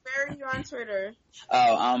Alex, where are you on Twitter?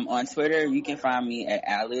 On Twitter, you can find me at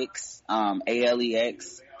Alex,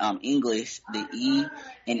 ALEX, English. The E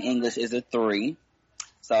in English is a 3.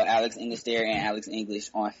 So Alex English there, and Alex English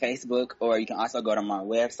on Facebook, or you can also go to my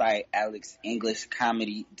website,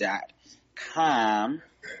 alexenglishcomedy.com,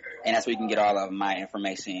 and that's where you can get all of my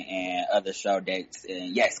information and other show dates.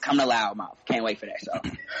 And yes, come to Loudmouth. Can't wait for that show.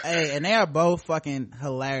 Hey, and they are both fucking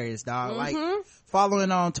hilarious, dog. Like,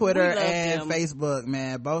 following on Twitter and Facebook,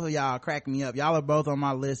 man, both of y'all crack me up. Y'all are both on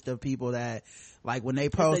my list of people that, like, when they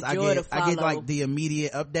post, I get like the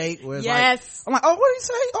immediate update where it's like, I'm like, oh, what did he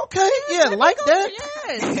say? Okay, yeah, like that.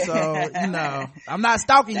 Yes. So, I'm not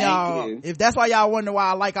stalking y'all. If that's why y'all wonder why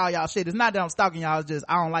I like all y'all shit, it's not that I'm stalking y'all, it's just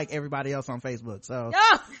I don't like everybody else on Facebook. So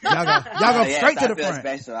y'all go straight to the front.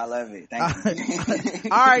 Special. I love it. Thank you.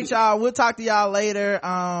 All right, y'all. We'll talk to y'all later.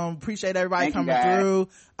 Appreciate everybody coming through.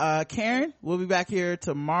 Karen, we'll be back back here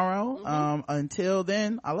tomorrow. Until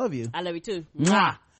then, I love you. I love you too. Mwah.